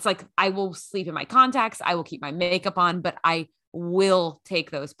 yeah, it's like, I will sleep in my contacts. I will keep my makeup on, but I will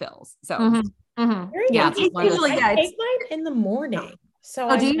take those pills. So yeah, usually I take mine in the morning.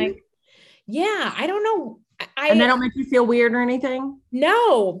 So do you? Yeah, I don't know. And they don't make you feel weird or anything?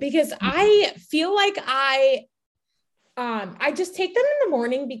 No, because I feel like I just take them in the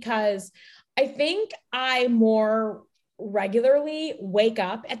morning because I think I more regularly wake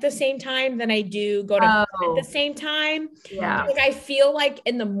up at the same time than I do go to bed at the same time. Yeah. Like I feel like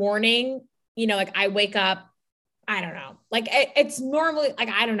in the morning, you know, like I wake up, I don't know, like it's normally like,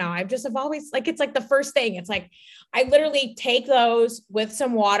 I don't know. I've always like, it's like the first thing. It's like, I literally take those with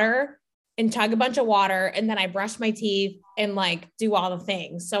some water and chug a bunch of water. And then I brush my teeth and like do all the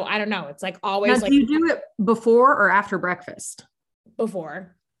things. So I don't know. It's like always now, like. Do you do it before or after breakfast?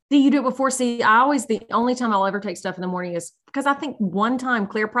 Before. Do you do it before? See, the only time I'll ever take stuff in the morning is because I think one time,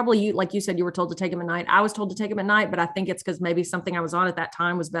 Claire, probably you, like you said, you were told to take them at night. I was told to take them at night, but I think it's because maybe something I was on at that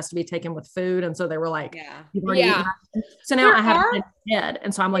time was best to be taken with food. And so they were like, you've already eaten. So now I have it in bed.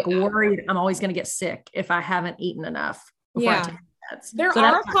 And so I'm like worried I'm always going to get sick if I haven't eaten enough before I take meds. There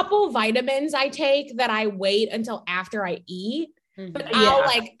are a couple vitamins I take that I wait until after I eat, but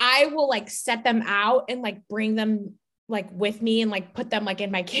I will like set them out and like bring them like with me and like put them like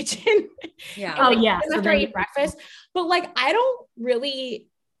in my kitchen. Yeah. After I eat breakfast. But like, I don't really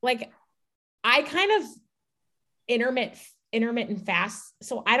like, I kind of intermittent fast.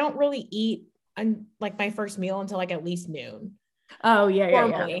 So I don't really eat like my first meal until like at least noon. Oh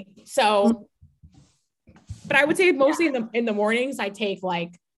yeah. So, but I would say mostly in the mornings, I take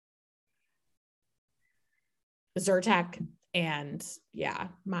like Zyrtec and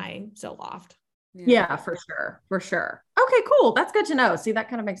my Zoloft. Yeah, for sure. Okay, cool. That's good to know. See, that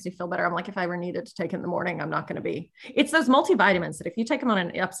kind of makes me feel better. I'm like, if I ever needed to take it in the morning, I'm not going to be. It's those multivitamins that if you take them on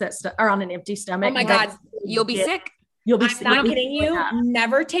an or on an empty stomach, oh my God, you'll be sick. You'll be sick. I'm not kidding you.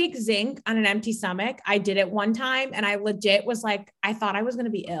 Never take zinc on an empty stomach. I did it one time and I legit was like, I thought I was going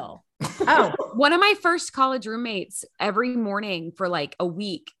to be ill. Oh, one of my first college roommates, every morning for like a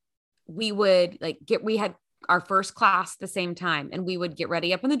week, we would we had our first class at the same time and we would get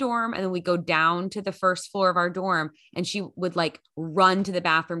ready up in the dorm and then we'd go down to the first floor of our dorm and she would like run to the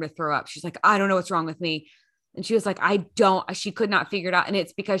bathroom to throw up. She's like, I don't know what's wrong with me. And she was like, she could not figure it out. And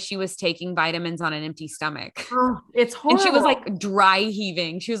it's because she was taking vitamins on an empty stomach. Oh, it's horrible. And she was like dry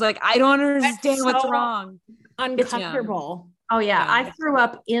heaving. She was like, I don't understand what's wrong. Uncomfortable. Oh yeah. I threw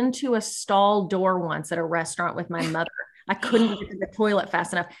up into a stall door once at a restaurant with my mother. I couldn't get to the toilet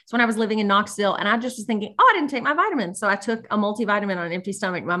fast enough. So when I was living in Knoxville and I just was thinking, I didn't take my vitamins. So I took a multivitamin on an empty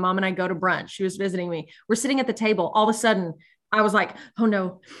stomach. My mom and I go to brunch. She was visiting me. We're sitting at the table. All of a sudden I was like, oh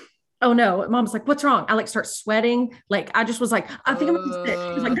no. Mom's like, what's wrong? I like start sweating. Like, I just was like, I think I'm gonna be sick.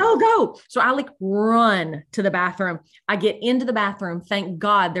 She was like, go. So I like run to the bathroom. I get into the bathroom. Thank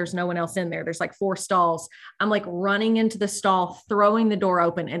God there's no one else in there. There's like 4 stalls. I'm like running into the stall, throwing the door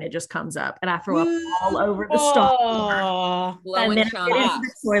open and it just comes up and I throw up all over the stall. And then I get into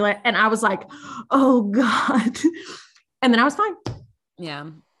the toilet and I was like, oh God. And then I was fine.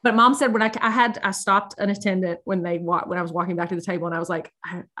 Yeah. But mom said when I stopped an attendant when I was walking back to the table and I was like,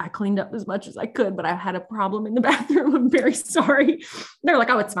 I cleaned up as much as I could, but I had a problem in the bathroom. I'm very sorry. They're like,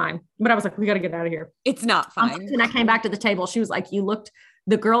 oh, it's fine. But I was like, we got to get out of here. It's not fine. And I came back to the table. She was like,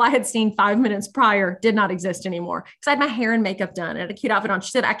 the girl I had seen 5 minutes prior did not exist anymore. Cause I had my hair and makeup done and I had a cute outfit on. She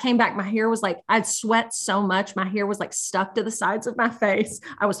said, I came back. My hair was like, I'd sweat so much. My hair was like stuck to the sides of my face.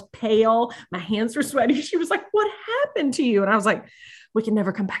 I was pale. My hands were sweaty. She was like, what happened to you? And I was like, we can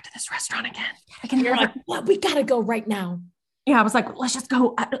never come back to this restaurant again. You're like, well, we got to go right now. Yeah. I was like, let's just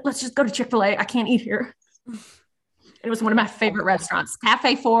go to Chick-fil-A. I can't eat here. It was one of my favorite restaurants,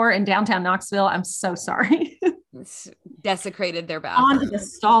 Cafe 4 in downtown Knoxville. I'm so sorry. It's desecrated their bathroom. Onto the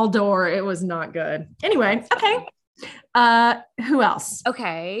stall door. It was not good. Anyway. Okay. Who else?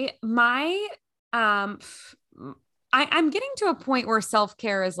 Okay. I'm getting to a point where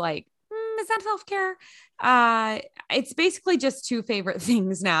self-care is like, is that self-care? It's basically just 2 favorite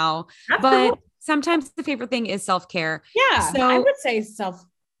things now, but sometimes the favorite thing is self-care. Yeah. So I would say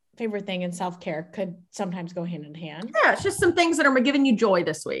favorite thing in self-care could sometimes go hand in hand. Yeah, it's just some things that are giving you joy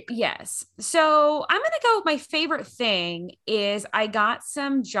this week. Yes. So I'm going to go with my favorite thing is I got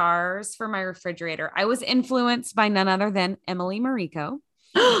some jars for my refrigerator. I was influenced by none other than Emily Mariko.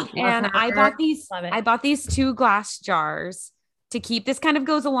 And I bought these 2 glass jars to keep. This kind of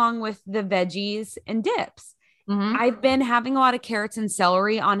goes along with the veggies and dips. Mm-hmm. I've been having a lot of carrots and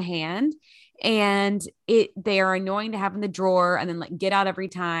celery on hand, and they are annoying to have in the drawer and then like get out every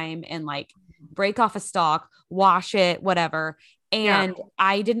time and like break off a stalk, wash it, whatever. And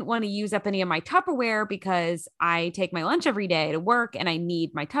I didn't want to use up any of my Tupperware because I take my lunch every day to work and I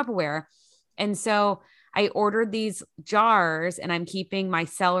need my Tupperware. And so I ordered these jars and I'm keeping my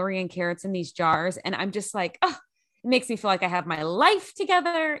celery and carrots in these jars. And I'm just like, oh, it makes me feel like I have my life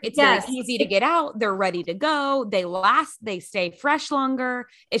together. It's very easy to get out. They're ready to go. They last, they stay fresh longer.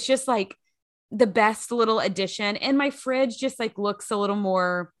 It's just like the best little addition. And my fridge just like looks a little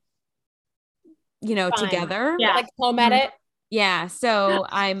more, together. Yeah. Like home edit. Yeah. So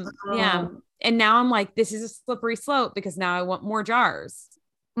and now I'm like, this is a slippery slope because now I want more jars.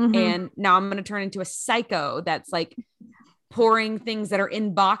 Mm-hmm. And now I'm going to turn into a psycho that's like pouring things that are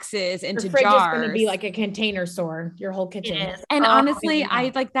in boxes into your fridge jars. Is going to be like a container store, your whole kitchen. Yes. And honestly, I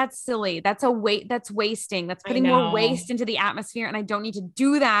like, that's silly. That's that's wasting. That's putting more waste into the atmosphere. And I don't need to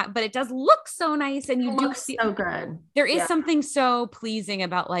do that, but it does look so nice. And you do feel so good. There is something so pleasing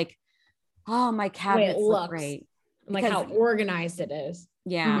about like, oh, my cabinets look great. Like how organized it is.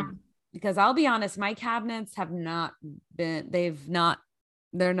 Yeah. Mm-hmm. Because I'll be honest, my cabinets have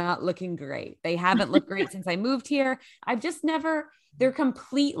they're not looking great. They haven't looked great since I moved here. They're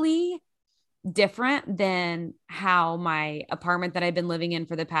completely different than how my apartment that I've been living in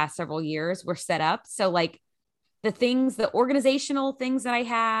for the past several years were set up. So like the organizational things that I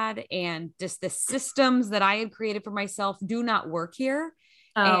had and just the systems that I had created for myself do not work here.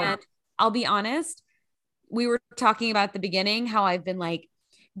 Oh. And I'll be honest, we were talking about at the beginning, how I've been like,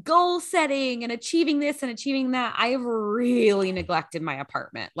 goal setting and achieving this and achieving that. I have really neglected my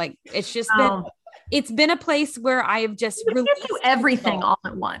apartment. Like it's been a place where I have just released everything all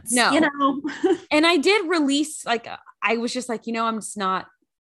at once. No, and I did release, like, I was just like,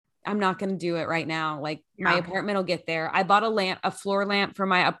 I'm not going to do it right now. Like my apartment will get there. I bought a floor lamp for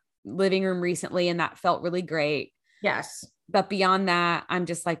my living room recently, and that felt really great. Yes. But beyond that, I'm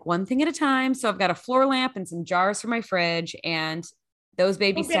just like one thing at a time. So I've got a floor lamp and some jars for my fridge, and those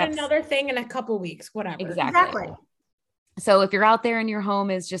baby steps. Get another thing in a couple weeks, whatever. Exactly. So if you're out there and your home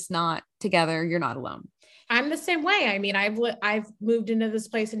is just not together, you're not alone. I'm the same way. I mean, I've moved into this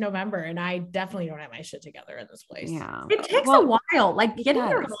place in November, and I definitely don't have my shit together in this place. Yeah. It takes a while. Like getting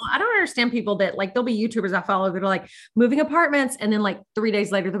your home. I don't understand people that like, there'll be YouTubers I follow that are like moving apartments. And then like 3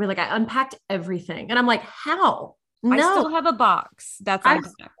 days later, they'll be like, I unpacked everything. And I'm like, how? No. I still have a box that's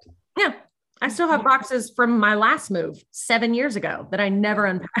unpacked. Yeah. I still have boxes from my last move 7 years ago that I never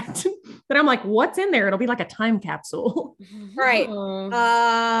unpacked. But I'm like, what's in there? It'll be like a time capsule. All right.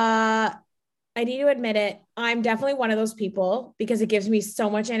 I need to admit it. I'm definitely one of those people because it gives me so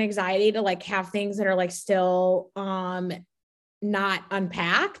much anxiety to like have things that are like still not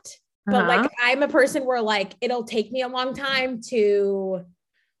unpacked. But like I'm a person where like it'll take me a long time to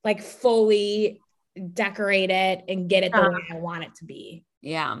like fully decorate it and get it the way I want it to be.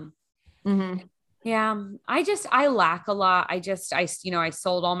 Yeah. Mm-hmm. Yeah. I lack a lot. I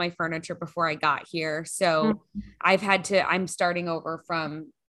sold all my furniture before I got here. So I'm starting over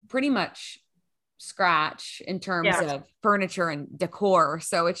from pretty much scratch in terms of furniture and decor.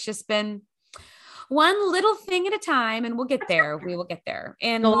 So it's just been one little thing at a time, and we'll get there. We will get there.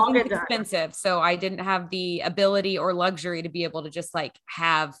 And it's expensive. So I didn't have the ability or luxury to be able to just like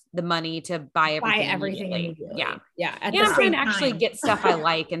have the money to buy everything. Immediately. Yeah. Yeah. I'm trying to actually get stuff I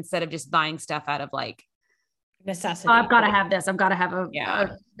like instead of just buying stuff out of like necessity. I've got to have this. I've got to have a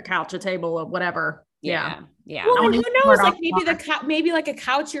couch, a table, or whatever. Yeah. Well, who knows? Like maybe like a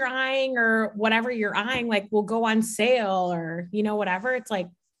couch you're eyeing or whatever you're eyeing, like will go on sale or, whatever. It's like,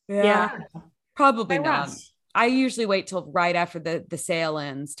 probably not. I usually wait till right after the sale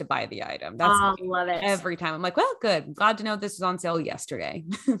ends to buy the item. That's love it. Every time I'm like, well, good. I'm glad to know this was on sale yesterday.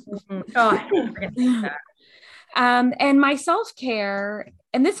 And my self-care,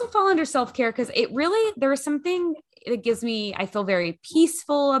 and this will fall under self-care because there is something that gives me, I feel very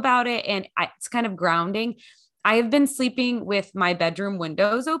peaceful about it. And it's kind of grounding. I have been sleeping with my bedroom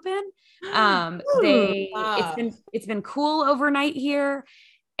windows open. It's been cool overnight here.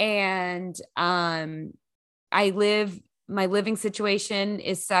 And my living situation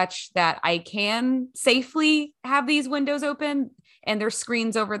is such that I can safely have these windows open and there's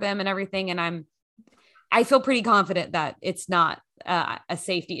screens over them and everything. And I feel pretty confident that it's not a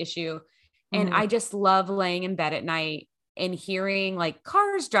safety issue. And I just love laying in bed at night and hearing like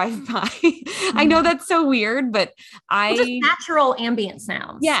cars drive by. I know that's so weird, but just natural ambient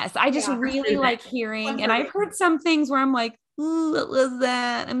sounds. Yes. I just really like hearing, and I've heard some things where I'm like, ooh, what was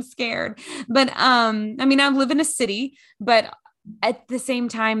that? I'm scared. But, I mean, I live in a city, but at the same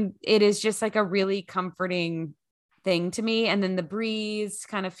time, it is just like a really comforting thing to me. And then the breeze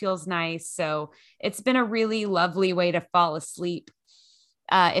kind of feels nice. So it's been a really lovely way to fall asleep.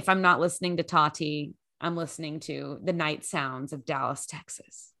 If I'm not listening to Tati, I'm listening to the night sounds of Dallas,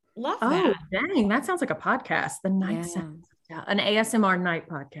 Texas. Love that. Dang, that sounds like a podcast. The night sounds. Yeah, an ASMR night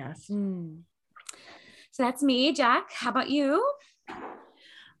podcast. So that's me, Jack. How about you?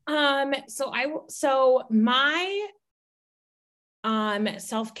 So my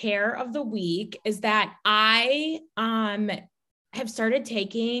self-care of the week is that I have started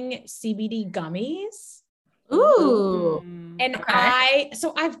taking CBD gummies. Ooh. And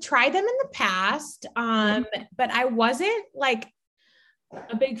I've tried them in the past, but I wasn't like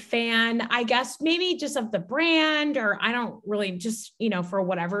a big fan, I guess maybe just of the brand, or I don't really just, for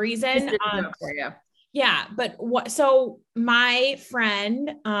whatever reason. Yeah. But so my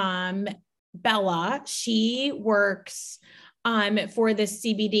friend, Bella, she works, for this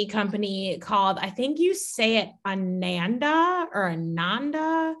CBD company called, I think you say it Ananda or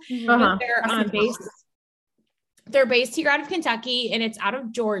Ananda. They're based here out of Kentucky, and it's out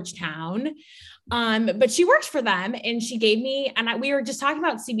of Georgetown. But she works for them, and she gave me, we were just talking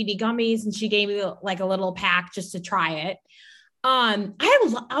about CBD gummies, and she gave me like a little pack just to try it.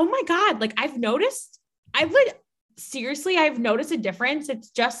 Oh my God. Like I've noticed a difference.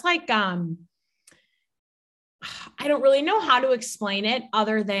 It's just like, I don't really know how to explain it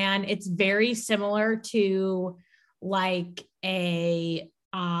other than it's very similar to like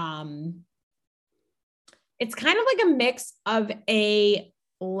it's kind of like a mix of a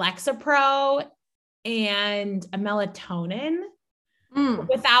Lexapro and a melatonin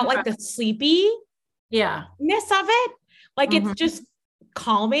without like the sleepiness of it. Like it's just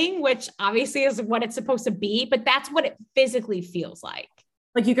calming, which obviously is what it's supposed to be, but that's what it physically feels like.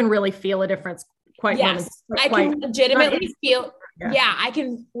 Like you can really feel a difference. I can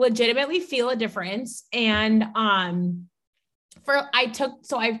legitimately feel a difference. And I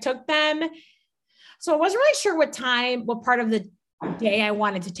took them. So I wasn't really sure what part of the day I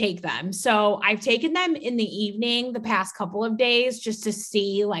wanted to take them. So I've taken them in the evening the past couple of days just to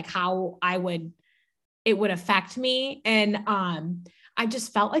see like how it would affect me. And I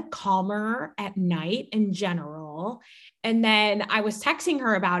just felt like calmer at night in general. And then I was texting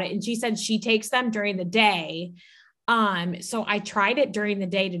her about it, and she said she takes them during the day. So I tried it during the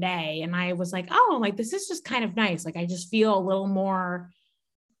day today, and I was like, oh, like this is just kind of nice. Like I just feel a little more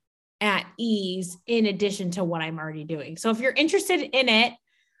at ease in addition to what I'm already doing. So if you're interested in it,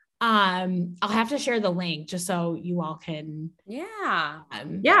 I'll have to share the link just so you all can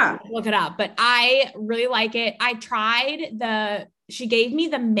look it up. But I really like it. I tried she gave me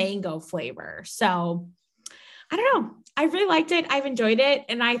the mango flavor. So I don't know. I really liked it. I've enjoyed it.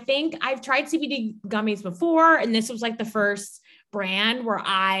 And I think I've tried CBD gummies before, and this was like the first brand where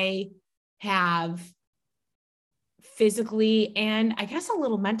I have physically and I guess a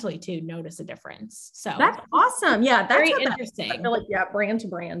little mentally too notice a difference. So that's awesome. Yeah. That's very interesting. I feel like, brand to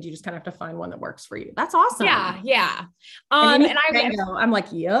brand, you just kind of have to find one that works for you. That's awesome. Yeah. I'm like,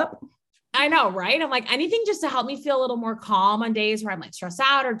 yep. I know. Right. I'm like anything just to help me feel a little more calm on days where I'm like stressed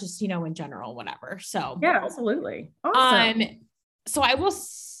out or just, in general, whatever. So yeah, absolutely. Awesome. So I will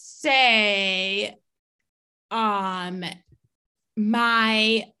say,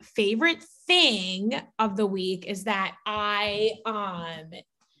 my favorite thing of the week is that I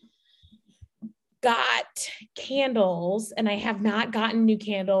got candles, and I have not gotten new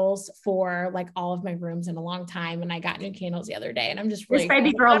candles for like all of my rooms in a long time. And I got new candles the other day, and I'm just really this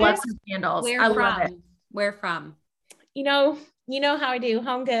baby girl loves some candles. Love it. Where from? You know how I do.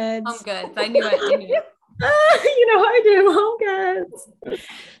 Home Goods. Home Goods. I knew it. You know how I do. Home Goods.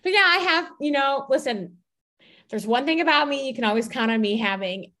 But yeah, I have, listen, there's one thing about me, you can always count on me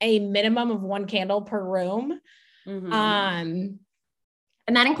having a minimum of one candle per room.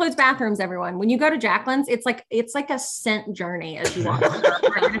 And that includes bathrooms, everyone. When you go to Jacqueline's, it's like a scent journey as you walk.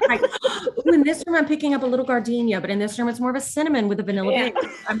 It's like, in this room, I'm picking up a little gardenia, but in this room, it's more of a cinnamon with a vanilla base.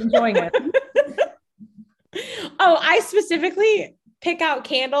 I'm enjoying it. Oh, I specifically pick out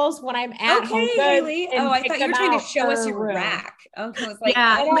candles when I'm at Home Goods. Really? Oh, I thought you were trying to show us your rack. Okay, I was like,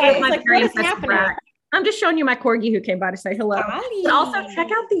 rack. I'm just showing you my corgi who came by to say hello. But also check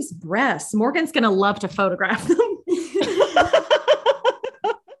out these breasts. Morgan's going to love to photograph them.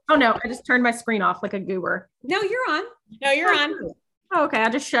 Oh no, I just turned my screen off like a goober. No, you're on. No, you're on. Oh, okay, I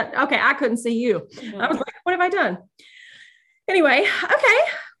just shut. Okay, I couldn't see you. I was like, what have I done? Anyway, okay.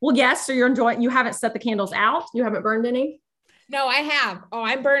 Well, yes. So you're enjoying. You haven't set the candles out. You haven't burned any. No, I have. Oh,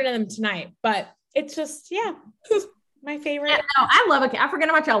 I'm burning them tonight, but it's just my favorite. Yeah, no, I love I forget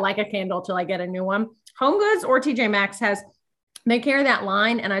how much I like a candle till I get a new one. Home Goods or TJ Maxx they carry that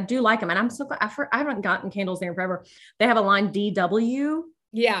line, and I do like them. And I'm so glad I haven't gotten candles there in forever. They have a line DW.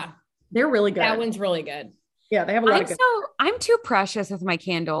 Yeah, they're really good. That one's really good. Yeah, they have a lot of good. I'm too precious with my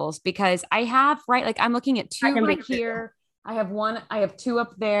candles because I have like I'm looking at two right here. I have two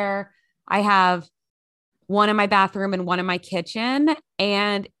up there. I have one in my bathroom and one in my kitchen,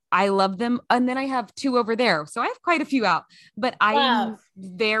 and I love them. And then I have two over there. So I have quite a few out, but I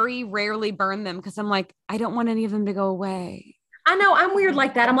very rarely burn them because I'm like, I don't want any of them to go away. I know I'm weird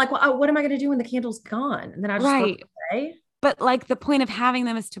like that. I'm like, well, what am I going to do when the candle's gone? And then I just throw it away. But like the point of having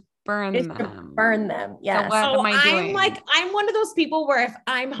them is to burn them. Yes. So what am I doing? I'm one of those people where if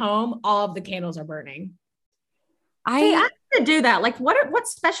I'm home, all of the candles are burning. I have to do that. Like, what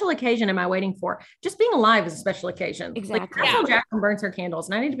special occasion am I waiting for? Just being alive is a special occasion. Exactly. Like, Jackson burns her candles,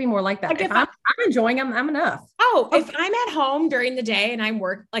 and I need to be more like that. Like if I'm enjoying them, I'm enough. Oh, if I'm at home during the day and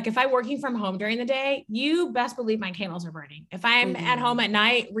if I'm working from home during the day, you best believe my candles are burning. If I'm at home at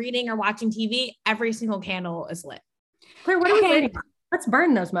night reading or watching TV, every single candle is lit. Claire, what are we waiting for? Let's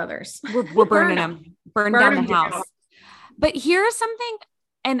burn those mothers. We're burning them. Burn down the house. But here's something,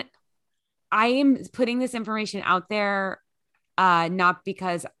 and I am putting this information out there, not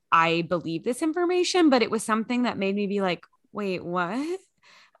because I believe this information, but it was something that made me be like, wait, what?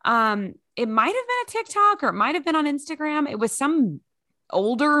 It might've been a TikTok or it might've been on Instagram. It was some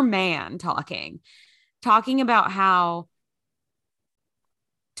older man talking about how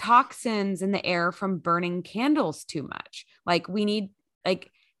toxins in the air from burning candles too much. Like we need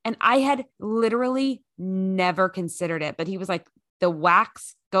and I had literally never considered it, but he was like, the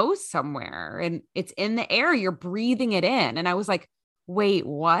wax goes somewhere and it's in the air. You're breathing it in. And I was like, wait,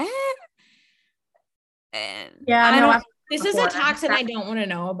 what? And this is a toxin I don't want to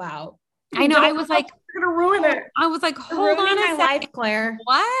know about. I know. I was like, you're gonna ruin it. I was like, hold on my life, Claire.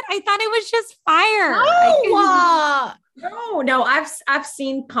 What? I thought it was just fire. No, I've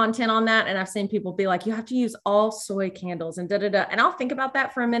seen content on that, and I've seen people be like, you have to use all soy candles and and I'll think about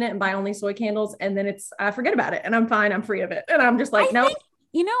that for a minute and buy only soy candles, and then I forget about it, and I'm fine, I'm free of it, and I'm just like, no.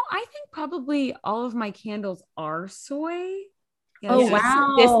 I think probably all of my candles are soy.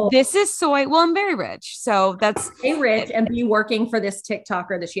 Wow. This is soy. Well, I'm very rich. So that's A rich and be working for this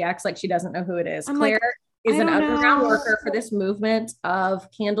TikToker that she acts like she doesn't know who it is. Claire is an underground worker for this movement of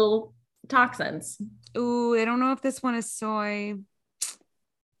candle toxins. Ooh, I don't know if this one is soy.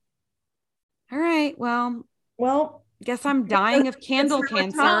 All right. Well, guess I'm dying of candle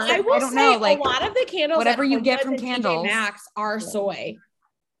cancer. I don't know. Like a lot of the candles, whatever you get from candles, Max are soy.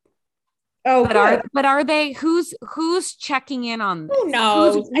 Oh, but are they? Who's checking in on this? Who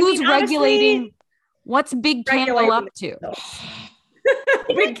knows? Who's regulating? Honestly, what's Big Candle up to?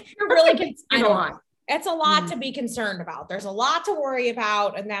 It's a lot to be concerned about. There's a lot to worry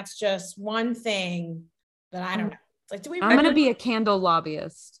about, and that's just one thing that I don't know. It's like, I'm going to be a candle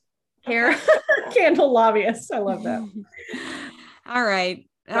lobbyist. Candle lobbyist. I love that. All right.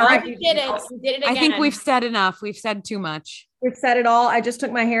 You did it. You did it again. I think we've said enough. We've said too much. We've said it all. I just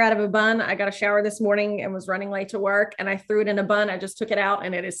took my hair out of a bun. I got a shower this morning and was running late to work, and I threw it in a bun. I just took it out,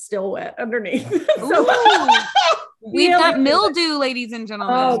 and it is still wet underneath. We've got mildew, ladies and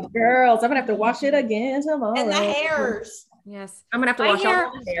gentlemen. Oh, girls, I'm gonna have to wash it again tomorrow. And the hairs. Yes, I'm gonna have to wash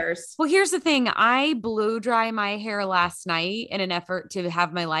all the hairs. Well, here's the thing. I blew dry my hair last night in an effort to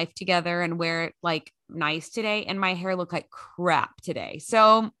have my life together and wear it like nice today, and my hair looked like crap today.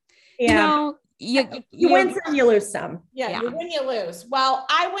 So, you win some, you lose some. Yeah, you win, you lose. Well,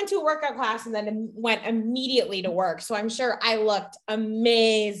 I went to a workout class and then went immediately to work, so I'm sure I looked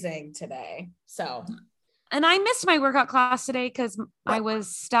amazing today. So. And I missed my workout class today because I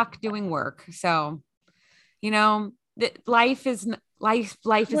was stuck doing work. So, life is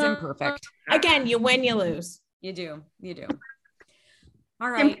imperfect. Again, you win, you lose. You do.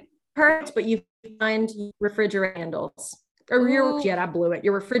 All right. Perfect, but you find refrigerator handles. Or I blew it.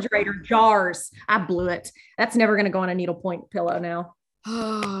 Your refrigerator jars. I blew it. That's never going to go on a needlepoint pillow now.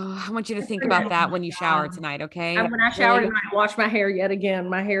 Oh, I want you to think about that when you shower tonight. Okay. And when I shower tonight, wash my hair yet again.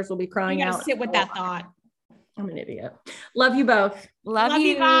 My hairs will be crying out. Sit with that thought. I'm an idiot. Love you both. Love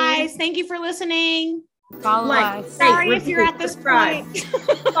you guys. Thank you for listening. Follow us. Sorry if you're at this point.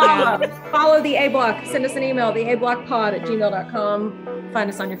 Follow the A Block. Send us an email, theablockpod@gmail.com. Find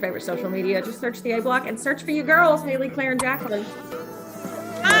us on your favorite social media. Just search the A Block and search for you girls, Haley, Claire, and Jacqueline.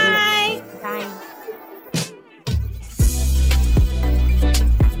 Bye.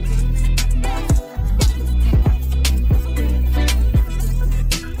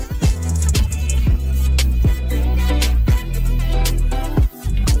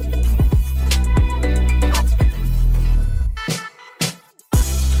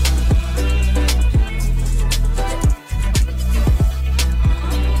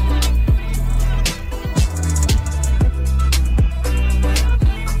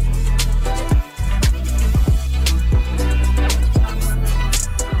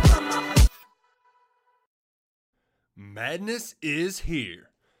 Madness is here.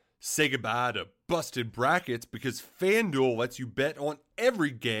 Say goodbye to busted brackets because FanDuel lets you bet on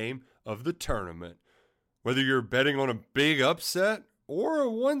every game of the tournament. Whether you're betting on a big upset or a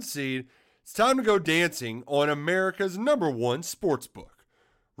one seed, it's time to go dancing on America's #1 sportsbook.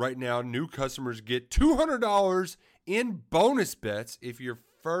 Right now, new customers get $200 in bonus bets if your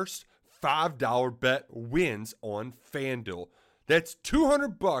first $5 bet wins on FanDuel. That's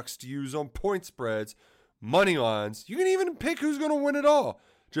 $200 to use on point spreads, money lines. You can even pick who's going to win it all.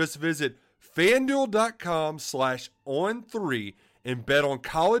 Just visit FanDuel.com/on3 and bet on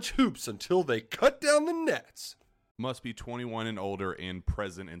college hoops until they cut down the nets. Must be 21 and older and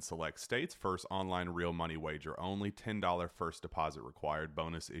present in select states. First online real money wager only. $10 first deposit required.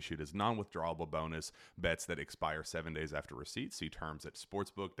 Bonus issued as non-withdrawable bonus. Bets that expire 7 days after receipt. See terms at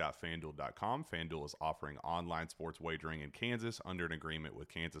sportsbook.fanduel.com. FanDuel is offering online sports wagering in Kansas under an agreement with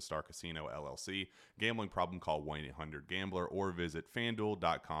Kansas Star Casino LLC. Gambling problem? Call 1-800-GAMBLER or visit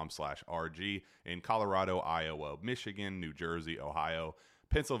fanduel.com/RG. In Colorado, Iowa, Michigan, New Jersey, Ohio,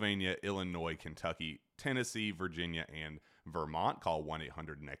 Pennsylvania, Illinois, Kentucky, Tennessee, Virginia, and Vermont. Call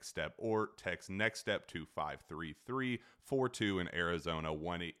 1-800-NEXT-STEP or text NEXT STEP to 53342. In Arizona,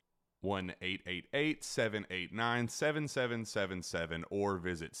 1-888-789-7777 or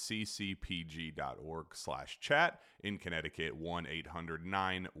visit ccpg.org/chat. In Connecticut,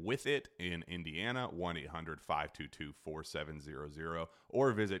 1-800-9-WITH-IT. In Indiana, 1-800-522-4700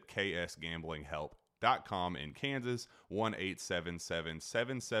 or visit ksgamblinghelp.com. In Kansas,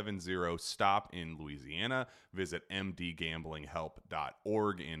 1-877-770-STOP. In Louisiana, visit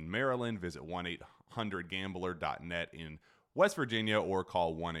mdgamblinghelp.org. In Maryland, visit 1-800-gambler.net. In West Virginia, or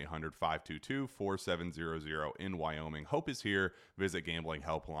call 1-800-522-4700. In Wyoming, Hope is here. Visit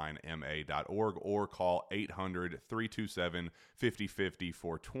gamblinghelplinema.org or call 800-327-5050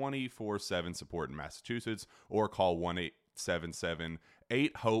 for 24/7 support in Massachusetts, or call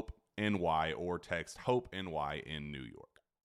 1-877-8-HOPE NY or text HOPE NY in New York.